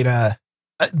no data,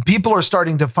 people are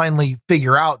starting to finally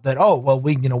figure out that,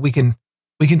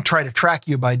 we can try to track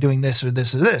you by doing this or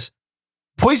this or this.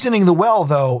 Poisoning the well,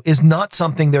 though, is not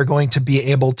something they're going to be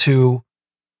able to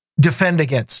defend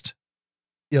against.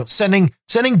 Sending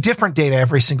different data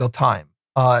every single time,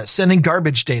 sending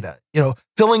garbage data,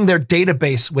 filling their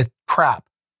database with crap.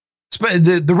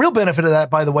 The real benefit of that,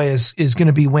 by the way, is going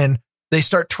to be when they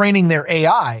start training their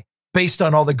AI based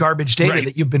on all the garbage data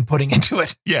that you've been putting into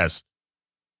it. Yes.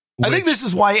 I think this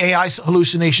is why AI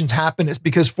hallucinations happen, is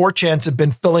because 4chans have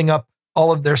been filling up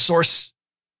all of their source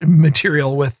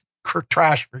material with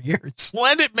trash for years. Well,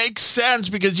 and it makes sense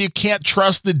because you can't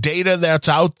trust the data that's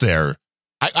out there.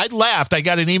 I laughed. I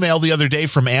got an email the other day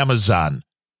from Amazon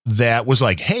that was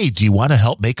like, hey, do you want to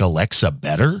help make Alexa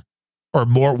better or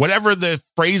more? Whatever the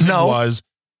phrasing was.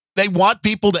 They want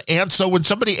people to answer. When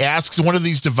somebody asks one of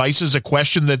these devices a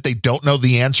question that they don't know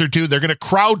the answer to, they're going to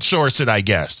crowdsource it, I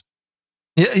guess.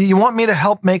 You want me to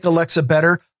help make Alexa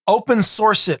better? Open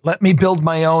source it. Let me build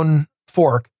my own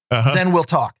fork. Then we'll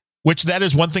talk. Which that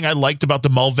is one thing I liked about the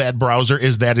Mullvad browser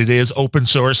is that it is open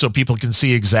source so people can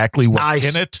see exactly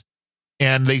what's in it.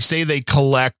 And they say they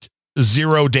collect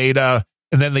zero data.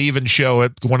 And then they even show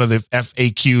it. One of the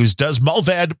FAQs, does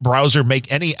Mullvad browser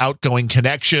make any outgoing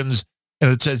connections?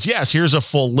 And it says, yes, here's a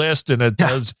full list. And it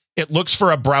does. It looks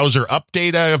for a browser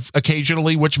update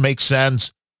occasionally, which makes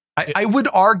sense. I would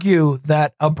argue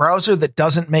that a browser that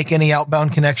doesn't make any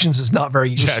outbound connections is not very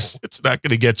useful. Yes, it's not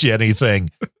going to get you anything.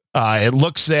 It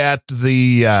looks at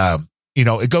the,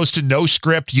 it goes to no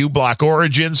script, uBlock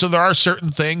origin. So there are certain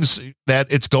things that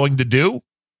it's going to do,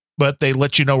 but they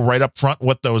let you know right up front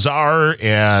what those are.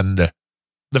 And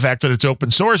the fact that it's open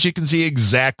source, you can see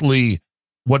exactly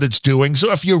what it's doing.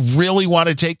 So if you really want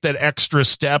to take that extra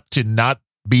step to not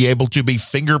be able to be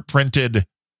fingerprinted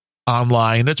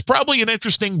online, it's probably an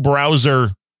interesting browser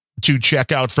to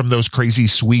check out from those crazy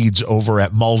Swedes over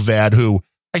at Mullvad, who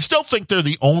I still think they're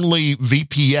the only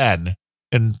VPN,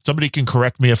 and somebody can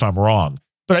correct me if I'm wrong,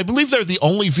 but I believe they're the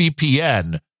only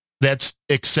VPN that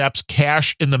accepts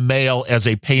cash in the mail as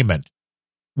a payment,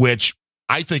 which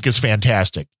I think is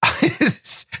fantastic.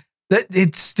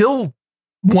 It's still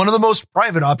one of the most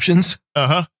private options.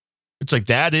 It's like,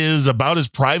 that is about as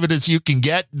private as you can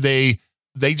get. They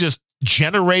just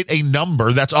generate a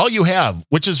number. That's all you have,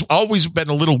 which has always been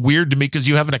a little weird to me because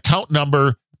you have an account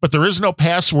number, but there is no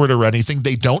password or anything.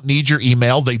 They don't need your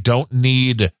email. They don't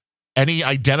need any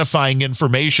identifying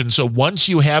information. So once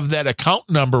you have that account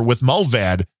number with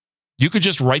Mullvad, you could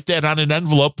just write that on an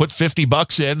envelope, put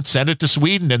 $50 in, send it to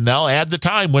Sweden, and they'll add the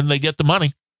time when they get the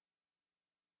money.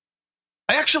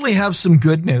 I actually have some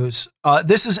good news.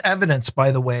 This is evidence,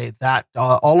 by the way, that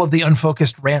all of the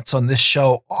unfocused rants on this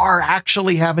show are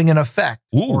actually having an effect,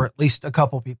 or at least a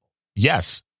couple people.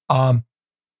 Yes.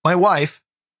 My wife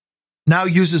now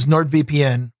uses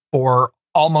NordVPN for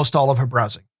almost all of her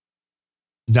browsing.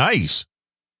 Nice.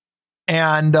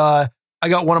 And I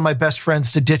got one of my best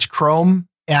friends to ditch Chrome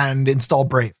and install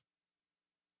Brave.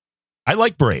 I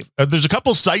like Brave. There's a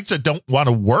couple sites that don't want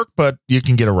to work, but you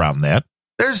can get around that.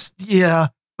 Here's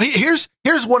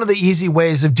one of the easy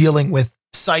ways of dealing with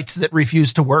sites that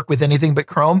refuse to work with anything but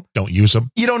Chrome. Don't use them.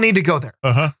 You don't need to go there.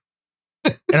 And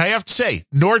I have to say,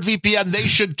 NordVPN, they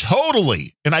should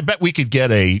totally, and I bet we could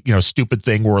get a, stupid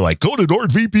thing where like, go to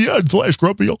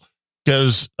NordVPN/Grumpy,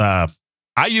 because I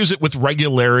use it with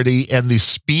regularity and the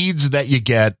speeds that you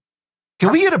get.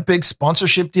 Can we get a big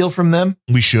sponsorship deal from them?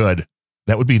 We should.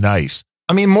 That would be nice.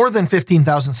 I mean, more than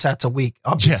 15,000 sats a week.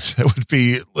 Obviously. Yes, that would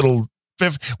be a little.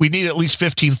 We need at least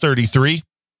 1533.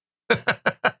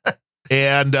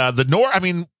 And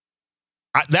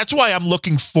that's why I'm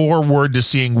looking forward to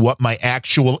seeing what my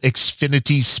actual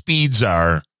Xfinity speeds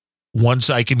are once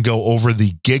I can go over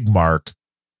the gig mark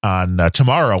on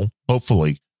tomorrow,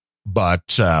 hopefully.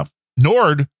 But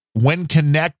Nord, when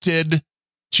connected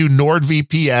to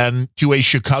NordVPN to a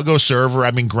Chicago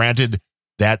server, granted,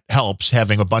 that helps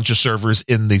having a bunch of servers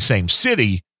in the same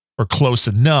city or close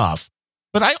enough.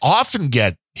 But I often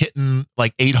get hitting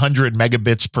like 800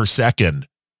 megabits per second,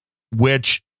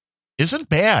 which isn't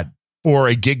bad for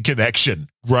a gig connection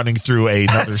running through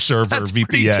another server that's VPN.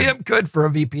 Pretty damn good for a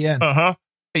VPN.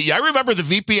 Yeah, I remember the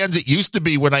VPNs it used to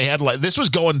be when I had this was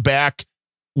going back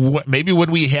maybe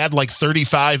when we had like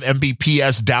 35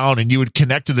 Mbps down and you would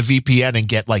connect to the VPN and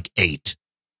get like 8.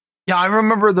 Yeah, I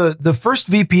remember the first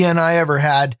VPN I ever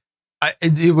had.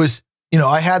 It was,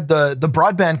 I had the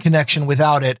broadband connection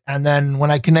without it. And then when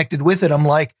I connected with it, I'm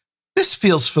like, this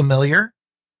feels familiar.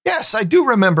 Yes, I do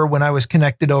remember when I was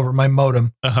connected over my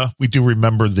modem. We do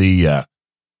remember the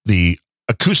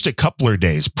acoustic coupler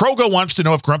days. Progo wants to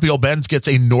know if Grumpy Old Ben's gets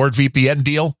a NordVPN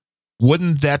deal.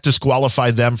 Wouldn't that disqualify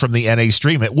them from the NA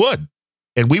stream? It would.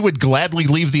 And we would gladly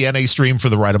leave the NA stream for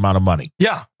the right amount of money.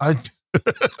 Yeah.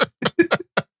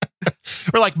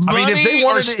 We're like, if they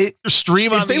wanted to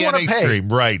stream on the NA stream,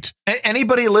 right?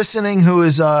 Anybody listening who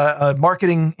is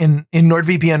marketing in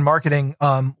NordVPN marketing,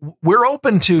 we're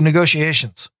open to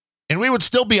negotiations. And we would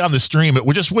still be on the stream.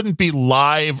 It just wouldn't be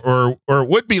live, or it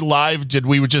would be live.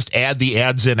 We would just add the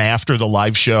ads in after the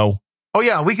live show. Oh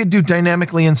yeah, we could do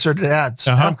dynamically inserted ads.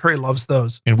 Adam Curry loves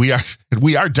those. And we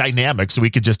are dynamic, so we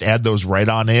could just add those right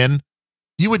on in.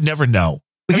 You would never know.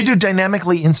 We could do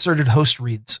dynamically inserted host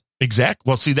reads. Exactly.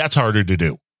 Well, see, that's harder to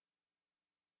do.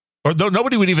 Or though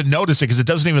nobody would even notice it because it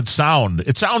doesn't even sound.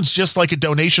 It sounds just like a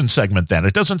donation segment then.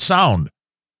 It doesn't sound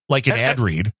like an ad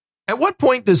read. At what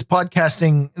point does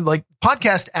podcasting, like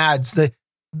podcast ads,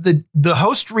 the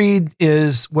host read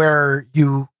is where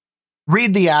you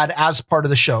read the ad as part of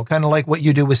the show, kind of like what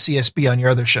you do with CSB on your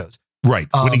other shows. Right.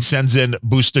 When he sends in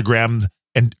Boostagram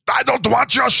and I don't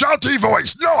want your shouty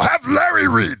voice. No, have Larry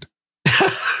read.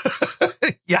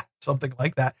 Yeah, something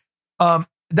like that.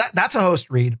 That's a host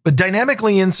read, but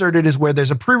dynamically inserted is where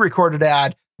there's a pre-recorded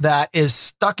ad that is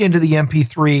stuck into the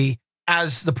MP3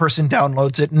 as the person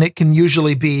downloads it. And it can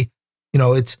usually be,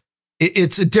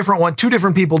 it's a different one. Two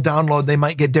different people download. They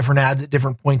might get different ads at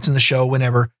different points in the show,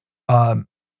 whenever. Now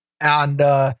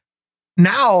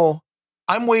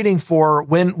I'm waiting for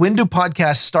when do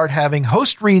podcasts start having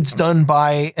host reads done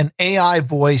by an AI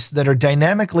voice that are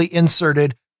dynamically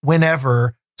inserted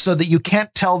whenever, so that you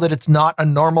can't tell that it's not a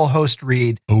normal host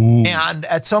read. Ooh. And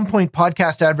at some point,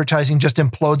 podcast advertising just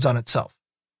implodes on itself.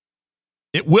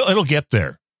 It'll get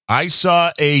there. I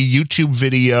saw a YouTube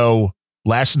video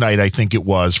last night, I think it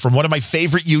was, from one of my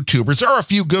favorite YouTubers. There are a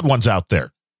few good ones out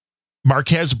there.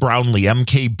 Marquez Brownlee,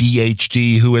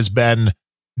 MKBHD, who has been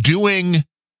doing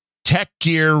tech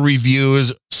gear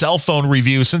reviews, cell phone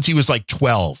reviews since he was like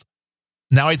 12.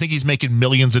 Now I think he's making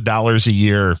millions of dollars a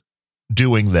year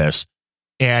doing this.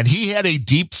 And he had a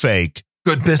deep fake.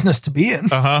 Good business to be in.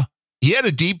 He had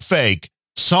a deep fake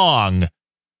song.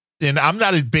 And I'm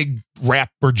not a big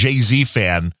rap or Jay-Z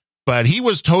fan, but he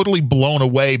was totally blown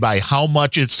away by how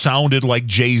much it sounded like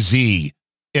Jay-Z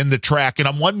in the track. And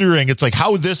I'm wondering, it's like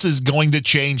how this is going to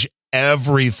change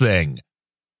everything.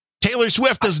 Taylor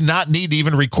Swift does not need to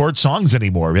even record songs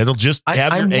anymore. It'll just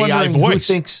have your AI voice.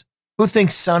 Who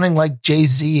thinks sounding like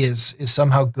Jay-Z is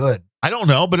somehow good? I don't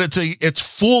know, but it's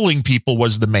fooling people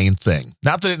was the main thing.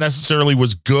 Not that it necessarily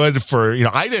was good for,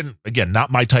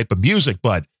 not my type of music,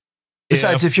 but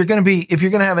besides, if you're going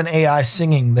to have an AI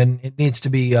singing, then it needs to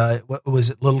be, what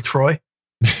was it? Little Troy?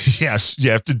 Yes.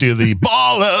 You have to do the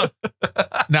baller.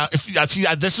 Now,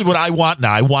 this is what I want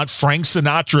now. I want Frank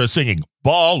Sinatra singing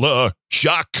baller,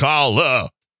 shakala,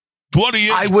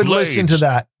 20-inch I would blades. Listen to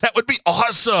that. That would be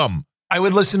awesome. I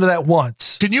would listen to that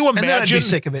once. Can you imagine? And then I'd be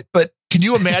sick of it, but can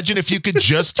you imagine if you could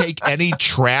just take any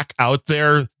track out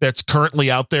there that's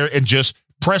currently out there and just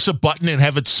press a button and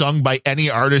have it sung by any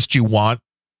artist you want?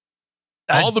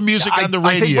 All the music on the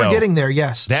radio. I think we're getting there,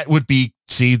 yes. That would be,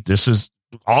 this is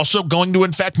also going to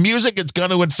infect music. It's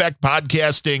going to infect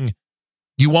podcasting.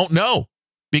 You won't know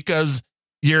because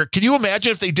can you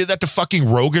imagine if they did that to fucking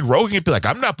Rogan? Rogan would be like,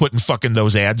 I'm not putting fucking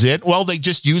those ads in. Well, they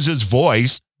just use his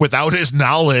voice without his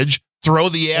knowledge. Throw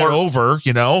the ad over,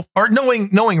 Or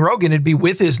knowing Rogan, it'd be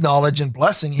with his knowledge and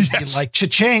blessing. He'd be like,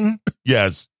 cha-ching.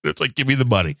 Yes. It's like, give me the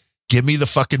money. Give me the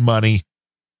fucking money.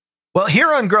 Well,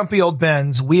 here on Grumpy Old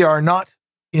Ben's, we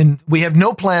have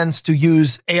no plans to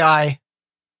use AI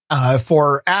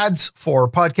for ads, for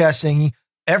podcasting.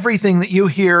 Everything that you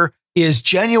hear is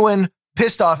genuine,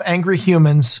 pissed off, angry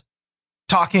humans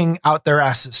talking out their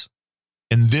asses.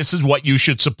 And this is what you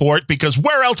should support, because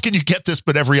where else can you get this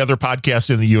but every other podcast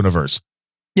in the universe?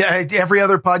 Yeah, every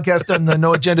other podcast on the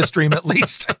No Agenda stream, at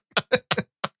least.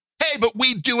 Hey, but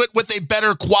we do it with a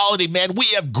better quality, man. We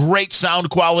have great sound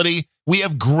quality. We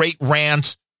have great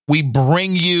rants. We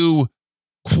bring you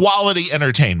quality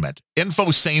entertainment,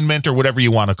 infotainment, or whatever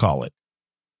you want to call it.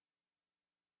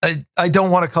 I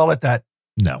don't want to call it that.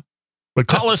 No. But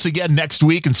call us again next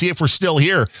week and see if we're still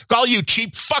here. Call you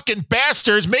cheap fucking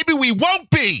bastards. Maybe we won't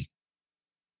be.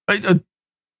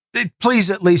 Please,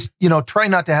 at least, try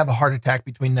not to have a heart attack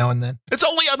between now and then. It's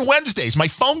only on Wednesdays. My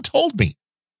phone told me.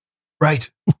 Right.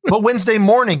 But Wednesday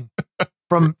morning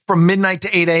from midnight to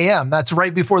 8 a.m. That's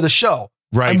right before the show.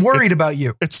 Right. I'm worried about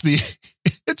you.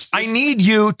 I need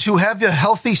you to have a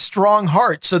healthy, strong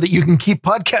heart so that you can keep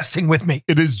podcasting with me.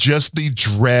 It is just the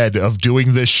dread of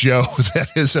doing this show that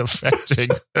is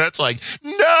affecting. That's like,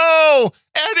 no,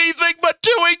 anything but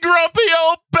doing Grumpy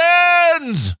Old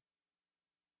Ben's.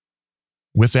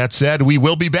 With that said, we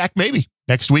will be back maybe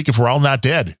next week if we're all not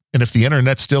dead. And if the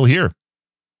internet's still here,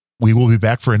 we will be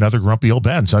back for another Grumpy Old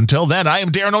Ben's. Until then, I am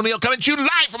Darren O'Neill coming to you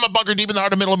live from a bunker deep in the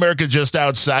heart of Middle America, just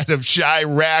outside of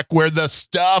Chirac, where the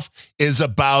stuff is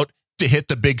about to hit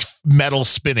the big metal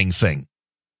spinning thing.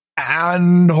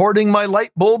 And hoarding my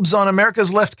light bulbs on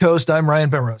America's left coast, I'm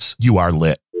Ryan Bemrose. You are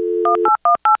lit.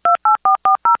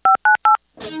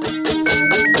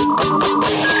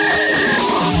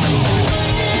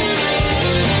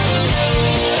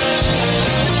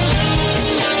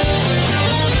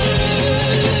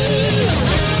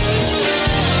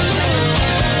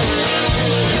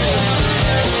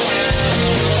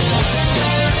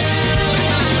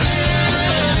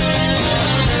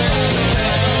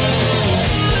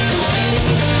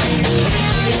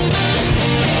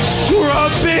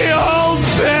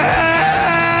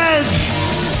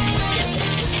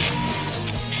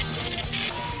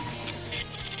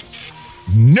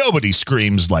 Nobody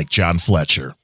screams like John Fletcher.